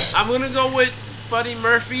 yes. I'm going to go with Buddy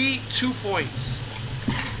Murphy, 2 points.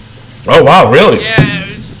 Oh, wow, really? Yeah,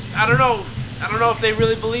 I don't know. I don't know if they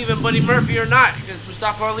really believe in Buddy Murphy or not because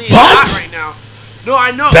Mustafa Ali is What? hot right now. No,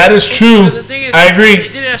 I know. That is true. Because the thing is, I agree. They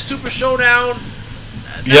did it at Super Showdown.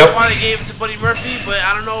 That's Yep. why they gave it to Buddy Murphy, but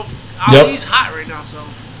I don't know if Yep. Ali's hot right now, so.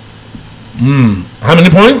 How many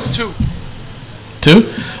points? 2. 2?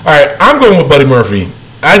 All right, I'm going with Buddy Murphy.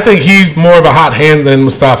 I think he's more of a hot hand than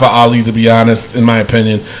Mustafa Ali, to be honest, in my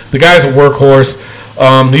opinion. The guy's a workhorse.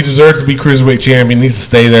 He deserves to be Cruiserweight champion. He needs to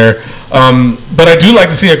stay there. But I do like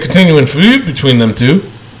to see a continuing feud between them two.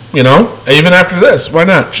 You know, even after this. Why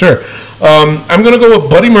not? Sure. I'm going to go with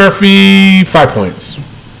Buddy Murphy, 5 points.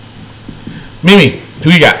 Mimi, who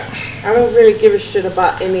you got? I don't really give a shit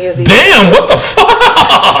about any of these. Damn, what the fuck?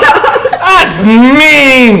 That's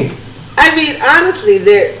mean. I mean, honestly,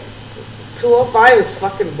 205 is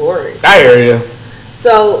fucking boring. I hear you.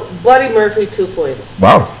 So, Buddy Murphy, 2 points.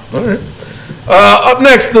 Wow. All right. Up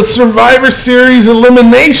next, the Survivor Series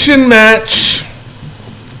elimination match.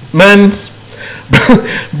 Men's.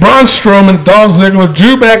 Braun Strowman, Dolph Ziggler,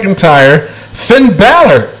 Drew McIntyre, Finn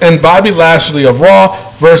Balor, and Bobby Lashley of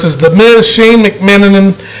Raw versus The Miz, Shane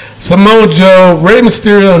McMahon, Samoa Joe, Rey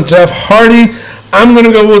Mysterio, and Jeff Hardy. I'm going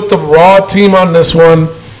to go with the Raw team on this one.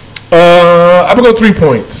 I'm going to go 3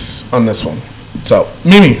 points on this one. So,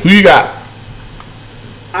 Mimi, who you got?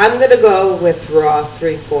 I'm going to go with Raw,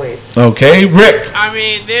 3 points. Okay, Rick. I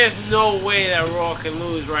mean, there's no way that Raw can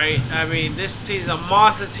lose, right? I mean, this team's a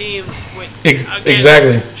monster team against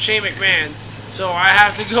Exactly. Shane McMahon. So I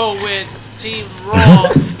have to go with Team Raw.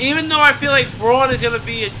 Even though I feel like Braun is going to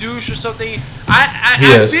be a douche or something,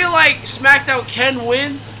 I feel like SmackDown can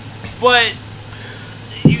win, but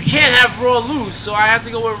you can't have Raw lose. So I have to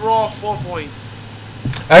go with Raw, 4 points.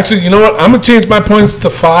 Actually, you know what? I'm going to change my points to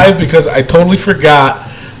 5 because I totally forgot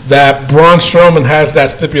that Braun Strowman has that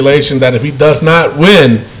stipulation that if he does not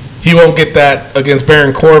win, he won't get that against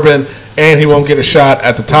Baron Corbin and he won't get a shot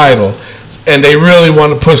at the title. And they really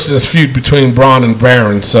want to push this feud between Braun and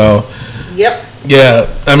Baron. So, Yep.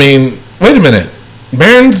 yeah, I mean, wait a minute.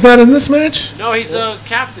 Baron's not in this match? No, he's the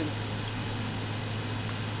captain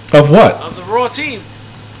Of what? of the Raw team.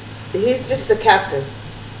 He's just the captain.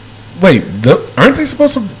 Wait, aren't they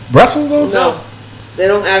supposed to wrestle, though? No, they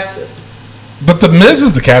don't have to. But The Miz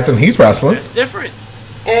is the captain. He's wrestling. It's different.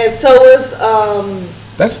 And so is,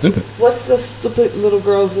 That's stupid. what's the stupid little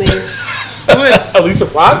girl's name? Bliss. Alicia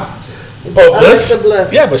Fox? Oh, Bliss? Alexa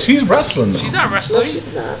Bliss. Yeah, but she's wrestling, though. She's not No, wrestling.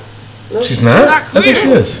 she's not. No, She's not? not I think she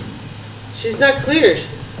clear. is. She's not cleared.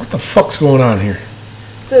 What the fuck's going on here?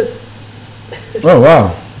 Says, Oh,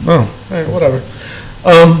 wow. Oh, all right, whatever.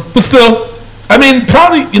 But still, I mean,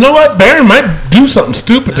 probably, you know what? Baron might do something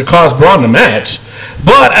stupid to cause Braun the match.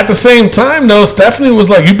 But at the same time, though, Stephanie was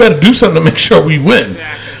like, you better do something to make sure we win.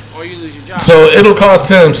 Exactly. Or you lose your job. So it'll cost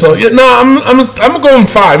him. So, yeah, no, I'm going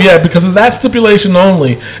 5, yeah, because of that stipulation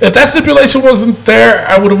only. If that stipulation wasn't there,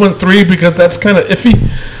 I would have went 3 because that's kind of iffy.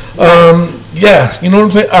 Yeah, you know what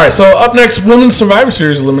I'm saying? All right, so up next, Women's Survivor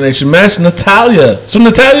Series elimination match, Natalya. So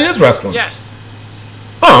Natalya is wrestling. Yes.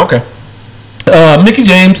 Oh, okay. Mickie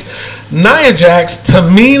James, Nia Jax,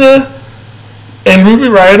 Tamina, and Ruby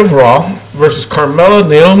Riott of Raw versus Carmella,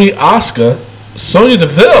 Naomi, Asuka, Sonya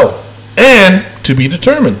Deville, and to be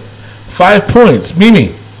determined. 5 points.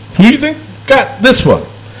 Mimi, who do you think got this one?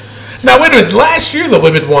 Now, wait a minute. Last year the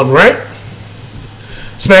women won, right?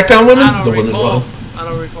 SmackDown women? I The don't women recall. won. I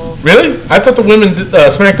don't recall. Really? I thought the women,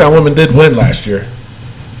 SmackDown women did win last year.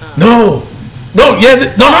 No. No, yeah.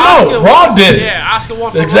 No. Asuka Raw won. did. Yeah, Asuka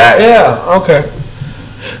won for Exactly. Raw. Yeah. Okay.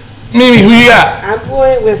 Mimi, who you got? I'm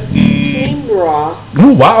going with Team Raw,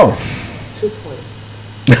 Ooh, wow. 2 points.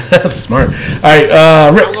 That's smart. All right,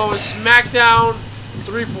 I'm Rick. going with SmackDown,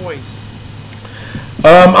 3 points.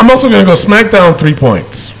 I'm also going to go SmackDown 3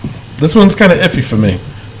 points. This one's kind of iffy for me.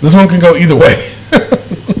 This one can go either way.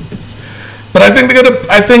 But I think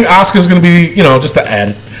Asuka's gonna be, just to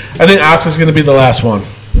add. I think Asuka's gonna be the last one.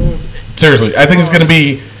 Seriously, I think it's gonna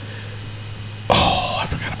be. Oh, I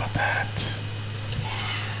forgot about that.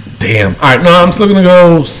 Damn. All right, no, I'm still gonna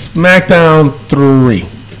go SmackDown 3.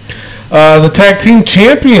 The tag team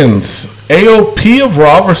champions, AOP of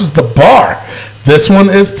Raw versus The Bar. This one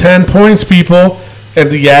is 10 points, people. And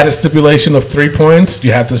the added stipulation of 3 points.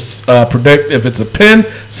 You have to predict if it's a pin,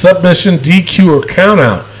 submission, DQ, or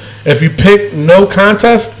countout. If you pick no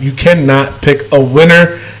contest, you cannot pick a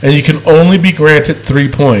winner, and you can only be granted 3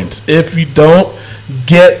 points. If you don't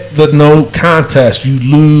get the no contest, you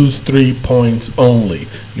lose 3 points only.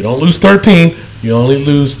 You don't lose 13, you only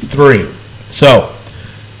lose 3. So,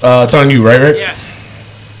 it's on you, right, Rick? Yes.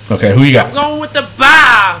 Okay, who you got? I'm going with the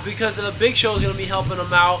Bar because the Big Show is going to be helping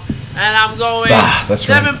him out. And I'm going that's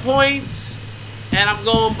 7 right. points, and I'm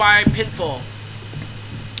going by pinfall.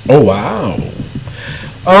 Oh, wow.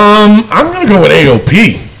 I'm going to go with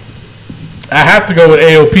AOP. I have to go with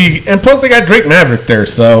AOP. And plus, they got Drake Maverick there.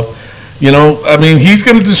 So, he's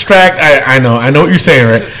going to distract. I know what you're saying,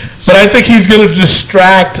 right? But I think he's going to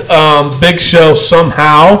distract Big Show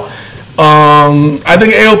somehow. I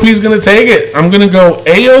think AOP is going to take it. I'm going to go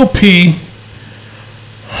AOP.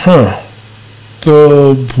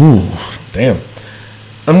 Damn.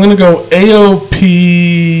 I'm going to go AOP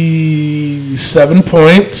 7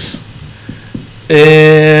 points.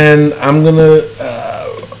 And I'm going to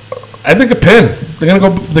I think a pin. They're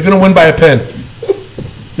going to win by a pin.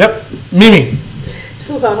 Yep. Mimi.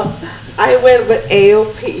 Well, I went with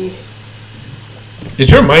AOP. Is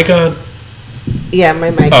your mic on? Yeah, my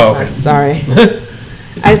mic is on. Sorry.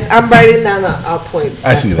 I'm writing down our points.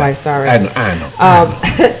 That's why. Sorry. I know.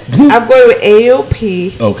 I'm going with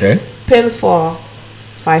AOP. Okay. Pinfall,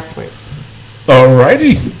 5 points.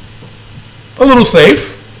 Alrighty. A little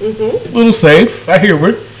safe. A little safe. I hear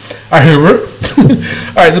it. All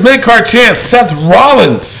right, the mid-card champ, Seth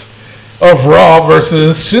Rollins of Raw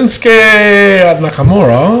versus Shinsuke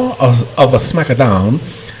Nakamura of a SmackDown.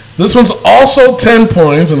 This one's also 10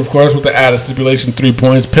 points, and of course with the added stipulation, 3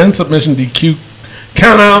 points, pin, submission, DQ,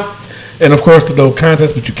 count out, and of course the no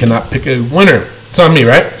contest, but you cannot pick a winner. It's on me,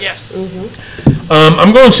 right? Yes.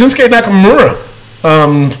 I'm going Shinsuke Nakamura.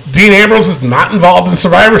 Dean Ambrose is not involved in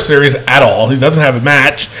Survivor Series at all. He doesn't have a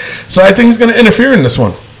match, so I think he's going to interfere in this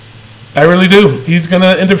one. I really do. He's going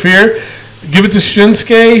to interfere. Give it to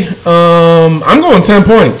Shinsuke. I'm going 10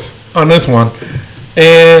 points on this one,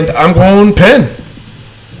 and I'm going pin.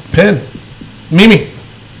 Mimi,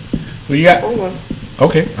 who you got? Hold on.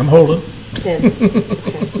 Okay, I'm holding. Pin.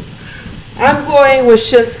 Okay. I'm going with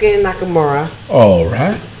Shinsuke Nakamura. All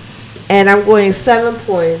right. And I'm going 7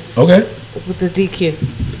 points. Okay. With the DQ.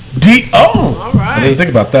 All right. I didn't think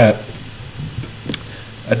about that.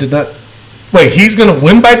 I did not. Wait, he's going to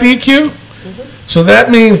win by DQ? So that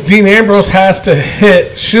means Dean Ambrose has to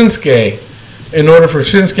hit Shinsuke in order for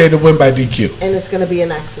Shinsuke to win by DQ. And it's going to be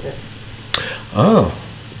an accident. Oh,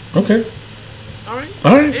 okay. All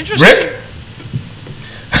right. Interesting. Rick?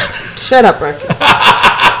 Shut up, Rick.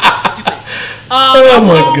 I'm my going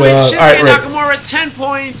with God. Shinsuke All right, Nakamura, 10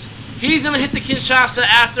 points. He's going to hit the Kinshasa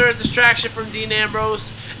after a distraction from Dean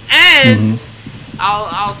Ambrose. And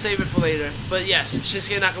I'll save it for later. But yes,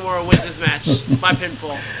 Shinsuke Nakamura wins this match by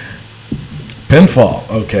pinfall. Pinfall,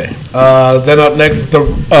 okay. Then up next is the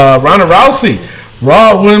Ronda Rousey,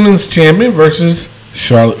 Raw Women's Champion versus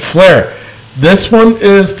Charlotte Flair. This one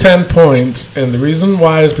is 10 points, and the reason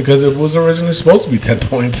why is because it was originally supposed to be 10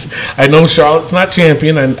 points. I know Charlotte's not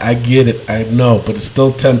champion, and I get it, I know, but it's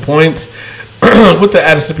still 10 points with the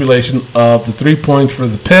added stipulation of the 3 points for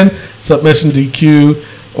the pin, submission, DQ,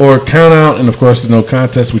 or count out, and of course the no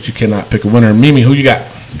contest, which you cannot pick a winner. Mimi, who you got?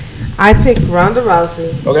 I picked Ronda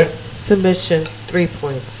Rousey. Okay. Submission, 3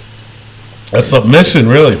 points. A submission,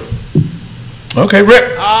 really? Okay,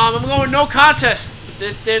 Rick. I'm going no contest.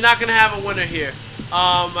 They're not going to have a winner here.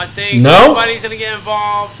 I think No? somebody's going to get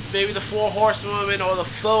involved. Maybe the 4 horsewomen or the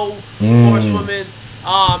faux horsewomen.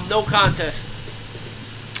 No contest.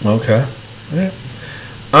 Okay. Yeah.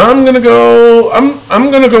 I'm gonna go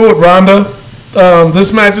with Ronda.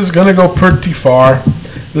 This match is gonna go pretty far.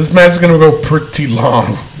 This match is gonna go pretty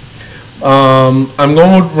long. I'm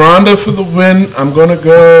going with Ronda for the win. I'm gonna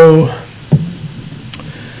go.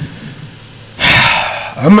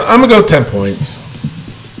 I'm gonna go 10 points.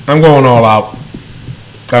 I'm going all out.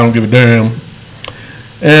 I don't give a damn.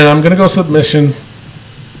 And I'm gonna go submission.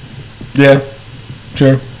 Yeah,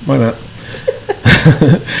 sure. Why not?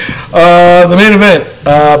 The main event,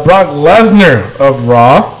 Brock Lesnar of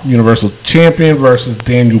Raw, Universal Champion versus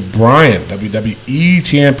Daniel Bryan, WWE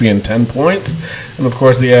Champion, 10 points. And, of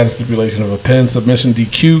course, the added stipulation of a pin, submission,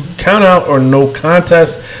 DQ, count out, or no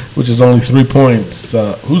contest, which is only 3 points.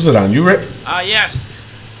 Who's it on? You, Rick? Yes.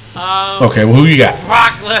 Okay, well, who you got?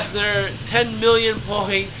 Brock Lesnar, 10 million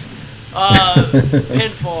points.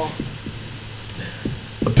 Pinfall.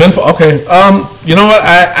 A pinfall. Okay. You know what?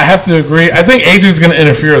 I have to agree. I think AJ's going to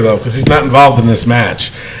interfere though because he's not involved in this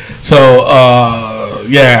match. So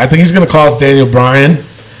yeah, I think he's going to cause Daniel Bryan.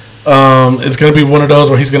 It's going to be one of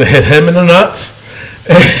those where he's going to hit him in the nuts,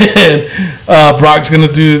 and Brock's going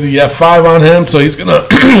to do the F5 on him. So he's going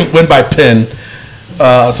to win by pin.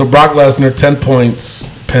 So Brock Lesnar, 10 points,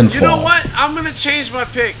 pinfall. You know what? I'm going to change my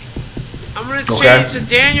pick. I'm going to change to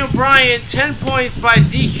Daniel Bryan, 10 points by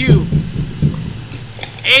DQ.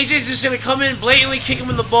 AJ's just going to come in, blatantly kick him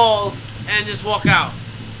in the balls, and just walk out.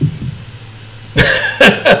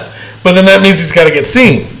 But then that means he's got to get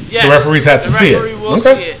seen. Yes, the referees have to see it. The referee will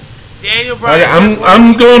see it. Daniel Bryan.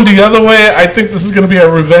 I'm going the other way. I think this is going to be a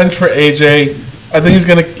revenge for AJ. I think he's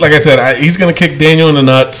going to, like I said, he's going to kick Daniel in the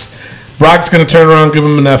nuts. Brock's going to turn around, give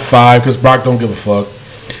him an F5 because Brock don't give a fuck.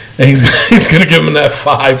 And he's going to give him an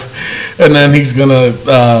F5, and then he's going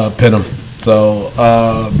to pin him. So,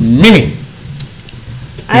 Mimi.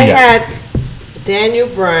 I had Daniel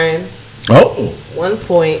Bryan. Oh. 1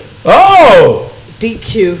 point. Oh.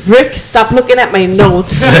 DQ. Rick, stop looking at my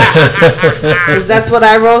notes. Because that's what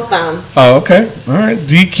I wrote down. Oh, okay. All right.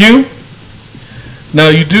 DQ. Now,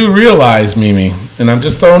 you do realize, Mimi, and I'm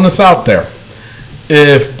just throwing this out there,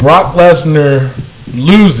 if Brock Lesnar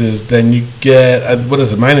loses, then you get, what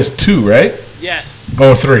is it, -2, right? Yes.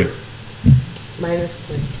 Or 3?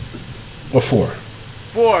 -3. Or 4?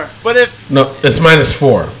 4. But if... No, it's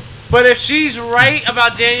 -4. But if she's right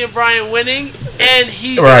about Daniel Bryan winning, and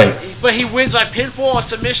he wins by pinfall or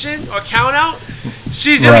submission or count out,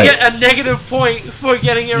 she's gonna get a negative point for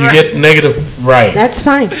getting it right. You get negative, right? That's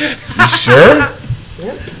fine. You sure?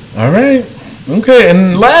 Yep. All right. Okay.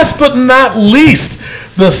 And last but not least,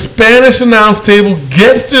 the Spanish announce table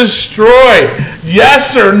gets destroyed.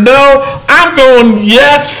 Yes or no? I'm going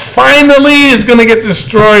yes. Finally, it's gonna get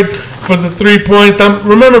destroyed for the 3 points.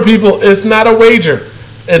 Remember, people, it's not a wager.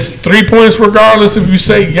 It's 3 points regardless if you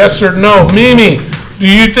say yes or no. Mimi, do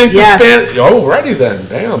you think the Spanish... Oh, righty then.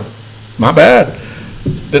 Damn. My bad.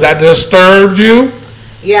 Did I disturb you?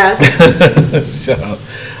 Yes. Shut up.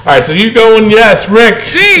 All right, so you going yes. Rick,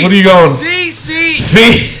 what are you going? See.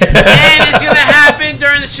 And it's going to happen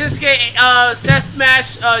during the Shinsuke Seth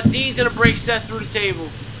match. Dean's going to break Seth through the table.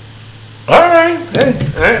 All right.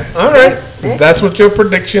 All right. If that's what your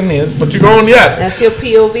prediction is, but you're going yes. That's your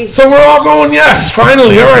POV. So we're all going yes,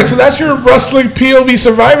 finally. All right, so that's your Wrestling POV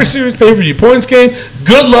Survivor Series pay-per-view points game.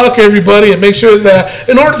 Good luck, everybody, and make sure that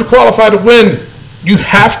in order to qualify to win, you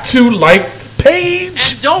have to like the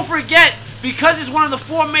page. And don't forget, because it's one of the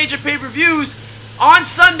 4 major pay-per-views, on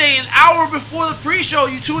Sunday, an hour before the pre-show,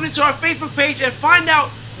 you tune into our Facebook page and find out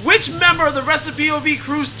which member of the Wrestling POV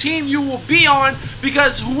Crew's team you will be on,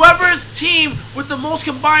 because whoever's team with the most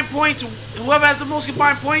combined points, whoever has the most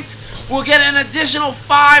combined points, will get an additional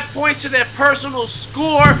 5 points to their personal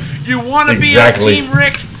score. You want to be on Team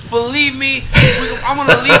Rick? Believe me, I'm going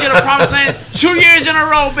to lead you to promised land 2 years in a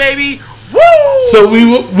row, baby. Woo! So we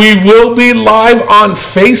will be live on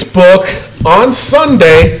Facebook on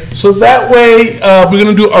Sunday. So that way we're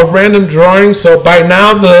going to do a random drawing. So by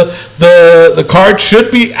now the card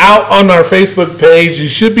should be out on our Facebook page. You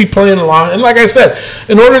should be playing along. And like I said,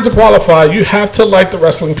 in order to qualify, you have to like the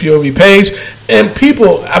Wrestling POV page. And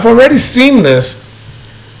people, I've already seen this.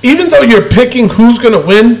 Even though you're picking who's going to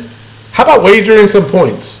win, how about wagering some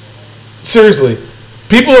points? Seriously.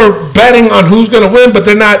 People are betting on who's going to win, but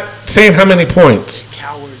they're not saying how many points.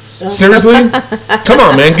 Cowards. Seriously? Come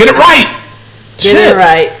on, man. Get it right. Get it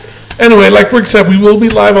right. Anyway, like Rick said, we will be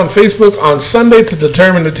live on Facebook on Sunday to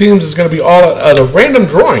determine the teams. It's going to be all at a random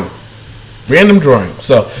drawing.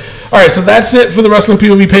 So, all right, so that's it for the Wrestling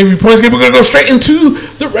POV pay-per-view points game. We're going to go straight into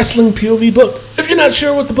the Wrestling POV book. If you're not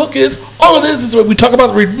sure what the book is, all it is we talk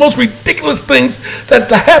about the most ridiculous things. That's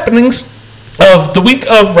the happenings of the week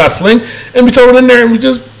of wrestling, and we throw it in there and we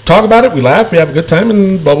just talk about it, we laugh, we have a good time,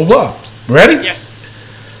 and blah blah blah. Ready? Yes.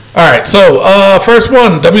 All right, so first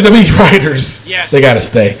one, WWE writers. Yes. They gotta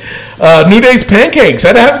stay. New Day's Pancakes.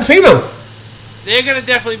 I haven't seen them. They're gonna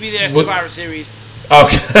definitely be there. Survivor Series.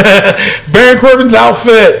 Okay. Baron Corbin's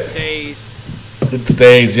outfit. Stays. It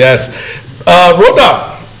stays. Yes. Road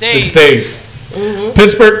Dogg. Stays. It stays. Mm-hmm.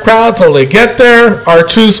 Pittsburgh crowd till they get there.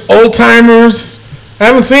 R-Truth's old timers. I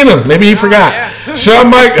haven't seen him. Maybe he forgot. Yeah.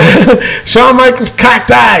 Shawn Michaels cocked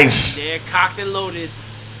eyes. They're cocked and loaded.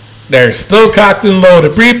 They're still cocked and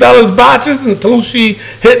loaded. Brie Bella's botches until she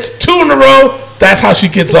hits 2 in a row. That's how she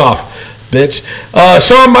gets off. bitch.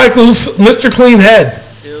 Shawn Michaels, Mr. Clean Head.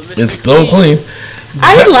 It's still clean.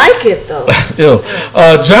 I like it though. Ew.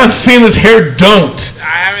 John Cena's hair dunked.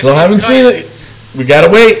 Still haven't seen it. We gotta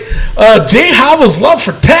wait. Jay Havo's love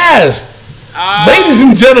for Taz. Ladies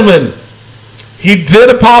and gentlemen, he did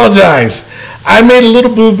apologize. I made a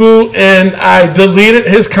little boo-boo and I deleted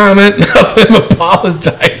his comment of him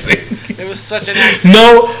apologizing. It was such an accident.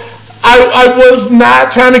 No, I was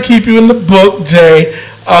not trying to keep you in the book, Jay.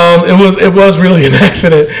 It was really an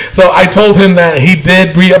accident. So I told him that he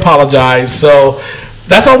did re-apologize. So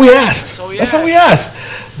that's all we asked. That's all we asked.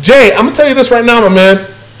 Jay, I'm gonna tell you this right now, my man.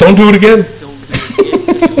 Don't do it again.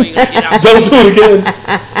 Don't do it again.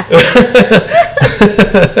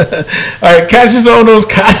 All right, Cassius Ohno's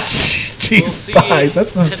cheese thighs.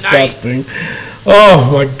 That's disgusting. Oh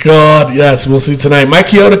my God! Yes, we'll see tonight. Mike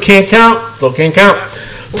Chioda can't count. Still can't count.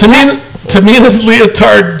 Tamina's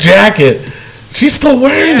leotard jacket. She's still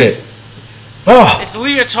wearing it. Oh, it's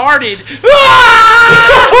leotarded.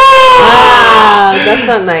 That's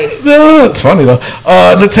not nice. It's funny though.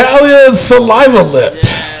 Natalia's saliva lip.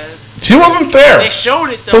 Yes. She wasn't there. They showed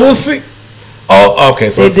it though. So we'll see. Oh, okay.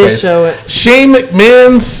 So they did show it. Shane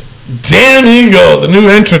McMahon's damn ego, the new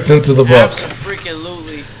entrant into the book.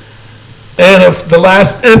 Absolutely. And if the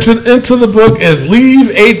last entrant into the book is leave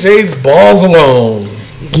AJ's balls alone.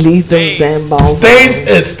 Leave those damn balls alone.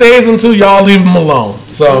 It stays until y'all leave them alone.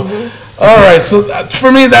 So, all right. So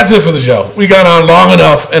for me, that's it for the show. We got on long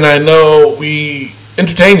enough, and I know we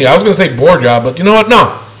entertained you. I was going to say bored y'all, but you know what?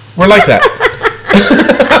 No, we're like that.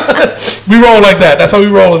 We roll like that. That's how we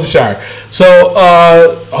roll in the shower. So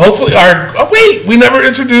hopefully we never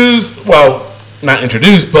introduced. Well, not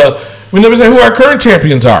introduced, but we never say who our current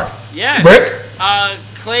champions are. Yes. Rick.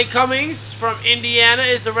 Clay Cummings from Indiana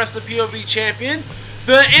is the Wrestling POV champion.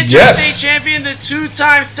 The interstate champion, the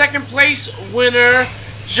 2-time second place winner,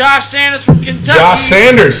 Josh Sanders from Kentucky. Josh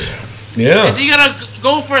Sanders. Yeah. Is he gonna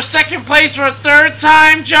go for second place for a third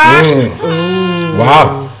time, Josh?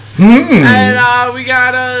 Wow. And we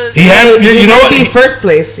got he had you know what? First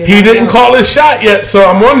place. He didn't call his shot yet, so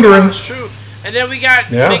I'm wondering. That's true. And then we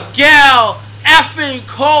got Miguel effing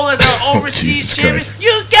Cole as our overseas champion. Christ.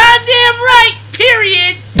 You goddamn right.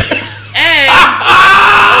 Period. And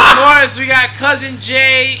of course we got Cousin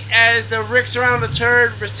Jay as the Rick's Around the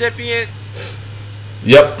Turd recipient.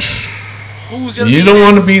 Yep. Who's gonna you be don't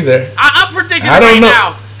next? want to be there. I'm predicting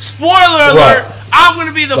now. Spoiler alert! I'm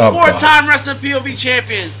gonna be the 4-time Wrestling POV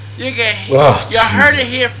champion. You heard it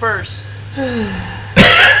here first.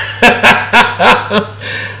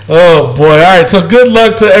 Oh boy! All right. So good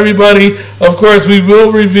luck to everybody. Of course, we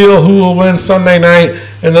will reveal who will win Sunday night,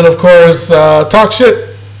 and then of course talk shit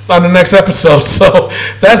on the next episode. So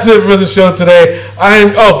that's it for the show today.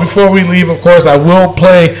 Before we leave, of course, I will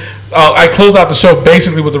play. I close out the show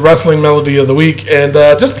basically with the wrestling melody of the week, and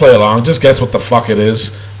just play along. Just guess what the fuck it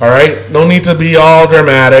is. All right? No need to be all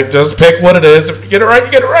dramatic. Just pick what it is. If you get it right, you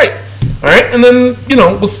get it right. All right? And then,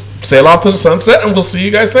 we'll sail off to the sunset, and we'll see you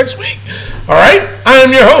guys next week. All right? I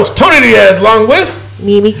am your host, Tony Diaz, along with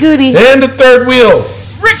Mimi Goody. And the third wheel,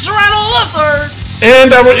 Rick Serrano III.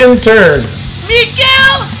 And our intern,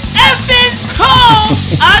 Miguel effing Cole.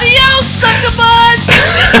 Adios, sucker buds.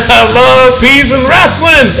 Love, peace, and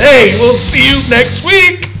wrestling. Hey, we'll see you next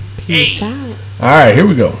week. Peace out. All right, here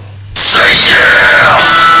we go.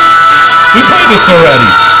 We played this already.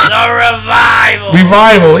 The revival.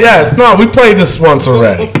 Revival, yes. No, we played this once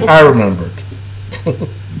already. I remembered.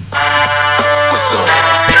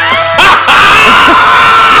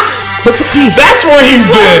 That's where he's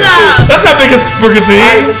been. That's not Booker T.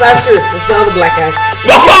 It's not true. It's the other black guy.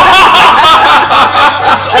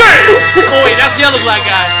 Oh wait, that's the other black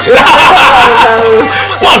guy.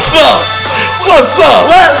 What's up? What's up?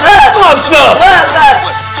 What's up? What's up? What's up?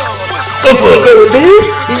 What's up? Good with this?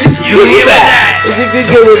 You hear that? Is you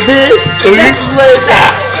good with this? This is what it's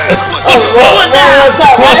at. What's up? What's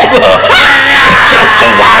up? What's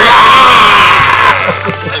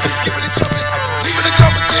up?